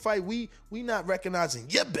this dude fight, we not recognizing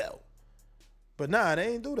your belt. But nah, they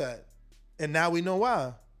ain't do that. And now we know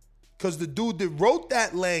why. Because the dude that wrote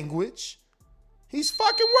that language, he's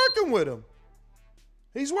fucking working with him.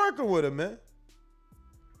 He's working with him, man.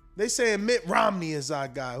 They saying Mitt Romney is our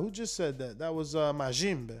guy. Who just said that? That was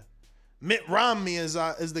Majimbe. Mitt Romney is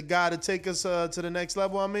the guy to take us to the next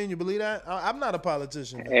level. I mean, you believe that? I'm not a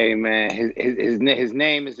politician. Man. Hey, man, his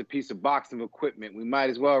name is a piece of boxing equipment. We might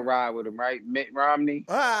as well ride with him, right? Mitt Romney.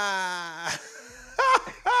 I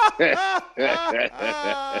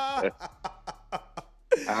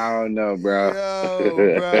don't know, bro. Yo,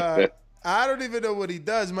 bro. I don't even know what he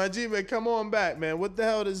does. My G-Man, come on back, man. What the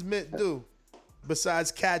hell does Mitt do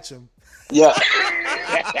besides catch him? Yeah.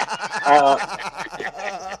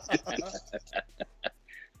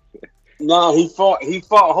 No, he fought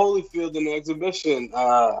Holyfield in the exhibition.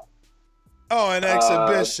 An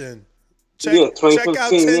exhibition. Check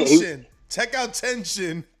out 10sion. Check out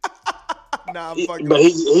 10sion. Nah, I'm fucking. But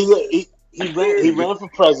he ran for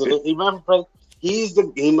president. He might be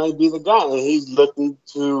the guy, and he's looking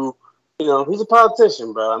to. He's a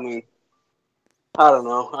politician, bro. I mean, I don't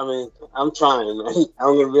know. I mean, I'm trying. Man.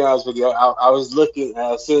 I'm gonna be honest with you. I was looking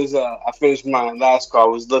as soon as I finished my last call. I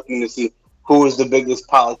was looking to see who was the biggest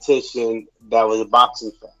politician that was a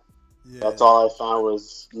boxing fan. Yeah. That's all I found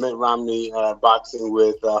was Mitt Romney boxing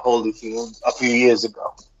with Holyfield a few years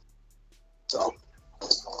ago. So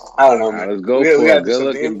I don't know, man. Let's go for it. Good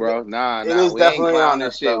looking, bro. Nah, we ain't on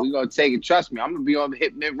this shit. We gonna take it. Trust me, I'm gonna be on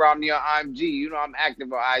hit Mitt Romney on IMG. You know I'm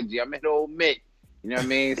active on IG. I'm hit old Mitt. You know what I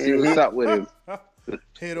mean? See what's up with him.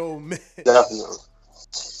 Hit old Mitt.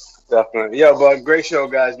 Definitely. Yeah, but great show,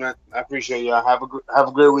 guys, man. I appreciate y'all. Have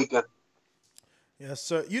a great weekend. Yes,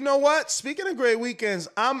 sir. You know what? Speaking of great weekends,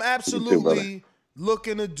 I'm absolutely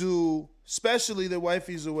looking to do, especially the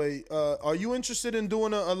wifey's away. Are you interested in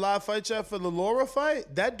doing a live fight chat for the Laura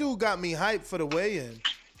fight? That dude got me hyped for the weigh-in.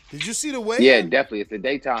 Did you see the weigh-in? Yeah, definitely. It's a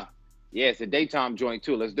daytime. Yeah, it's a daytime joint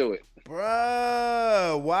too. Let's do it.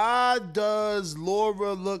 Bruh, why does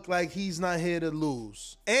Laura look like he's not here to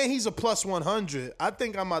lose? And he's a plus 100. I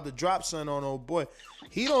think I'm about to drop something on old boy.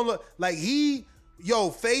 He don't look like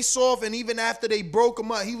face off, and even after they broke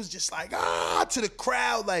him up, he was just like, to the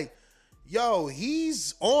crowd. Like, yo,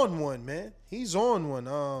 he's on one, man. He's on one.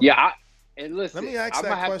 And listen, let me ask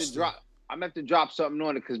that question. I'm gonna have to drop something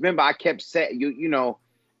on it because remember I kept saying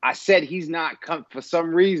I said he's not come for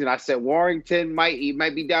some reason. I said Warrington might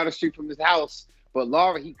be down the street from his house, but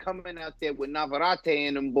Laura he coming out there with Navarrete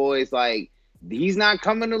and them boys like he's not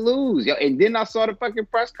coming to lose. Yo, and then I saw the fucking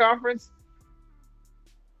press conference.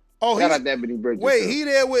 Oh, shout out to Ebony Bridges. Wait, he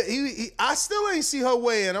there with he? I still ain't see her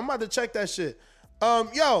weigh in. I'm about to check that shit. So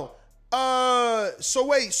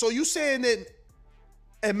you saying that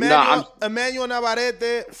Emmanuel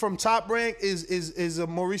Navarrete from Top Rank is a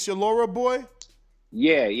Mauricio Laura boy?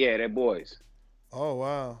 Yeah, they're boys. Oh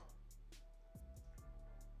wow.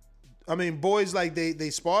 I mean, boys like they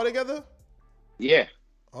spar together? Yeah.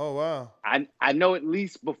 Oh wow. I know at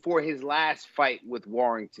least before his last fight with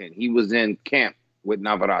Warrington, he was in camp with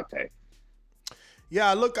Navarrete.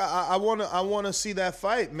 Yeah, look, I wanna see that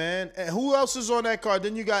fight, man. And who else is on that card?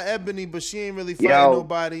 Then you got Ebony, but she ain't really fighting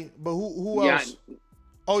nobody. But who else?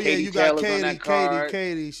 Oh yeah, you got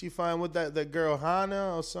Katie. She fine with that girl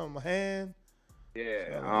Hannah or something. Han.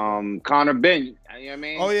 Yeah. Conor Ben. You know what I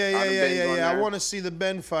mean? Oh yeah. I want to see the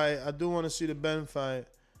Ben fight. I do want to see the Ben fight.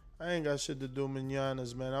 I ain't got shit to do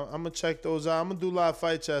mananas, man. I'm gonna check those out. I'm gonna do live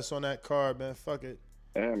fight chats on that card, man. Fuck it.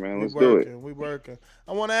 Yeah, man. Let's do it. We working.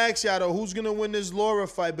 I want to ask y'all though, who's gonna win this Laura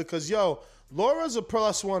fight? Because Laura's a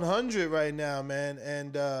plus 100 right now, man,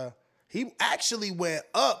 and he actually went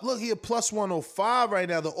up. Look, he a plus 105 right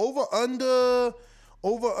now. The over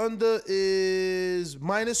under is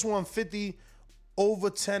minus 150. Over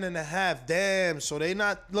 10.5. Damn. So they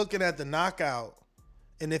not looking at the knockout.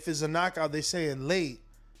 And if it's a knockout, they saying late.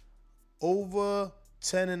 Over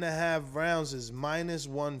 10.5 rounds is minus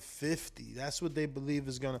 150. That's what they believe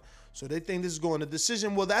is gonna. So they think this is going to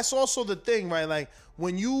decision. Well, that's also the thing, right? Like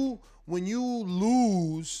when you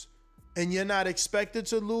lose and you're not expected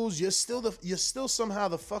to lose, you're still somehow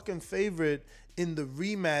the fucking favorite in the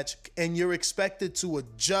rematch, and you're expected to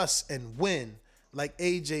adjust and win. Like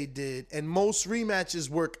AJ did, and most rematches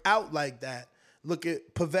work out like that. Look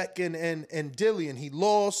at Povetkin and Dillian. He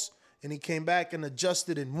lost, and he came back and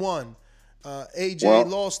adjusted and won. AJ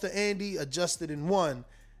lost to Andy, adjusted and won.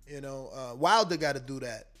 Wilder got to do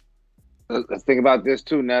that. Let's think about this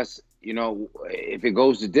too, Ness. If it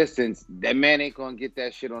goes the distance, that man ain't gonna get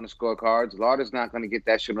that shit on the scorecards. Lauder's not gonna get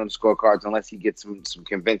that shit on the scorecards unless he gets some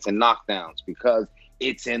convincing knockdowns, because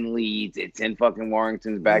it's in Leeds, it's in fucking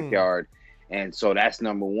Warrington's backyard, and so that's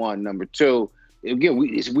number one. Number two, again,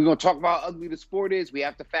 we're gonna talk about how ugly the sport is. We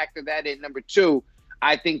have to factor that in. Number two,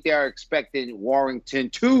 I think they are expecting Warrington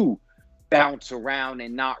to bounce around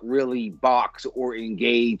and not really box or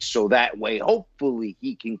engage, so that way hopefully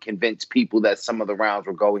he can convince people that some of the rounds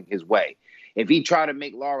were going his way. If he try to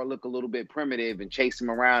make Lara look a little bit primitive and chase him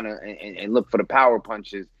around and look for the power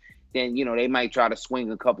punches, then they might try to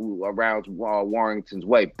swing a couple of rounds Warrington's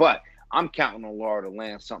way. But I'm counting on Lara to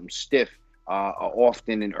land something stiff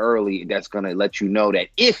often and early that's going to let you know that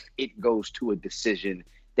if it goes to a decision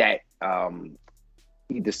that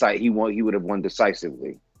he would have won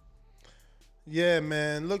decisively. Yeah,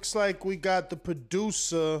 man. Looks like we got the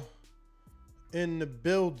producer in the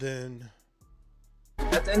building.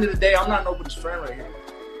 At the end of the day, I'm not nobody's friend right here.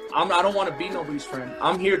 I don't want to be nobody's friend.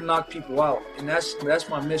 I'm here to knock people out, and that's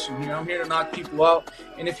my mission here. I'm here to knock people out,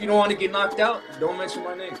 and if you don't want to get knocked out, don't mention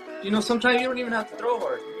my name. Sometimes you don't even have to throw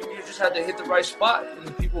hard. You just have to hit the right spot, and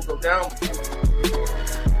the people go down.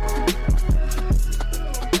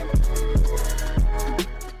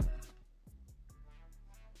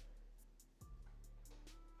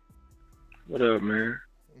 What up, man?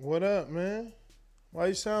 What up, man? Why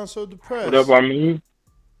you sound so depressed? What up, I mean?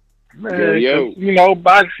 Man, yo.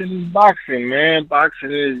 Boxing, man.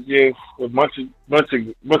 Boxing is just a bunch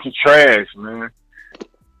of trash, man.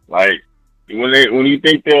 Like when you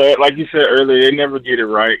think they're, like you said earlier, they never get it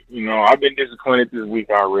right. I've been disappointed this week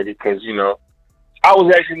already because I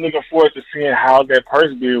was actually looking forward to seeing how that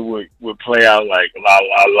purse bid would play out, like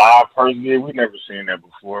a live purse bid. We've never seen that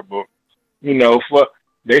before, but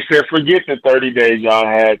they said, forget the 30 days y'all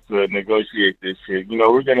had to negotiate this shit.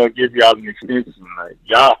 We're going to give y'all an extension. Like,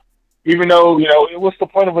 y'all, even though, what's the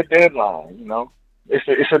point of a deadline?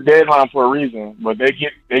 It's a deadline for a reason. But they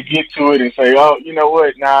get to it and say, oh, you know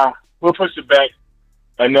what? Nah, we'll push it back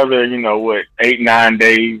another, 8-9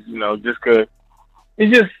 days, just because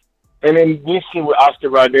it's just. And then this shit with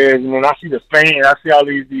Oscar Valdez, and then I see all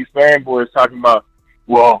these fanboys talking about,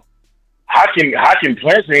 well, how can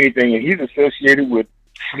Plant say anything and he's associated with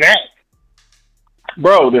Snack?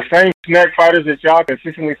 Bro, the same Snack fighters that y'all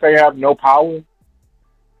consistently say have no power,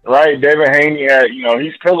 right? Devin Haney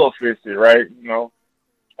he's pillow fisted, right?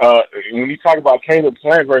 When you talk about Caleb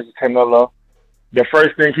Plant versus Canelo, the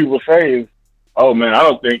first thing people say is, oh man, I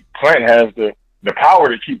don't think Plant has the power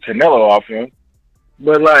to keep Canelo off him.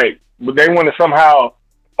 But they want to somehow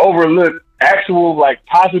overlook actual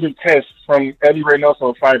positive tests from Eddie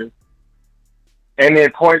Reynoso fighters, and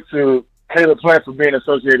then point to Caleb Plant for being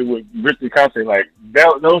associated with Richard Conte.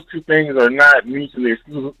 Those two things are not mutually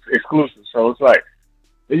exclusive. So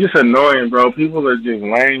it's just annoying, bro. People are just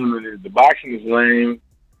lame, and the boxing is lame.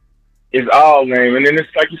 It's all lame. And then it's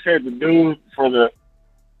like you said, the dude for the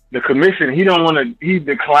commission, he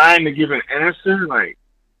declined to give an answer.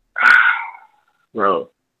 Bro,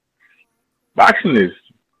 boxing is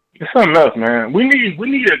something else, man. We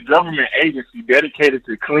need a government agency dedicated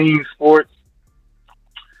to clean sports.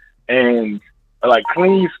 And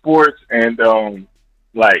clean sports and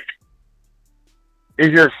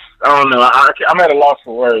it's just, I don't know. I'm at a loss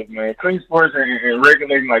for words, man. Clean sports and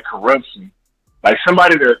regulating corruption,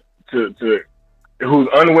 somebody to who's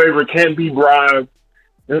unwavering, can't be bribed.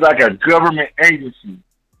 There's a government agency,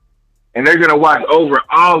 and they're gonna watch over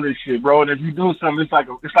all this shit, bro. And if you do something, it's like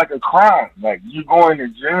a crime. You're going to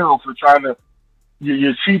jail for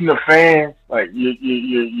you're cheating the fans.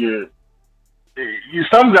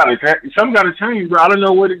 Something gotta change, bro. I don't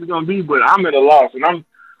know what it's gonna be, but I'm at a loss, and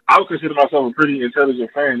I would consider myself a pretty intelligent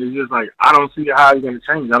fan. It's just I don't see how it's gonna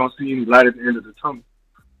change. I don't see any light at the end of the tunnel.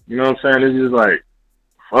 You know what I'm saying? It's just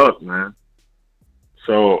fuck, man.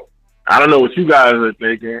 So I don't know what you guys are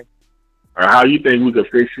thinking or how you think we could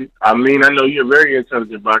fix it. I mean, I know you're a very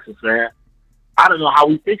intelligent boxing fan. I don't know how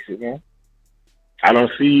we fix it, man. I don't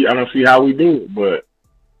see how we do it, but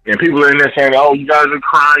and people are in there saying, "Oh, you guys are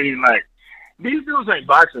crying," these dudes ain't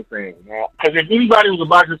boxing fans, man. Because if anybody was a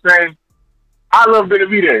boxing fan, I love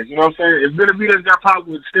Benavidez. You know what I'm saying? If Benavidez got popped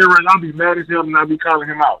with steroids, I'll be mad as hell and I'll be calling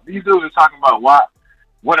him out. These dudes are talking about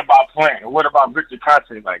what about Plant? Or what about Victor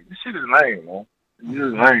Conte? This shit is lame, man. This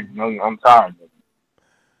is lame. I'm tired of it.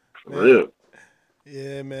 For real.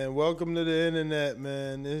 Yeah, man. Welcome to the internet,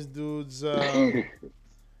 man. This dude's they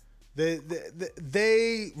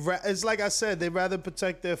it's like I said, they rather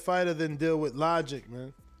protect their fighter than deal with logic,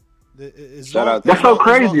 man. That's so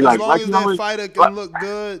crazy. As long Like as you know, their fighter can look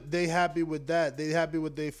good, they happy with that. They happy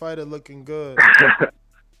with their fighter looking good.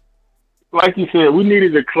 Like you said, we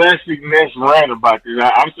needed a classic Nash rant about this.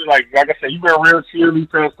 I'm just like I said, you've been real chill these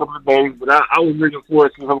past couple of days, but I was looking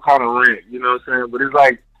forward to some kind of rant. You know what I'm saying? But it's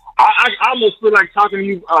like I almost feel like talking to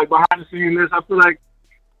you like behind the scenes. This I feel like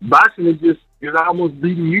boxing is almost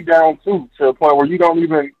beating you down too, to a point where you aren't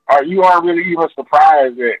really even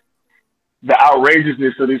surprised at the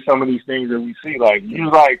outrageousness of some of these things that we see. Like you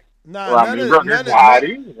like, none of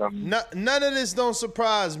this don't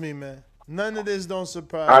surprise me, man. None of this don't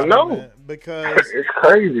surprise I know. me, man, because it's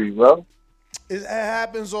crazy, bro. It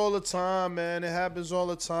happens all the time, man. It happens all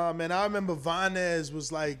the time, man. I remember Vanez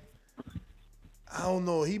was like, I don't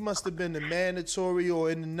know, he must have been the mandatory or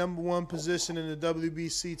in the number one position in the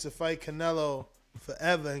WBC to fight Canelo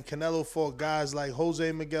forever. And Canelo fought guys like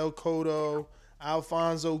Jose Miguel Cotto,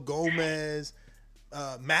 Alfonso Gomez,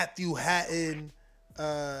 Matthew Hatton.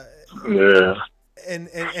 And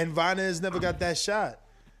Vanez never got that shot.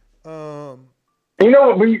 You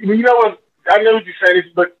know what? I know what you're saying,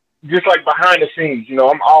 but just like behind the scenes,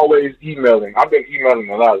 I'm always emailing. I've been emailing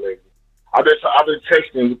a lot lately. I've been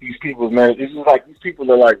texting with these people, man. It's just like these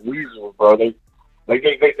people are like weasels, bro. They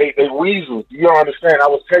weasels. You don't understand. I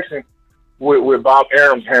was texting with Bob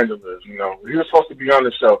Arum's handlers. He was supposed to be on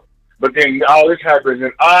the show, but then all this happens,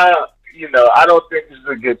 and I don't think this is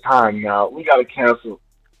a good time now. We got to cancel.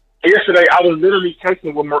 Yesterday, I was literally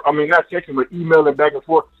texting not texting, but emailing back and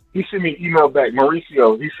forth. He sent me an email back,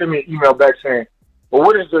 Mauricio. He sent me an email back saying, well,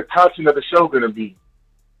 what is the content of the show going to be?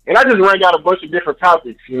 And I just rang out a bunch of different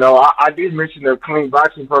topics. I did mention the clean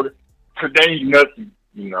boxing program. Today, nothing.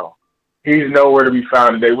 He's nowhere to be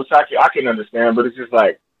found today, which I can understand, but it's just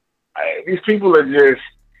like, these people are just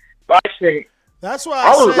boxing. That's why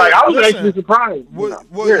I was actually surprised.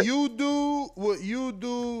 What you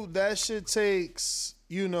do, that shit takes,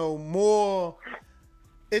 more.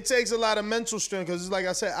 It takes a lot of mental strength because, like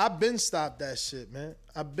I said, I've been stopped that shit, man.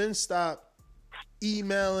 I've been stopped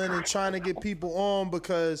emailing and trying to get people on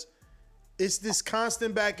because it's this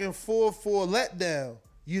constant back and forth for a letdown.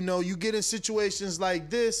 You get in situations like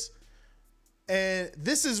this, and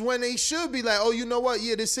this is when they should be like, oh, you know what?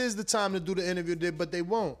 Yeah, this is the time to do the interview, but they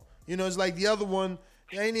won't. It's like the other one.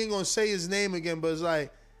 I ain't even gonna say his name again, but it's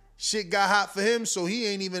like shit got hot for him, so he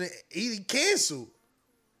canceled.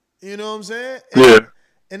 You know what I'm saying?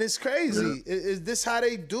 And it's crazy. Is this how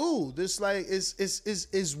they do? This like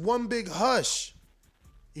is one big hush.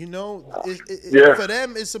 For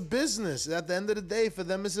them it's a business. At the end of the day, for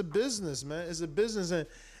them it's a business, man. It's a business,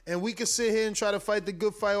 and we can sit here and try to fight the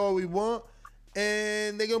good fight all we want,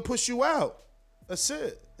 and they're gonna push you out. That's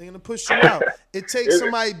it. They're gonna push you out. It takes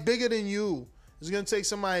somebody bigger than you. It's gonna take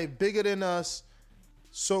somebody bigger than us.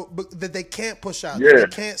 But that they can't push out, they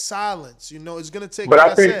can't silence. It's gonna take. But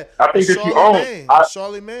I think that you own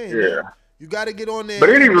Charlemagne. Man. You got to get on there. But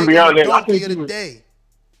it even beyond that. I think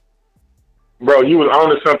bro, you was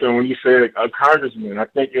onto something when you said a congressman. I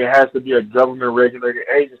think it has to be a government regulated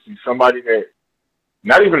agency, somebody that,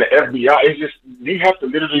 not even the FBI. It's just you have to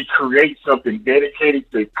literally create something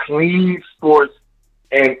dedicated to clean sports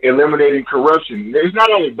and eliminating corruption. It's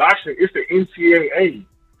not only boxing; it's the NCAA.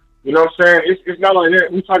 You know what I'm saying? It's not like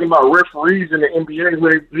that. We're talking about referees in the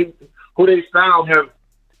NBA who they found have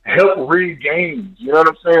helped read games. You know what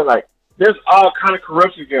I'm saying? Like, there's all kind of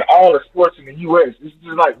corruption in all the sports in the U.S. It's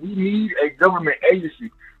just like we need a government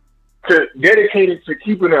agency to dedicate it to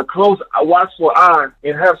keeping a close, watchful eye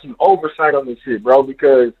and have some oversight on this shit, bro,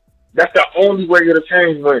 because that's the only way it'll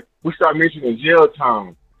change when we start mentioning jail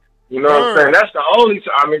time. You know what I'm saying? That's the only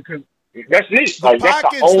time. Because that's it. Like, that's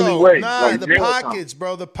the only way. Nah, the pockets,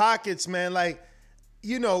 bro. The pockets, man. Like,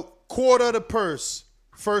 quarter of the purse.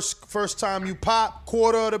 First time you pop,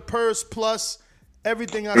 quarter of the purse plus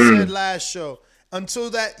everything I said last show. Until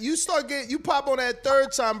that, you pop on that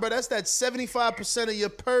third time, bro. That's that 75% of your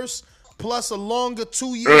purse plus a longer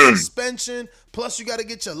 2-year suspension. Plus you got to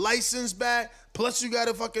get your license back. Plus you got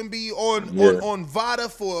to fucking be on VADA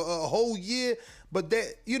for a whole year. But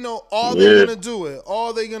they, all they're gonna do it.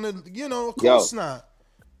 All they're gonna, of course not.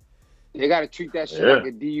 They gotta treat that shit like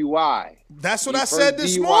a DUI. That's what I said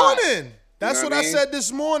this morning. That's what I said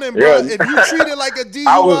this morning, bro. If you treat it like a DUI,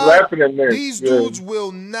 I was laughing at that. These dudes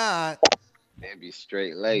will not. They'll be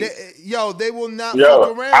straight laced. They will not fuck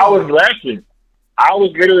around. I was laughing. I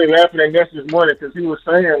was literally laughing at Ness this morning because he was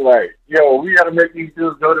saying like, we gotta make these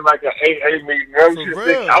dudes go to like an AA meeting.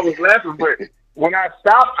 I was laughing, but when I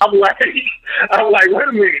stopped, I'm like, wait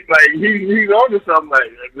a minute, like he's on to something. Like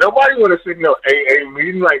nobody want to sit in no AA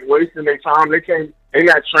meeting, like wasting their time. They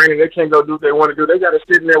got training, they can't go do what they want to do. They got to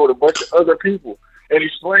sit in there with a bunch of other people, and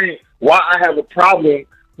explain why I have a problem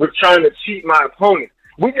with trying to cheat my opponent.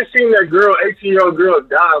 We just seen that girl, 18-year-old girl,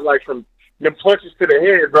 die like from the punches to the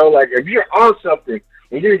head, bro. Like if you're on something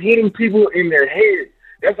and you're hitting people in their head,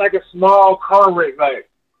 that's like a small car wreck. Like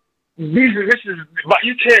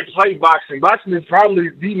you can't play boxing. Boxing is probably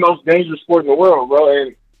the most dangerous sport in the world, bro.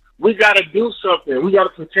 And we got to do something. We got to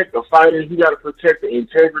protect the fighters. We got to protect the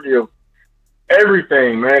integrity of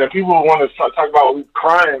everything, man. If people want to talk about we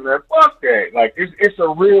crying, man, fuck that. Like it's a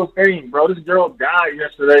real thing, bro. This girl died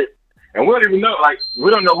yesterday, and we don't even know. Like we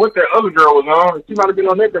don't know what that other girl was on. She might have been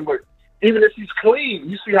on nothing, but even if she's clean,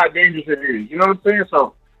 you see how dangerous it is. You know what I'm saying?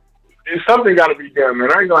 So it's something got to be done,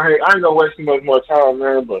 man. I ain't gonna waste too much more time,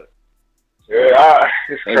 man. But yeah,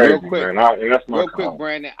 it's crazy, real quick, man. And that's my real call. quick,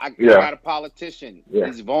 Brandon. I got a politician. Yeah.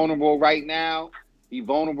 He's vulnerable right now. And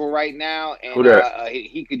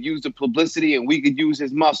he could use the publicity, and we could use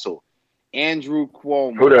his muscle. Andrew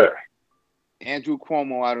Cuomo. Who that? Andrew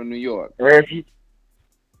Cuomo out of New York. But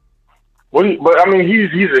I mean,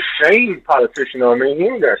 he's a shame politician. Though. I mean, he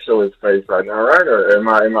ain't got to show his face right now, right? Or am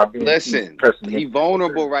I being he's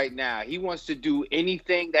vulnerable right now. He wants to do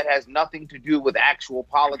anything that has nothing to do with actual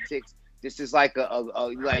politics. This is like a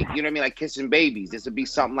like, you know what I mean, like kissing babies. This would be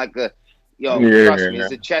something like a trust me,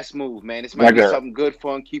 it's a chess move, man. This might like be something good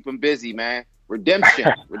for him, keep him busy, man. Redemption.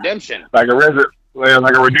 Like a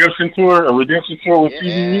redemption tour, with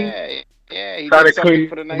TVE. Yeah, he trying did to clean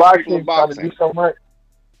for the night boxing, before trying to do something right.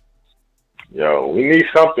 Yo, we need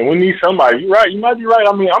something. We need somebody. You're right. You might be right.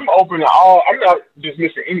 I mean, I'm open to all. I'm not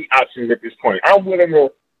dismissing any options at this point. I'm willing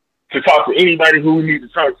to talk to anybody who we need to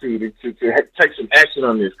talk to take some action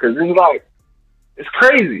on this, because it's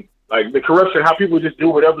crazy. Like the corruption, how people just do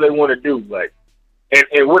whatever they want to do. Like,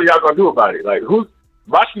 and what are y'all gonna do about it? Like,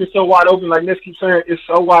 boxing is so wide open. Like Ness keeps saying, it's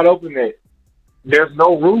so wide open that there's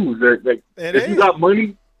no rules. If you got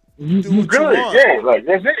money, you good. Yeah, like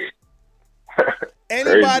that's it.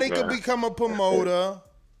 Anybody could become a promoter,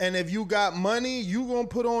 and if you got money, you gonna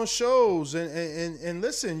put on shows. And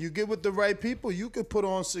listen, you get with the right people, you could put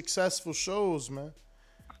on successful shows, man.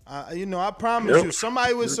 I promise you,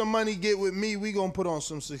 somebody with some money get with me, we gonna put on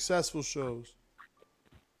some successful shows.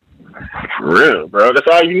 For real, bro. That's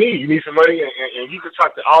all you need. You need some money, and you can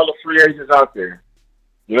talk to all the free agents out there.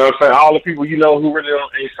 You know what I'm saying? All the people you know who really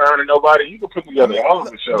ain't signing nobody, you can put together a hell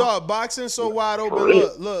of a show. Dog, boxing's so wide open.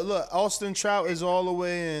 Look. Austin Trout is all the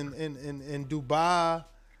way in Dubai.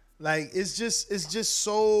 Like it's just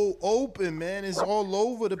so open, man. It's all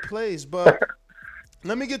over the place. But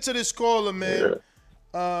let me get to this caller, man.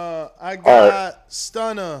 I got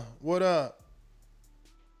Stunner. What up?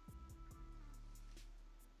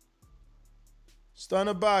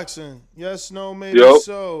 Stunner Boxing. Yes, no, maybe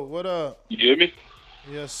so. What up? You hear me?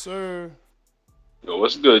 Yes, sir. Yo,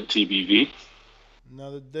 what's good, TBV?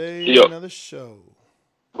 Another day, another show.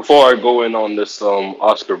 Before I go in on this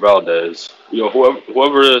Oscar Valdez,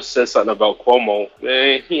 whoever said something about Cuomo,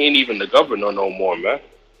 man, he ain't even the governor no more, man.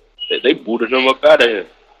 They booted him up out of here.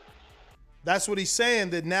 That's what he's saying,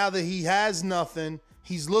 that now that he has nothing,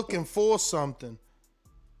 he's looking for something.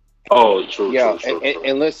 Oh, true.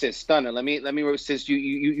 And listen, Stunner, let me since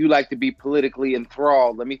you like to be politically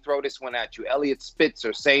enthralled, let me throw this one at you. Elliot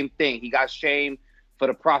Spitzer, same thing. He got shamed for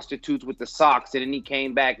the prostitutes with the socks, and then he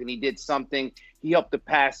came back and he did something. He helped to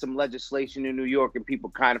pass some legislation in New York, and people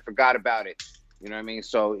kind of forgot about it. You know what I mean?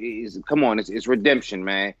 So come on, it's redemption,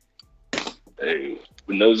 man. Hey,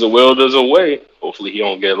 when there's a will, there's a way. Hopefully he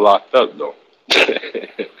don't get locked up though.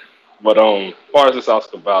 But as far as this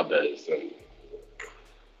Oscar Valdez,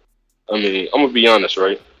 I mean, I'm gonna be honest,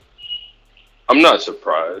 right? I'm not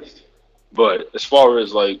surprised, but as far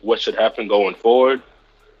as like what should happen going forward,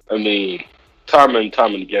 I mean, time and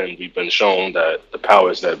time again, we've been shown that the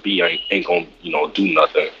powers that be ain't gonna, do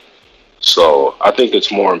nothing. So I think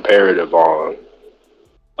it's more imperative on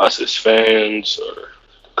us as fans or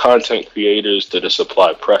content creators to just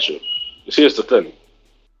apply pressure. Because here's the thing.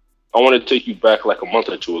 I want to take you back like a month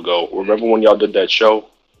or two ago. Remember when y'all did that show?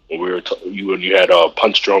 When you had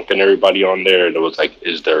Punch Drunk and everybody on there, and it was like,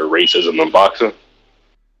 is there racism in boxing?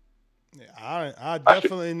 Yeah, I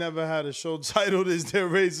definitely never had a show titled "Is There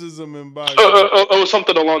Racism in Boxing?" It was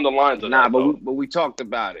something along the lines of that. But we talked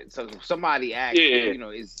about it. So somebody asked, you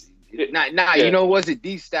know, was it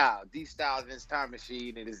D-Style? D-Style's in his time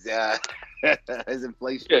machine and his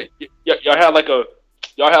inflation. Yeah, y'all had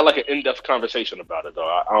like an in-depth conversation about it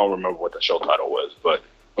though. I don't remember what the show title was, but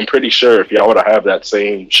I'm pretty sure if y'all were to have that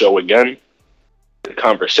same show again, the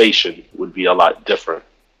conversation would be a lot different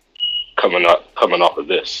coming off of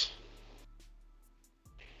this.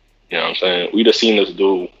 You know what I'm saying? We'd have seen this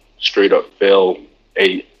dude straight up fail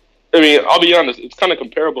a I mean, I'll be honest. It's kind of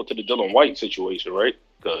comparable to the Dylan White situation, right?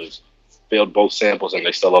 Because failed both samples and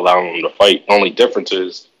they still allow him to fight. The only difference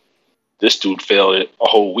is this dude failed it a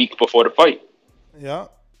whole week before the fight. Yeah.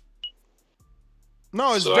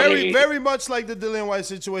 No, it's So, very much like the Dillian White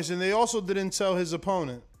situation. They also didn't tell his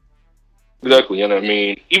opponent. Exactly, and I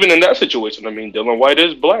mean, even in that situation, I mean, Dylan White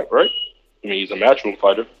is black, right? I mean, he's a matchroom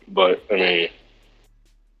fighter, but I mean,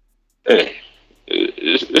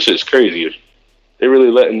 this is crazy. They really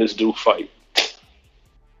letting this dude fight.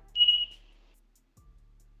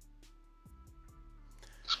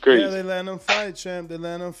 It's crazy. Yeah, they let him fight, champ. They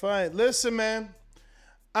let him fight. Listen, man,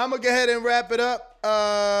 I'm going to go ahead and wrap it up.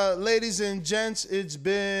 Ladies and gents, it's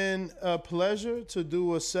been a pleasure to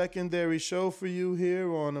do a secondary show for you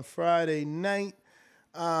here on a Friday night.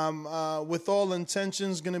 With all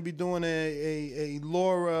intentions, going to be doing a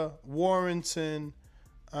Laura Warrington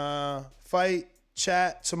fight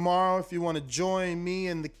chat tomorrow. If you want to join me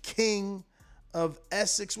and the King of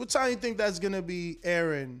Essex. What time do you think that's going to be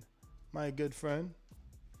airing, my good friend?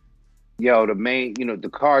 Yo, the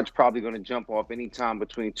card's probably going to jump off anytime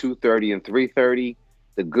between 2:30 and 3:30.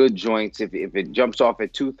 The good joints, if it jumps off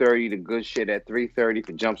at 2:30, the good shit at 3:30. If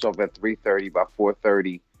it jumps off at 3:30, by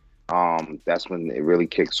 4:30, that's when it really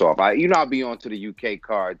kicks off. I'll be on to the UK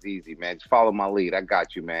cards easy, man. Just follow my lead. I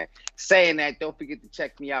got you, man. Saying that, don't forget to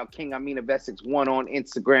check me out, King Amin of Essex 1 on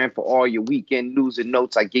Instagram for all your weekend news and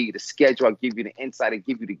notes. I give you the schedule. I give you the insight. I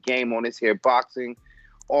give you the game on this here boxing.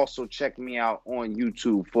 Also, check me out on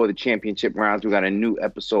YouTube for the championship rounds. We got a new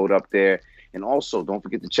episode up there. And also, don't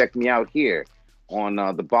forget to check me out here on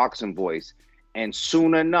the Boxing Voice. And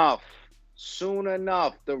soon enough,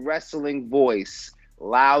 the Wrestling Voice,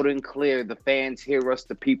 loud and clear. The fans hear us,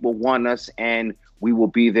 the people want us, and we will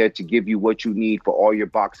be there to give you what you need for all your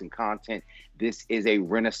boxing content. This is a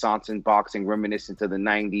renaissance in boxing, reminiscent to the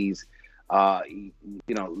 90s.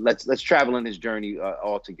 Let's travel in this journey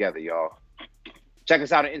all together, y'all. Check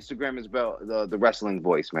us out on Instagram as well, the Wrestling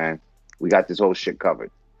Voice, man. We got this whole shit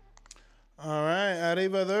covered. All right.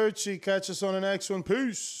 Arrivederci. Catch us on the next one.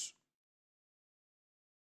 Peace.